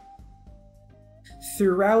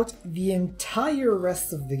 Throughout the entire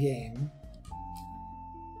rest of the game,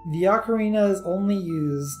 the Ocarina is only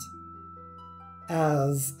used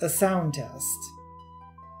as a sound test.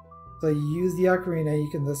 So you use the Ocarina, you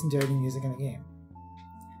can listen to any music in the game.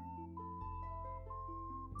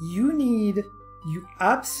 You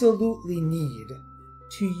absolutely need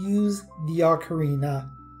to use the Ocarina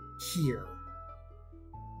here.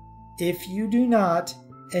 If you do not,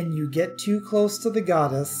 and you get too close to the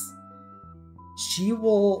goddess, she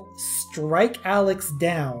will strike Alex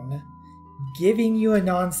down, giving you a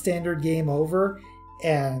non-standard game over,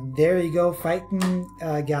 and there you go, fighting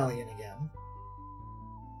Ghaleon again.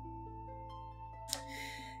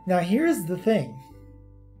 Now here's the thing.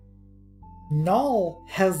 Null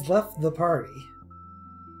has left the party.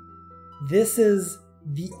 This is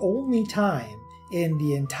the only time in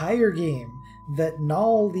the entire game that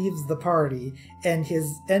Null leaves the party and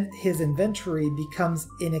his inventory becomes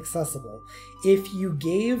inaccessible. If you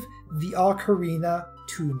gave the Ocarina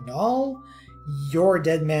to Null, you're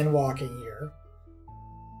dead man walking here.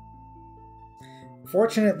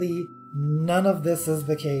 Fortunately, none of this is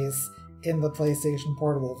the case in the PlayStation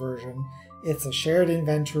Portable version. It's a shared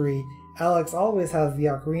inventory. Alex always has the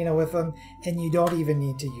Ocarina with him, and you don't even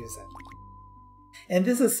need to use it. And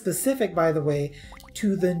this is specific, by the way,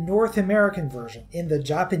 to the North American version. In the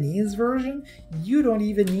Japanese version, you don't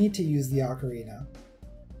even need to use the Ocarina.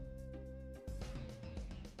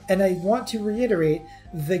 And I want to reiterate,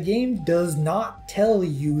 the game does not tell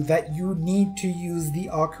you that you need to use the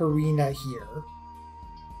Ocarina here.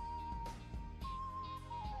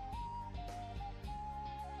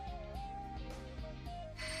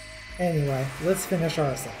 Anyway, let's finish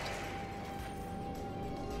our ascent.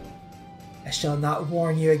 I shall not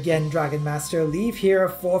warn you again, Dragon Master. Leave here or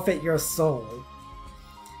forfeit your soul.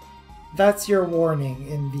 That's your warning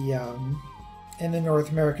in the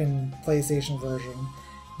North American PlayStation version.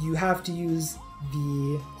 You have to use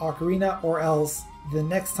the Ocarina, or else the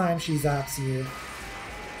next time she zaps you,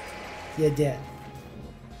 you're dead.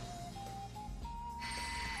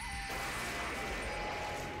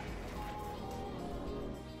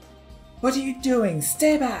 What are you doing?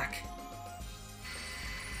 Stay back!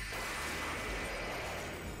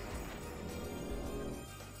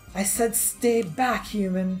 I said stay back,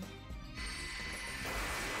 human!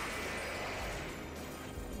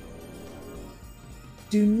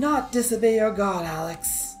 Do not disobey your god,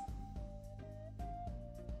 Alex.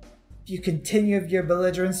 If you continue with your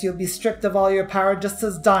belligerence, you'll be stripped of all your power just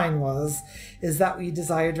as Dyne was. Is that what you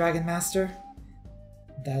desire, Dragon Master?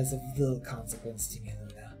 That is of little consequence to me,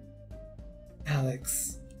 Luna.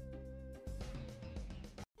 Alex.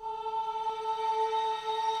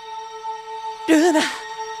 Luna!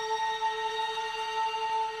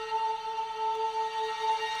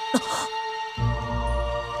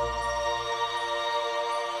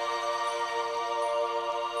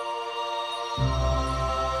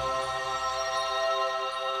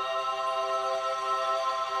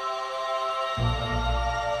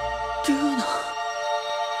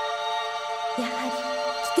やはり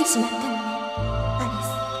来てしまったのね、ア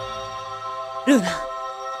ルーナ、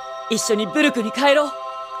一緒にブルクに帰ろう。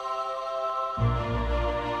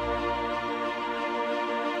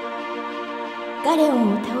ガレオ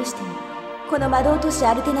ンを倒してもこの魔導都市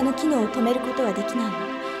アルテナの機能を止めることはできないわ。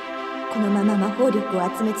このまま魔法力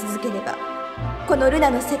を集め続ければこのルナ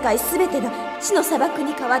の世界すべてが死の砂漠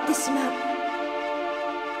に変わってしまう。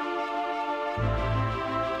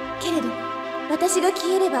けれど私が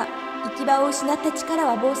消えれば行き場を失った力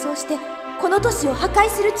は暴走してこの都市を破壊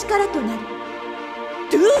する力となる。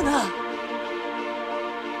ルーナ！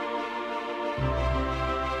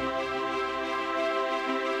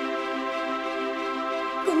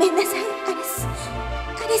ごめんなさい、アレス。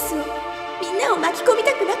アレスをみんなを巻き込み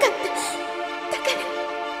たくなかった。だから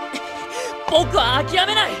僕は諦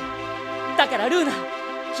めない。だからルーナ、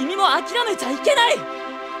君も諦めちゃいけない。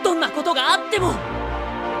どんなことがあっても。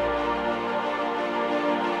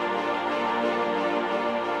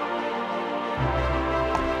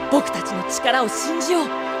僕たちの力を信じよう、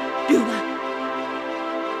ルーナ。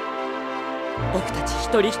僕たち一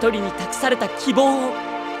人一人に託された希望を、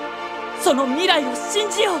その未来を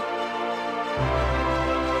信じよう。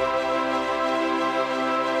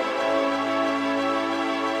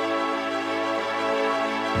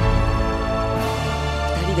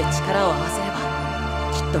二人で力を合わせれば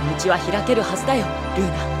きっと道は開けるはずだよ、ルー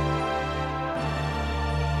ナ。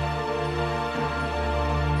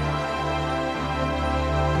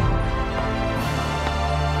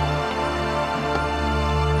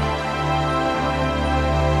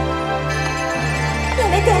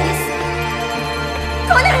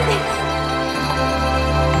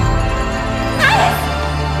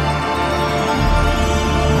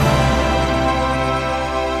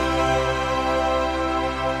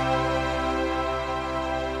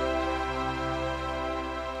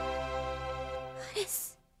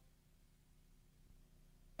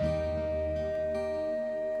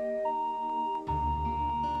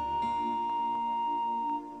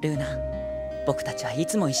ルーナ、僕たちはい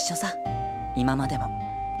つも一緒さ。今までも、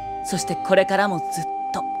そしてこれからもずっと。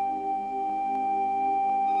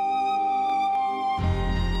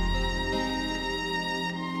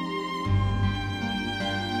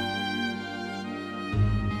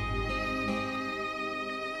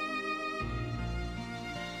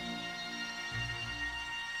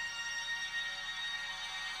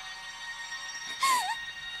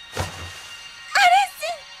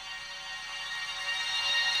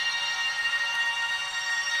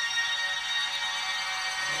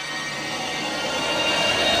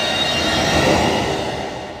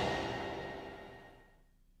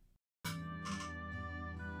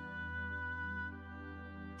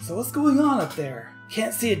So what's going on up there?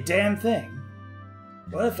 Can't see a damn thing.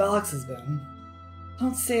 What if Alex has been?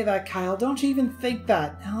 Don't say that, Kyle. Don't you even think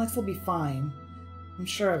that. Alex will be fine. I'm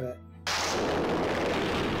sure of it.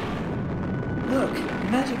 Look, the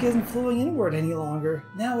magic isn't flowing inward any longer.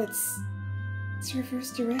 Now it's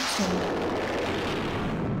reverse direction.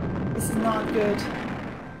 This is not good.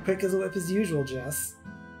 Quick as a whip as usual, Jess.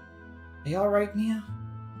 Are you alright, Mia?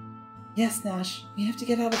 Yes, Nash. We have to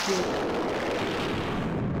get out of here.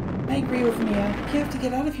 I agree with Mia. We have to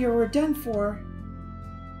get out of here or we're done for.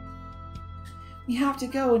 We have to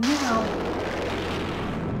go now.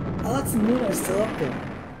 Alex and Lunar are still up there.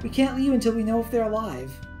 We can't leave until we know if they're alive.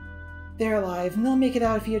 They're alive, and they'll make it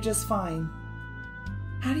out of here just fine.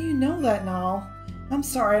 How do you know that, Nal? I'm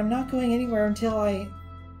sorry, I'm not going anywhere until I...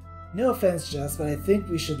 No offense, Jess, but I think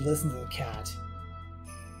we should listen to the cat.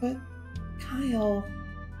 But, Kyle...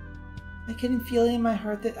 I can feel in my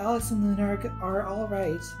heart that Alex and Lunar are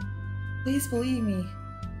alright. Please believe me.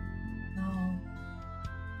 No.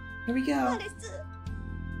 Here we go. アレス、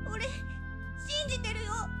俺信じてる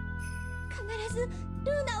よ。必ずル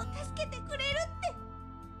ーナを助けてくれるって。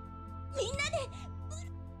みんなで。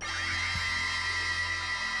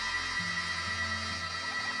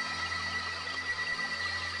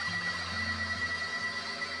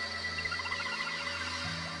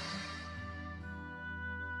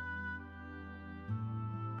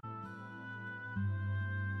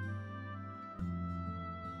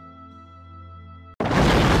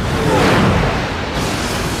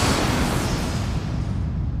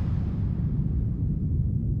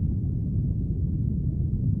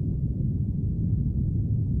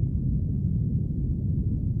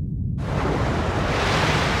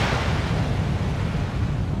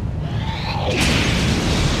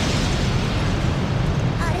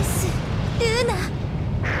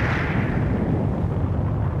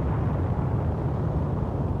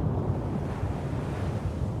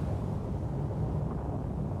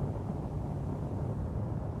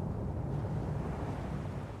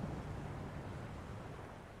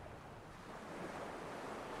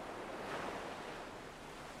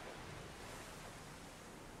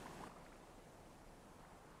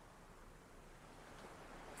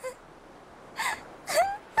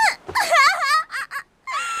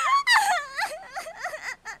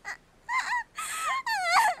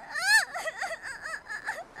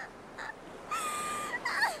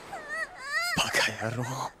野郎、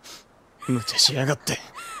無茶しやがって。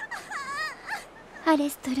アレ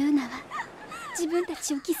スとルーナは自分た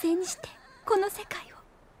ちを犠牲にしてこの世界を。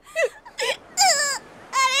アレ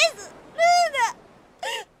ス、ルーナ、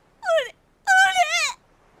俺。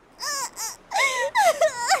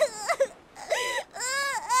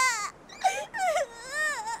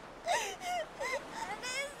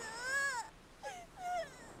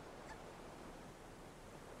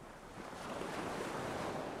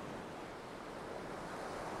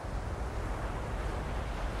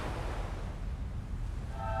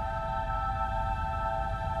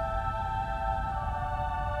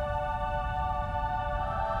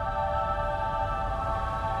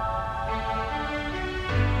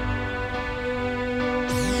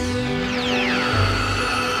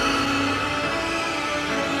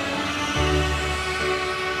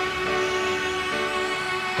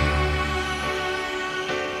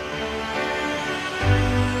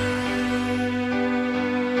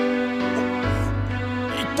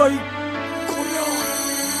一体こりゃ。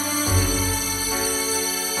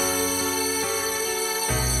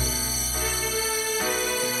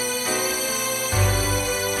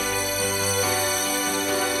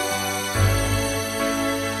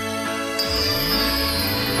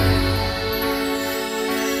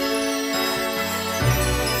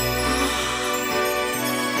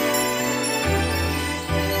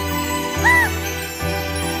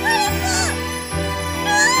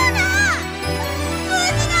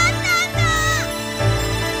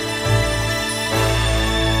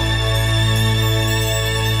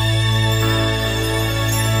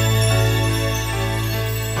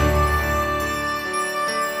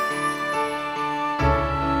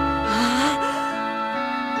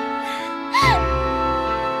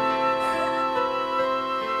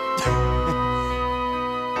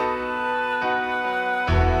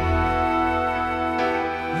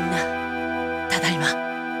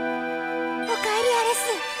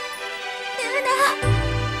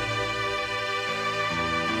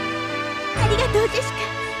どうジェシカ、み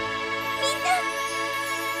んな。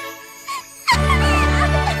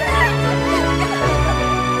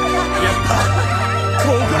やった、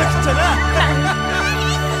こうこなくっちゃな。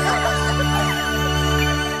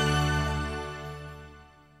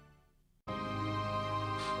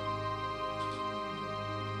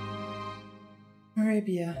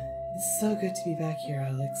Arabia, it's so good to be back here,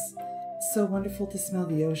 Alex. It's so wonderful to smell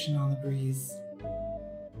the ocean on the breeze.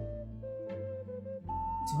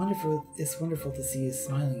 It's wonderful to see you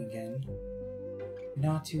smiling again. You're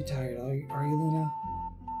not too tired, are you, Luna?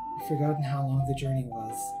 You've forgotten how long the journey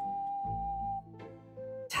was.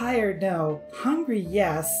 Tired, no. Hungry,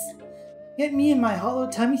 yes. Get me and my hollow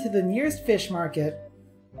tummy to the nearest fish market.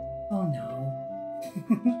 Oh no.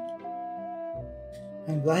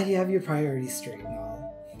 I'm glad you have your priorities straight and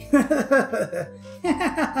all.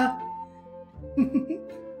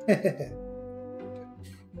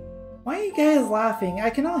 Why are you guys laughing? I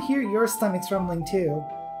can all hear your stomachs rumbling too.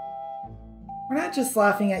 We're not just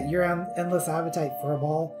laughing at your endless appetite for a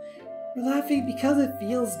ball. We're laughing because it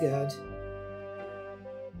feels good.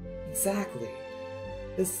 Exactly.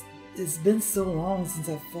 It's been so long since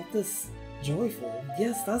I've felt this joyful.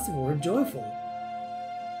 Yes, that's the word, joyful.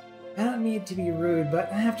 I don't mean to be rude,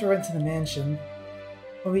 but I have to run to the mansion.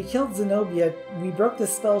 When we killed Zenobia, we broke the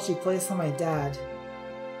spell she placed on my dad.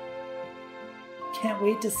 Can't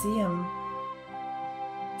wait to see him.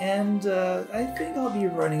 And I think I'll be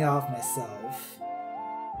running off myself.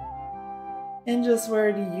 And just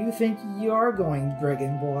where do you think you are going,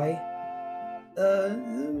 brigand boy?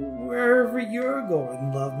 Wherever you're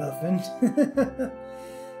going, Love Muffin.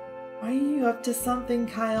 Are you up to something,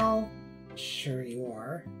 Kyle? Sure you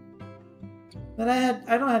are. But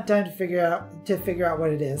I don't have time to figure out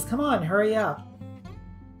what it is. Come on, hurry up.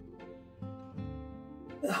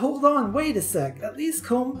 Hold on, wait a sec. At least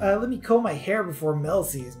let me comb my hair before Mel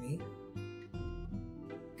sees me.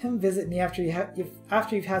 Come visit me after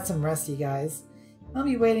you've had some rest, you guys. I'll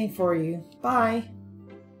be waiting for you. Bye.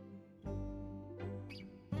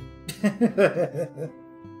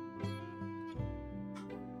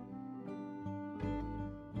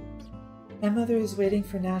 My mother is waiting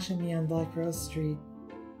for Nash and me on Black Rose Street.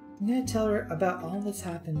 I'm gonna tell her about all that's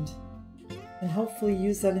happened, and hopefully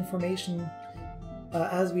use that information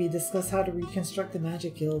as we discuss how to reconstruct the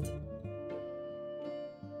Magic Guild.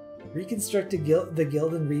 Reconstruct the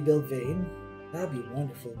guild and rebuild Vane? That'd be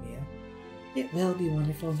wonderful, Mia. It will be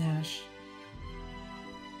wonderful, Nash.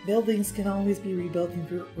 Buildings can always be rebuilt and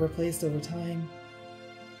replaced over time.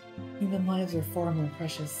 Human lives are far more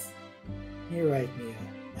precious. You're right, Mia,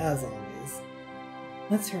 as always.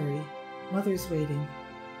 Let's hurry. Mother's waiting.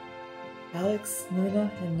 Alex, Luna,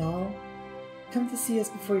 and Nal, come to see us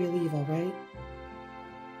before you leave, alright?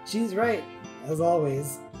 She's right, as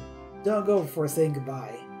always. Don't go before saying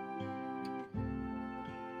goodbye.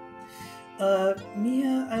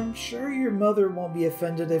 Mia, I'm sure your mother won't be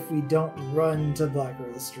offended if we don't run to Black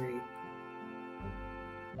Rose Street.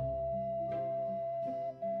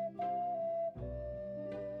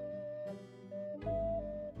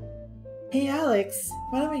 Hey Alex,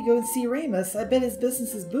 why don't we go and see Ramus? I bet his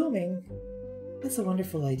business is booming. That's a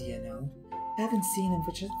wonderful idea, no? I haven't seen him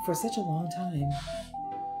for such a long time.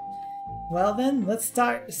 Well then, let's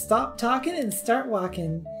stop talking and start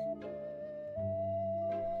walking.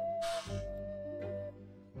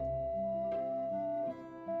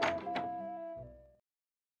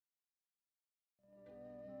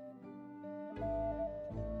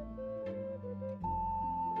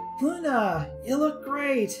 Luna, you look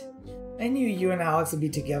great! I knew you and Alex would be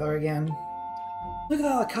together again. Look at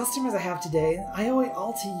all the customers I have today. I owe it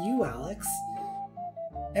all to you, Alex.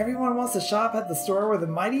 Everyone wants to shop at the store where the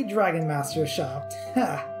mighty Dragon Master shopped.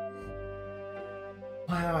 Ha!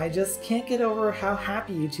 Wow, I just can't get over how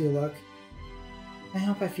happy you two look. I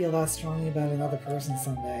hope I feel that strongly about another person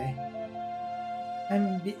someday.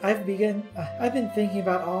 I've been thinking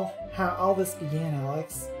about how all this began,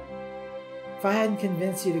 Alex. If I hadn't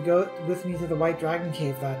convinced you to go with me to the White Dragon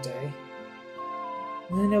Cave that day,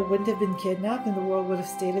 Luna wouldn't have been kidnapped and the world would have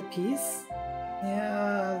stayed at peace?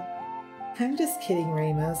 Yeah, I'm just kidding,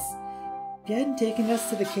 Ramus. If you hadn't taken us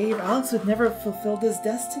to the cave, Alex would never have fulfilled his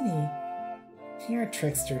destiny. You're a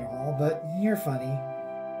trickster and all, but you're funny.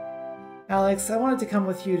 Alex, I wanted to come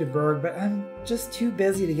with you to Berg, but I'm just too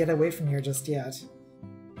busy to get away from here just yet.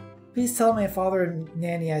 Please tell my father and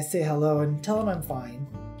Nanny I say hello and tell them I'm fine.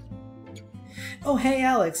 Oh hey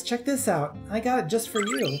Alex, check this out. I got it just for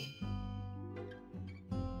you.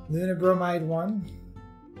 Luna Bromide 1?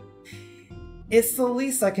 It's the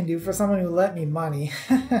least I can do for someone who lent me money.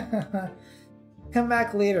 Come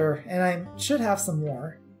back later, and I should have some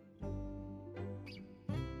more.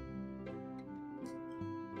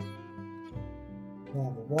 Blah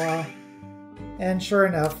blah blah. And sure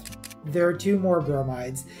enough, there are 2 more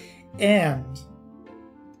bromides. And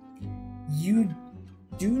you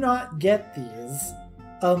do not get these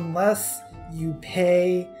unless you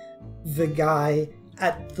pay the guy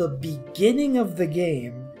at the beginning of the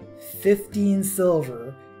game 15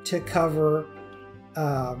 silver to cover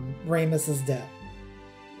Ramus's debt.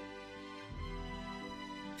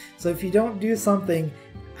 So if you don't do something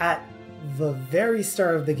at the very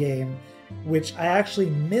start of the game, which I actually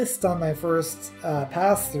missed on my first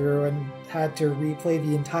pass through and had to replay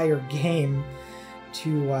the entire game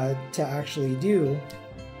to actually do,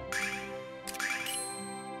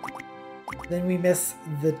 then we miss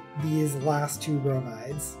these last 2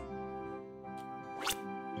 bromides.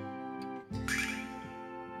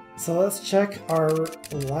 So let's check our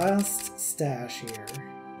last stash here.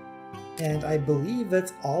 And I believe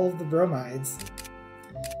that's all of the bromides.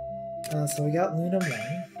 So we got Luna 1.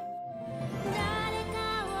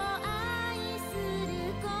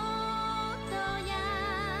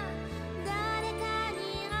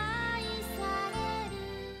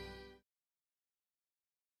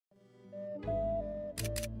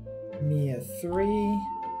 Mia 3.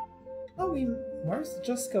 Oh, where's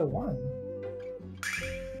Jessica 1?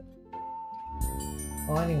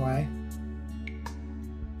 Well, anyway.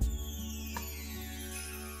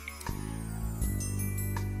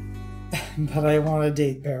 But I want to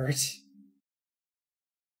date Barrett.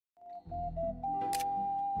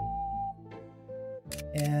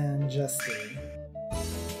 And Justine.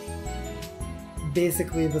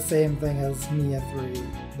 Basically the same thing as Mia 3,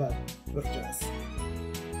 but with Jess.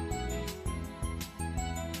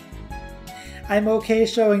 I'm okay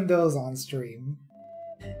showing those on stream.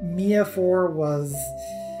 Mia 4 was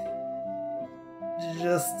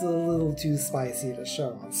just a little too spicy to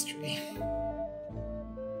show on stream.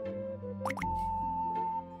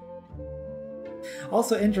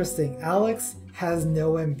 Also interesting, Alex has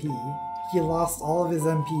no MP. He lost all of his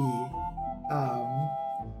MP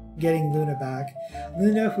getting Luna back.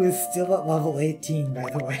 Luna, who is still at level 18, by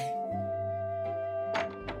the way.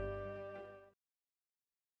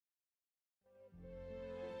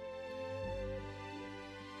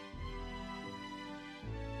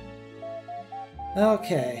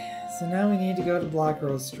 Okay, so now we need to go to Black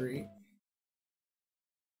Rose Street.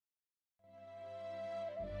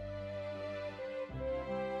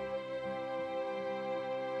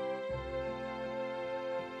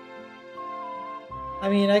 I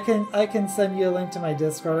mean, I can send you a link to my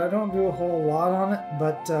Discord. I don't do a whole lot on it,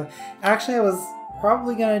 but actually I was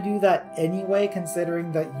probably going to do that anyway,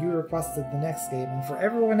 considering that you requested the next game. And for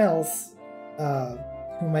everyone else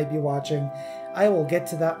who might be watching, I will get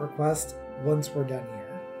to that request once we're done here.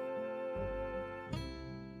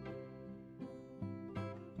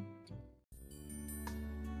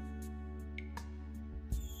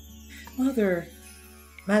 Mother,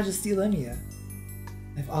 Majesty Lemia,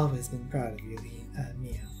 I've always been proud of you,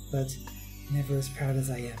 Mia, but never as proud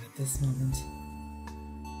as I am at this moment.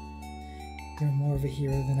 You're more of a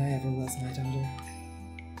hero than I ever was, my daughter.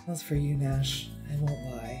 As for you, Nash, I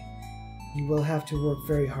won't lie. You will have to work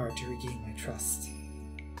very hard to regain my trust.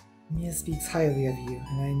 Mia speaks highly of you,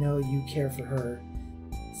 and I know you care for her,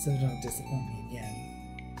 so don't disappoint me again.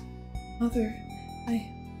 Mother,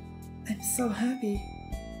 I'm so happy.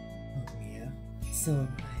 Oh, Mia, so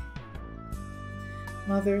am I.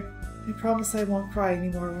 Mother, I promise I won't cry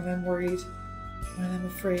anymore when I'm worried, when I'm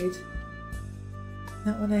afraid.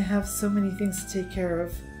 Not when I have so many things to take care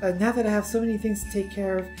of. Now that I have so many things to take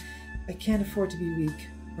care of, I can't afford to be weak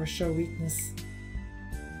or show weakness.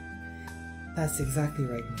 That's exactly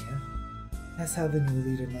right, Mia. That's how the new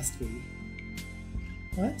leader must be.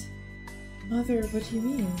 What? Mother, what do you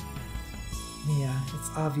mean? Mia, it's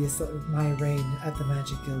obvious that my reign at the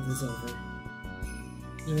Magic Guild is over.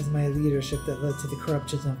 It was my leadership that led to the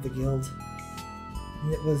corruption of the guild.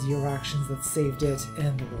 And it was your actions that saved it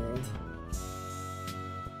and the world.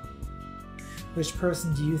 Which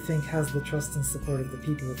person do you think has the trust and support of the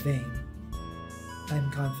people of Vane? I'm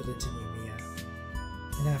confident in you, Mia.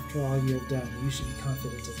 And after all you have done, you should be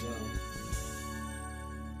confident as well.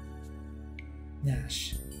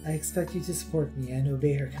 Nash, I expect you to support Mia and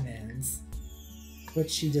obey her commands. What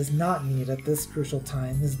she does not need at this crucial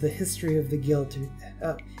time is the history of the guild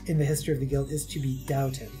is to be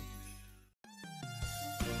doubted.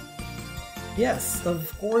 Yes,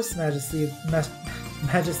 of course, Majesty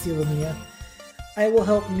Lamia. I will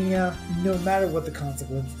help Mia no matter what the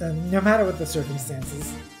consequence, no matter what the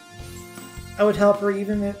circumstances. I would help her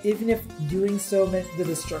even if doing so meant the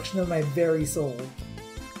destruction of my very soul.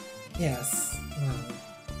 Yes, well,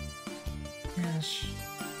 Nash.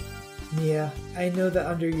 Mia, I know that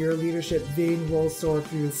under your leadership, Vane will soar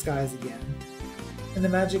through the skies again, and the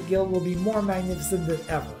Magic Guild will be more magnificent than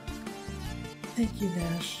ever. Thank you,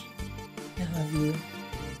 Nash. I love you.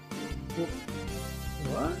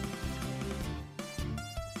 What?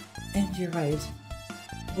 And you're right.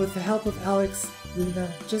 With the help of Alex, Luna,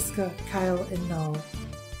 Jessica, Kyle, and Null,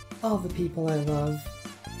 all the people I love,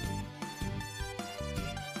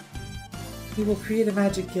 we will create a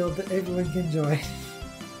Magic Guild that everyone can join.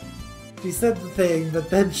 She said the thing, but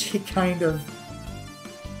then she kind of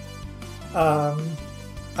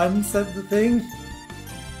unsaid the thing.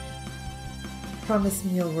 Promise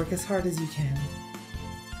me you'll work as hard as you can.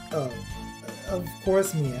 Oh, of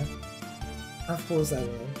course, Mia. Of course I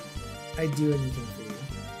will. I'd do anything for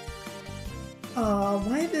you. Aw,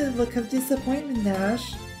 why the look of disappointment,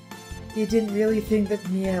 Nash? You didn't really think that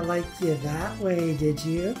Mia liked you that way, did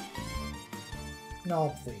you?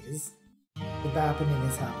 No, please. The bappening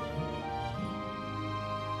is happening.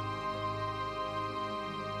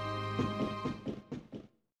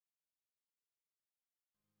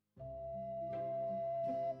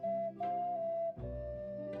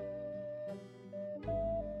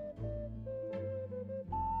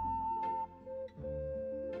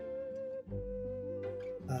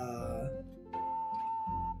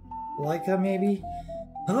 Leica, maybe?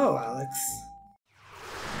 Hello, Alex.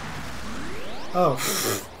 Oh.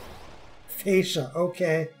 Fascia,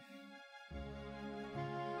 okay.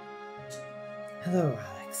 Hello,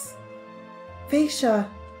 Alex. Fascia!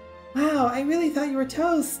 Wow, I really thought you were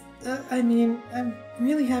toast. I'm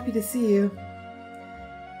really happy to see you.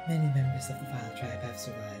 Many members of the Vile Tribe have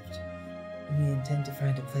survived, and we intend to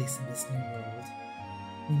find a place in this new world.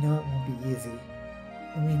 We know it won't be easy,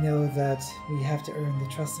 and we know that we have to earn the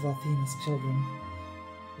trust of Althena's children.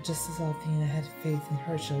 But just as Althena had faith in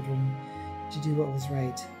her children to do what was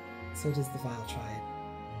right, so does the Vile Tribe.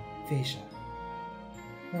 Fascia.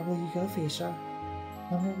 Where will you go, Fascia?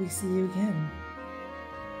 When will we see you again?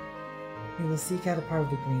 We will seek out a part of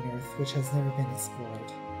the Green Earth which has never been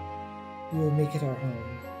explored. We will make it our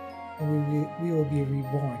home, and we will be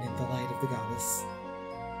reborn in the light of the goddess.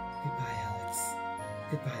 Goodbye, Alex.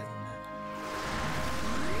 Goodbye, Luna.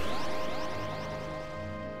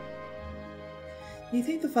 Do you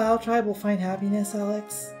think the Vile Tribe will find happiness,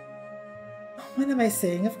 Alex? What am I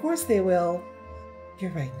saying? Of course they will.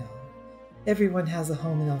 You're right, Noel. Everyone has a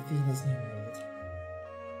home in Althena's new world.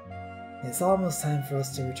 It's almost time for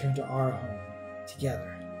us to return to our home,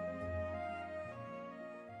 together.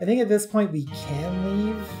 I think at this point we can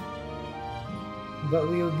leave, but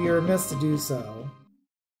we would be remiss to do so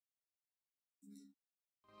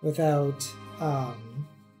without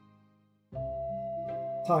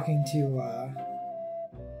talking to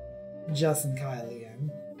Jess and Kyle again.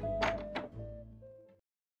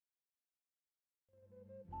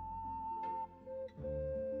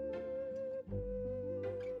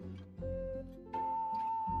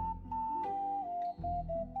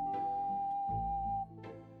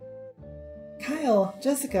 Kyle,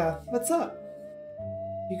 Jessica, what's up?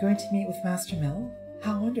 You're going to meet with Master Mel?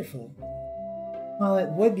 How wonderful. Well, it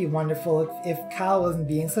would be wonderful if Kyle wasn't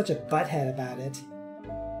being such a butthead about it.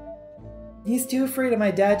 He's too afraid of my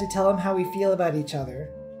dad to tell him how we feel about each other.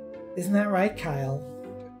 Isn't that right, Kyle?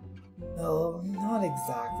 No, not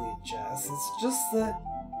exactly, Jess. It's just that...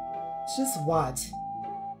 It's just what?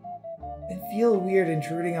 I feel weird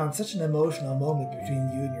intruding on such an emotional moment between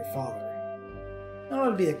you and your father. I don't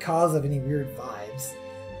want to be the cause of any weird vibes.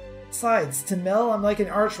 Besides, to Mel, I'm like an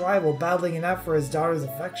arch rival battling it out for his daughter's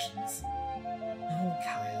affections. Oh,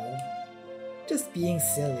 Kyle. Just being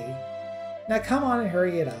silly. Now come on and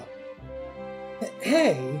hurry it up.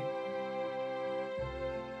 Hey!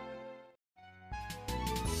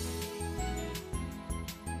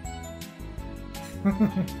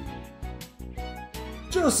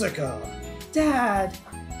 Jessica! Dad!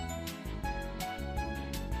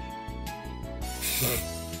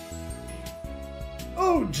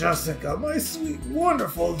 Oh, Jessica, my sweet,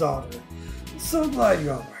 wonderful daughter. I'm so glad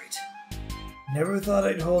you're alright. Never thought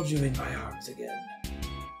I'd hold you in my arms again.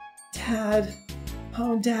 Dad.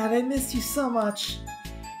 Oh, Dad, I missed you so much.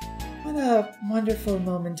 What a wonderful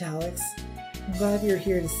moment, Alex. I'm glad you're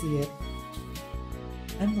here to see it.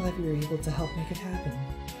 I'm glad we were able to help make it happen.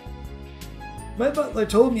 My butler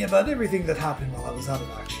told me about everything that happened while I was out of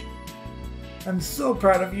action. I'm so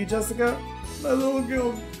proud of you, Jessica. My little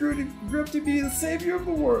girl grew up to be the savior of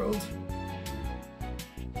the world.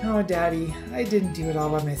 Oh, Daddy, I didn't do it all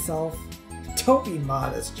by myself. Don't be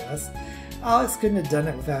modest, Jess. Alex couldn't have done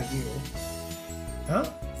it without you. Huh?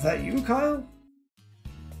 Is that you, Kyle?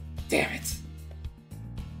 Damn it.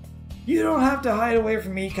 You don't have to hide away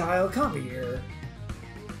from me, Kyle. Come here.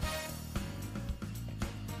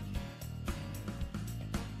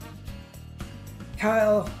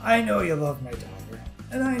 Kyle, I know you love my daughter,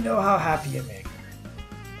 and I know how happy you make her.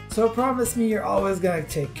 So promise me you're always gonna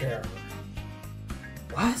take care of her.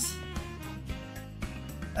 What?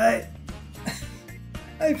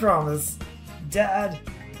 I promise. Dad,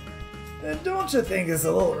 don't you think it's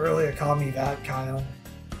a little early to call me that, Kyle?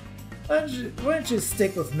 Why don't you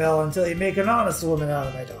stick with Mel until you make an honest woman out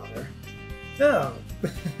of my daughter? No,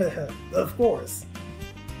 of course.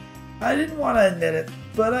 I didn't want to admit it,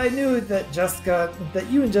 but I knew that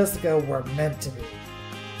you and Jessica were meant to be.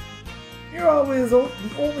 You're always the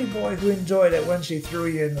only boy who enjoyed it when she threw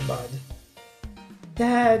you in the mud.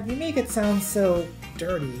 Dad, you make it sound so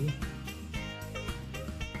dirty.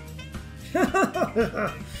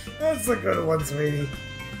 That's a good one, sweetie.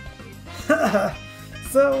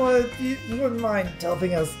 So, you wouldn't mind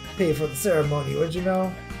helping us pay for the ceremony, would you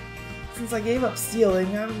know? Since I gave up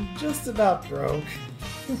stealing, I'm just about broke.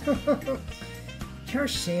 You're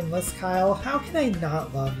shameless, Kyle. How can I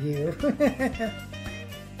not love you?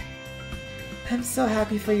 I'm so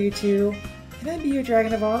happy for you too. Can I be your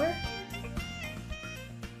Dragon of Honor?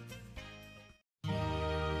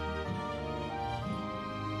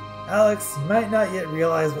 Alex, you might not yet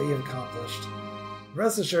realize what you've accomplished.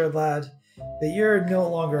 Rest assured, lad, that you're no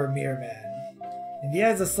longer a mere man. In the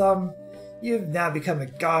eyes of some, you've now become a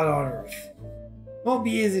god on Earth. Won't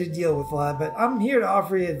be easy to deal with, lad, but I'm here to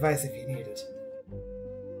offer you advice if you need it.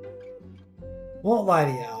 Won't lie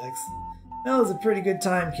to you, Alex. Mel is a pretty good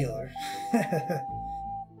time killer.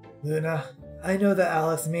 Luna, I know that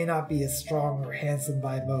Alex may not be as strong or handsome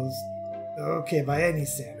by any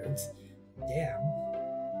standards. Damn.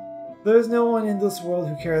 There's no one in this world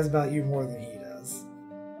who cares about you more than he does.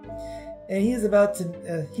 And he's about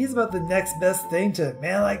the next best thing to a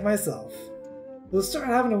man like myself. We'll start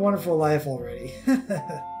having a wonderful life already. I'm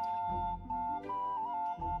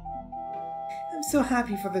so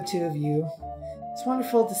happy for the two of you. It's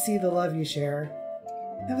wonderful to see the love you share.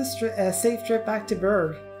 Have a safe trip back to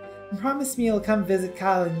Berg, and promise me you'll come visit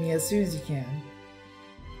Kyle and me as soon as you can.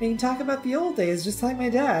 We can talk about the old days just like my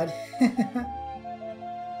dad.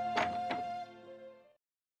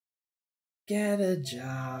 Get a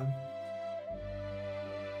job.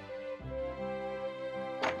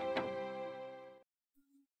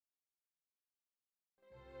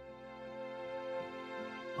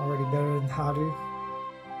 Already better than Haru.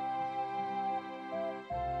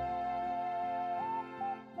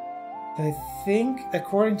 I think,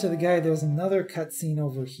 according to the guy, there's another cutscene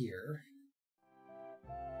over here.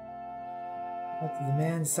 Up to the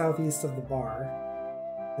man southeast of the bar.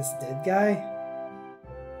 This dead guy?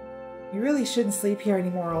 You really shouldn't sleep here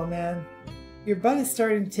anymore, old man. Your butt is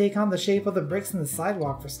starting to take on the shape of the bricks in the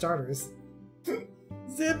sidewalk for starters.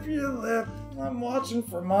 Zip your lip. I'm watching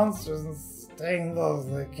for monsters and staying those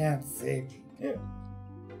that can't save me.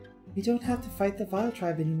 You don't have to fight the Vile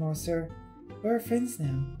Tribe anymore, sir. We're friends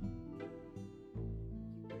now.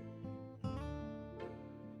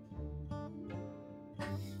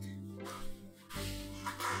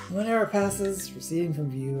 One hour passes, receding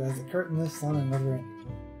from view as the curtain lifts on another ending.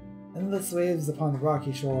 Endless waves upon the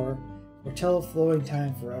rocky shore foretell flowing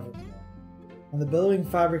time forevermore. On the billowing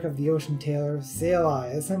fabric of the ocean tailor, sail I,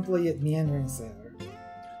 a simple yet meandering sailor.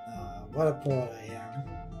 Ah, what a poet I am.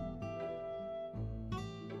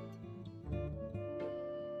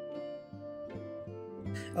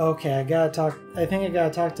 Okay, I think I gotta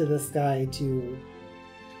talk to this guy to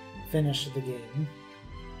finish the game.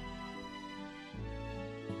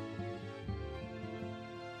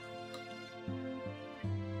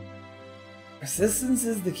 Persistence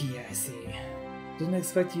is the key, I see. Didn't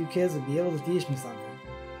expect you kids would be able to teach me something.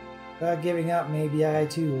 Without giving up, maybe I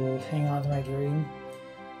too will hang on to my dream.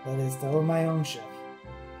 That is to own my own ship.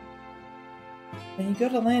 When you go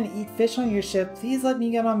to land and eat fish on your ship, please let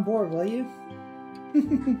me get on board, will you?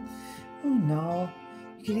 Oh no,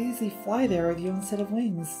 you could easily fly there with your own set of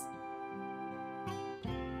wings.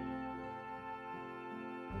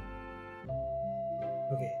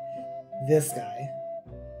 Okay, this guy.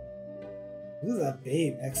 Who's that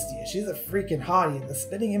babe next to you? She's a freaking hottie and the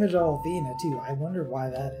spitting image of Athena too. I wonder why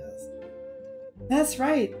that is. That's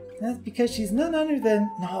right. That's because she's none other than...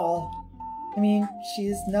 No. I mean,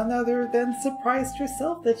 she's none other than surprised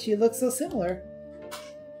herself that she looks so similar.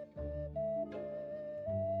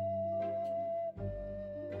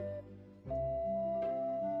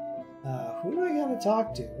 Who do I gotta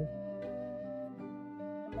talk to?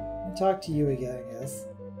 I'll talk to you again, I guess.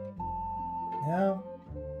 No?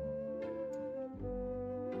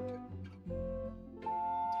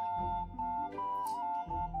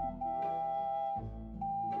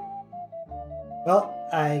 Well,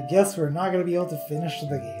 I guess we're not going to be able to finish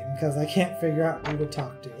the game because I can't figure out who to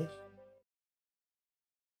talk to.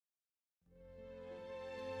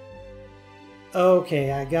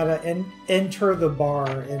 Okay, I gotta enter the bar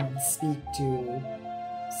and speak to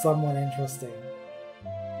someone interesting.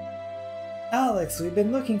 Alex, we've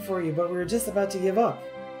been looking for you, but we were just about to give up.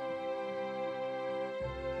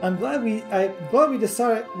 I'm glad we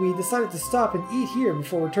decided to stop and eat here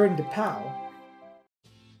before returning to POW.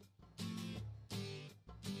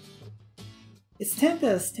 It's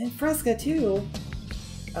Tempest, and Fresca too!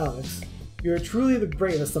 Alex, you are truly the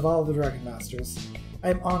bravest of all the Dragon Masters. I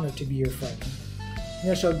am honored to be your friend, and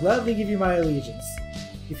I shall gladly give you my allegiance.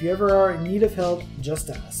 If you ever are in need of help, just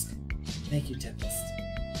ask. Thank you, Tempest.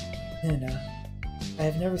 Luna, I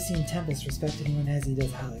have never seen Tempest respect anyone as he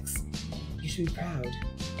does Alex. You should be proud.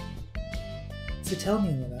 So tell me,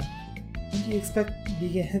 Luna, when do you expect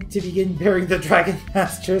to begin bearing the Dragon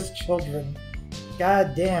Master's children?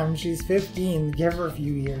 God damn, she's 15. Give her a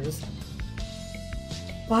few years.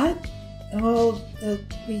 What? Well,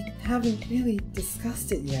 we haven't really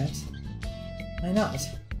discussed it yet. Why not?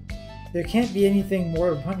 There can't be anything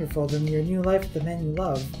more wonderful than your new life with the men you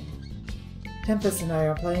love. Tempest and I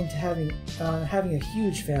are planning to having a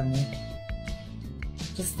huge family.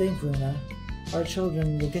 Just think, Luna. Our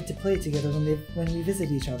children will get to play together when we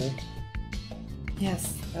visit each other.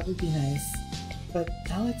 Yes, that would be nice. But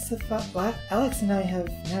Alex and I have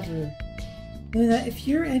never... Luna, if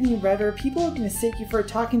you're any redder, people would mistake you for a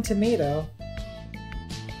talking tomato.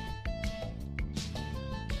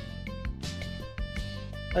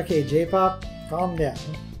 Okay, J-Pop, calm down.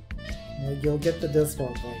 You'll get the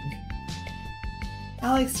Discord link.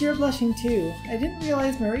 Alex, you're blushing too. I didn't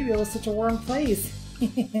realize Maribel was such a warm place.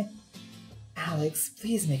 Alex,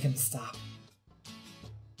 please make him stop.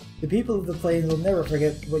 The people of the plains will never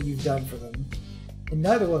forget what you've done for them. And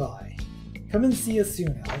neither will I. Come and see us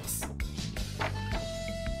soon, Alex.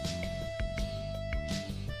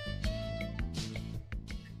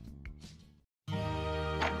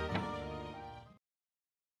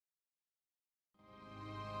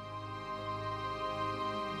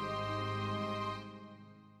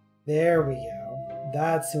 There we go.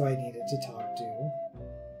 That's who I needed to talk to.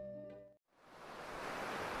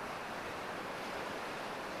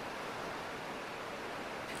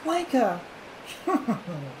 Micah!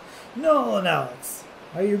 No, Alex.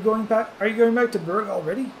 Are you going back to Berg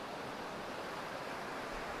already?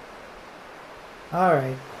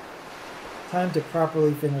 Alright. Time to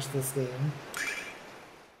properly finish this game.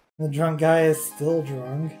 The drunk guy is still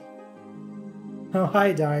drunk. Oh,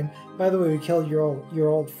 hi, Dine. By the way, we killed your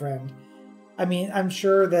old friend. I mean, I'm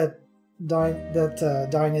sure that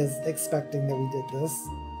Dine is expecting that we did this.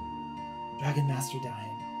 Dragon Master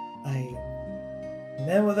Dine. The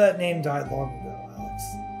man with that name died long ago, Alex.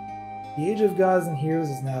 The age of gods and heroes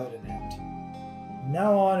is now at an end. From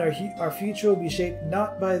now on, our future will be shaped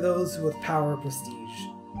not by those with power or prestige,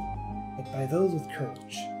 but by those with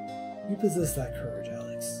courage. You possess that courage,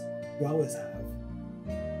 Alex. You always have.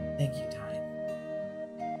 Thank you, Dine.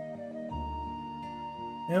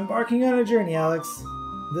 You're embarking on a journey, Alex.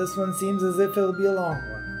 This one seems as if it'll be a long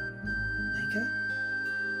one. Micah?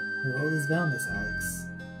 The world is boundless, Alex.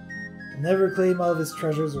 I'll never claim all of its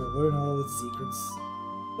treasures or learn all of its secrets,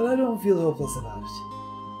 but I don't feel hopeless about it.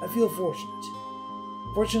 I feel fortunate.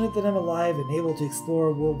 Fortunate that I'm alive and able to explore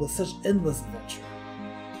a world with such endless adventure.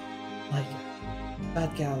 Micah,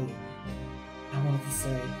 about Ghaleon, I wanted to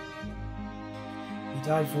say, he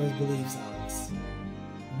died for his beliefs, Alex.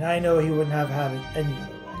 And I know he wouldn't have had it any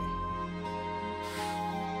other way.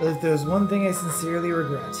 But if there's one thing I sincerely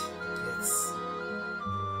regret, it's...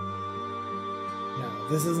 No,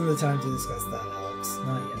 this isn't the time to discuss that, Alex.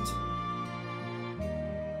 Not yet.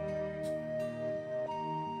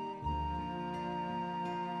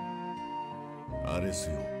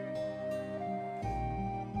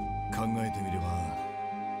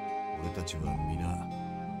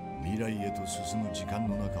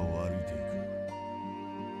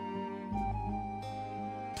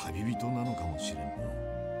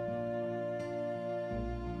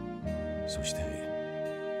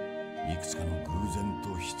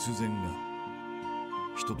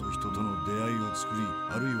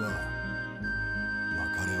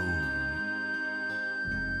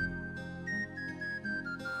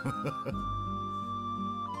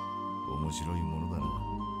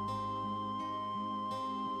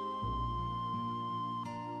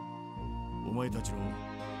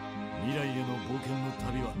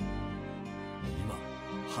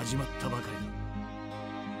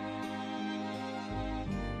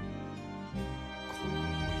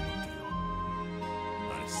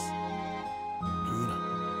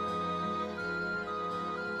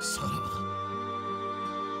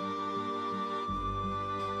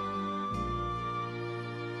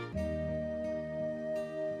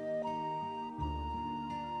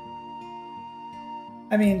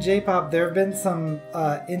 I mean, J-pop, there have been some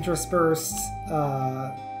interspersed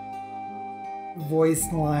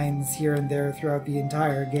voice lines here and there throughout the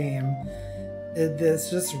entire game. It's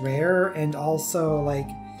just rare, and also, like,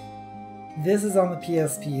 this is on the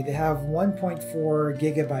PSP. They have 1.4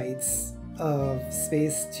 gigabytes of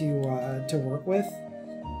space to work with,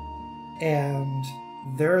 and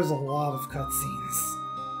there's a lot of cutscenes.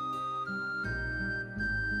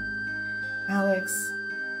 Alex,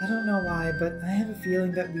 I don't know why, but I have a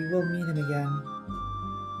feeling that we will meet him again.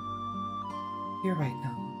 You're right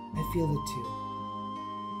now. I feel it too.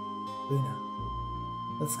 Luna,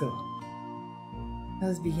 let's go. I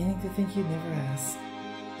was beginning to think you'd never ask.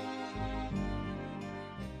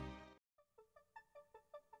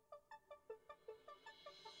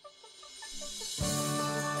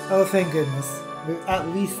 Oh, thank goodness. At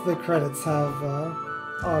least the credits have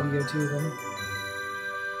audio to them.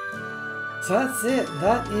 So that's it.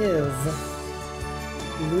 That is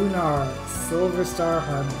Lunar, Silver Star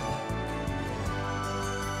Harmony.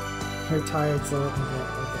 Retired Silicon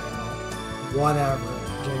Valley. Whatever,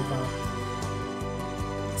 J-pop.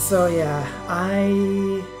 So yeah,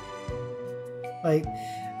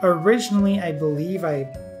 originally I believe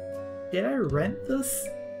did I rent this?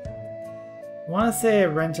 I want to say I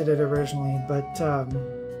rented it originally, but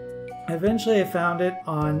eventually I found it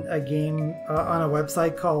on a game, on a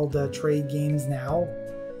website called Trade Games Now.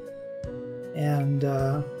 And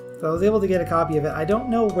so I was able to get a copy of it. I don't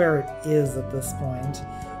know where it is at this point,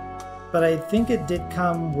 but I think it did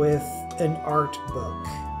come with an art book,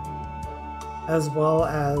 as well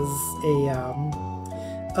as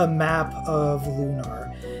a map of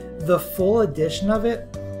Lunar. The full edition of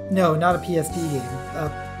it, no, not a PSP game,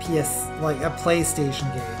 a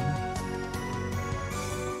PlayStation game.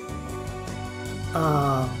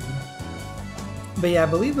 But yeah, I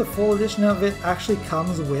believe the full edition of it actually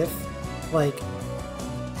comes with like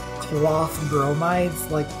cloth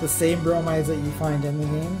bromides, like the same bromides that you find in the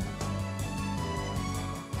game.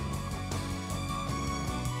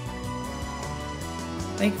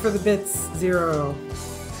 Thank you for the bits, Zero.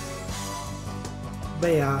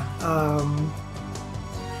 But yeah,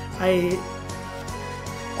 I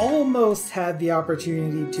almost had the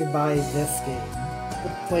opportunity to buy this game,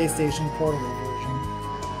 the PlayStation Portable version.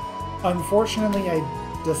 Unfortunately, I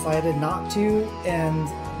decided not to, and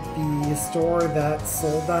the store that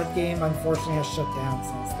sold that game unfortunately has shut down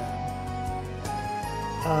since then.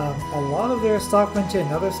 A lot of their stock went to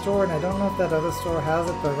another store, and I don't know if that other store has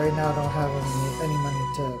it, but right now I don't have any money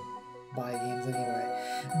to buy games anyway.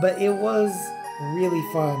 But it was really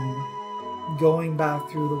fun going back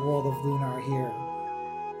through the world of Lunar here.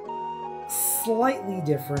 Slightly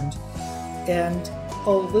different, and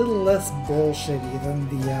a little less bullshitty than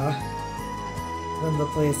the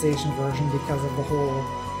PlayStation version because of the whole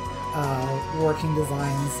working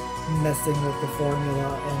designs messing with the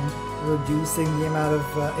formula and reducing the amount of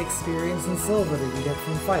experience and silver that you get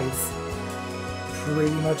from fights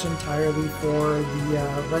pretty much entirely for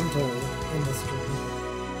the rental industry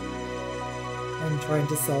and trying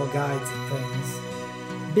to sell guides and things.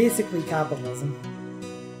 Basically capitalism.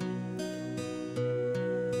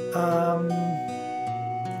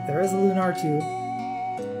 There is a Lunar 2.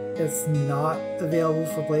 It's not available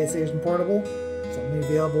for PlayStation Portable. It's only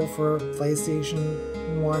available for PlayStation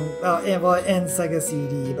 1 and Sega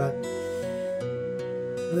CD, but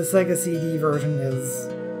the Sega CD version is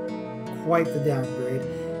quite the downgrade.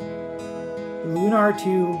 Lunar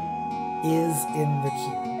 2 is in the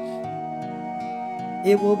queue.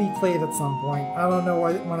 It will be played at some point. I don't know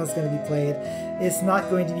when it's going to be played. It's not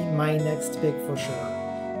going to be my next pick for sure.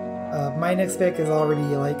 My next pick is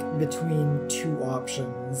already like between two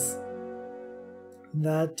options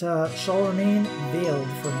that shall remain veiled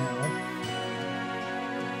for now.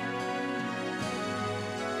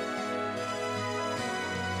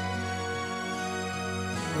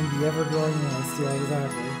 And the ever-growing list, yeah,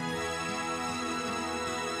 exactly.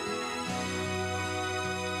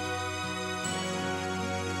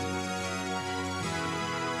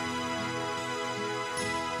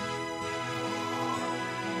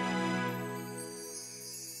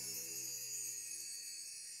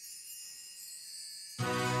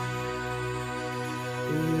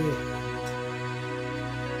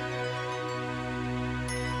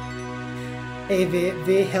 Hey,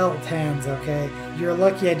 they held hands, okay? You're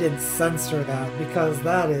lucky I didn't censor that, because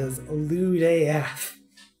that is lewd AF.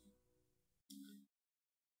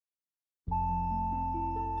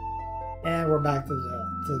 And we're back to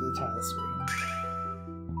the title screen.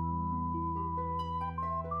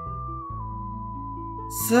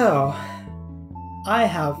 So, I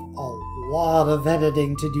have a lot of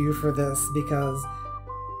editing to do for this, because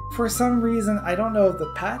for some reason, I don't know if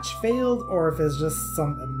the patch failed, or if it's just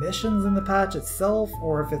some omissions in the patch itself,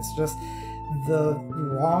 or if it's just the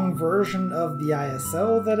wrong version of the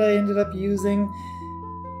ISO that I ended up using.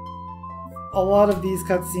 A lot of these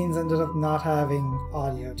cutscenes ended up not having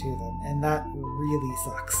audio to them, and that really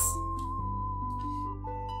sucks.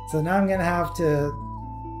 So now I'm gonna have to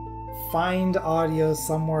find audio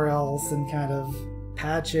somewhere else and kind of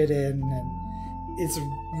patch it in, and it's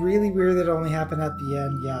really weird that it only happened at the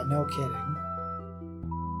end. Yeah, no kidding.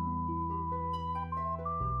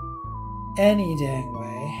 Any dang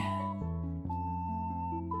way.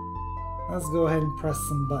 Let's go ahead and press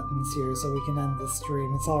some buttons here so we can end this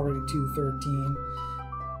stream. It's already 2:13.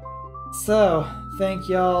 So, thank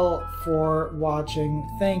y'all for watching.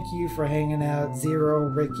 Thank you for hanging out. Zero,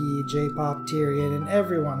 Ricky, J-Pop, Tyrion, and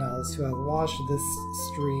everyone else who has watched this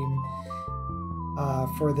stream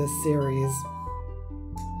for this series.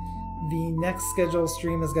 The next scheduled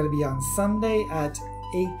stream is going to be on Sunday at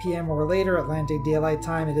 8 p.m. or later, Atlantic Daylight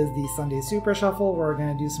Time. It is the Sunday Super Shuffle. We're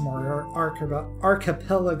going to do some more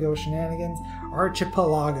archipelago shenanigans.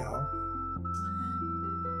 Archipelago.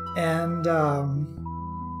 And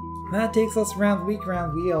that takes us around the week,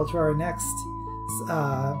 round wheel, to our next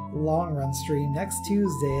long run stream next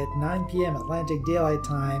Tuesday at 9 p.m. Atlantic Daylight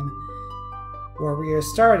Time, where we are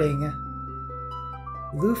starting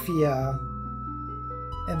Lufia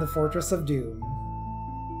in the Fortress of Doom,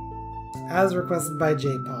 as requested by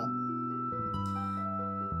J-Pop.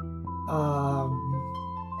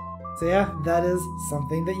 So yeah, that is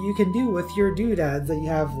something that you can do with your doodads that you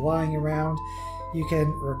have lying around. You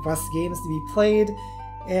can request games to be played,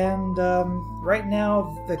 and right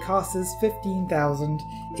now the cost is 15,000.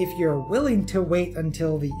 If you're willing to wait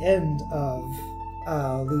until the end of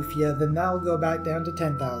Lufia, then that'll go back down to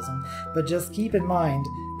 10,000. But just keep in mind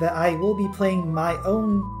that I will be playing my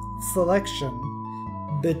own selection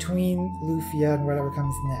between Lufia and whatever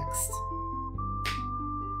comes next.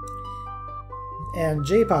 And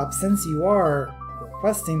J-Pop, since you are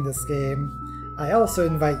requesting this game, I also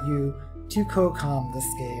invite you to co-com this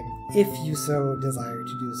game, if you so desire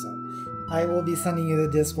to do so. I will be sending you the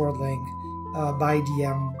Discord link by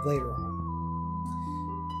DM later on.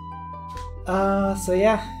 So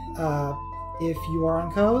yeah, if you are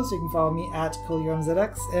on co-host, you can follow me at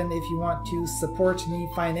KoolYumZX, and if you want to support me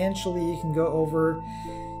financially, you can go over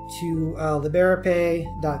to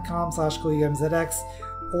liberapay.com/KoolYumZX,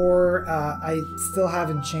 or I still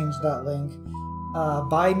haven't changed that link.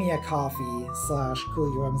 Buy me a coffee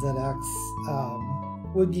 /CoolUMZX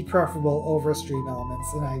would be preferable over Stream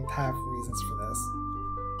Elements, and I have reasons for this.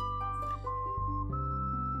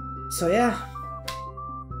 So yeah,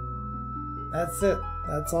 that's it.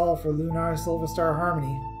 That's all for Lunar Silver Star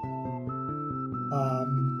Harmony.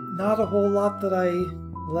 Not a whole lot that I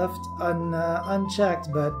left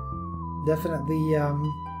unchecked, but definitely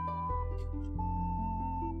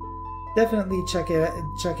check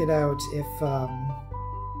it out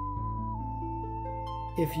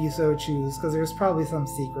if you so choose, because there's probably some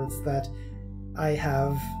secrets that I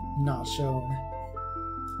have not shown.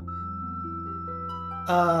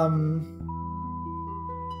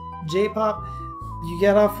 J-Pop, you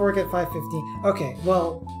get off work at 5:15. Okay,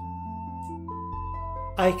 well,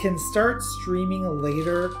 I can start streaming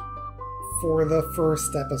later for the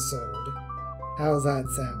first episode. How's that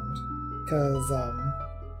sound? Because,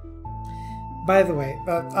 by the way,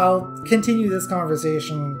 I'll continue this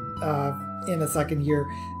conversation in a second here,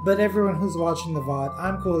 but everyone who's watching the VOD,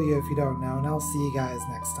 I'm Coolio if you don't know, and I'll see you guys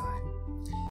next time.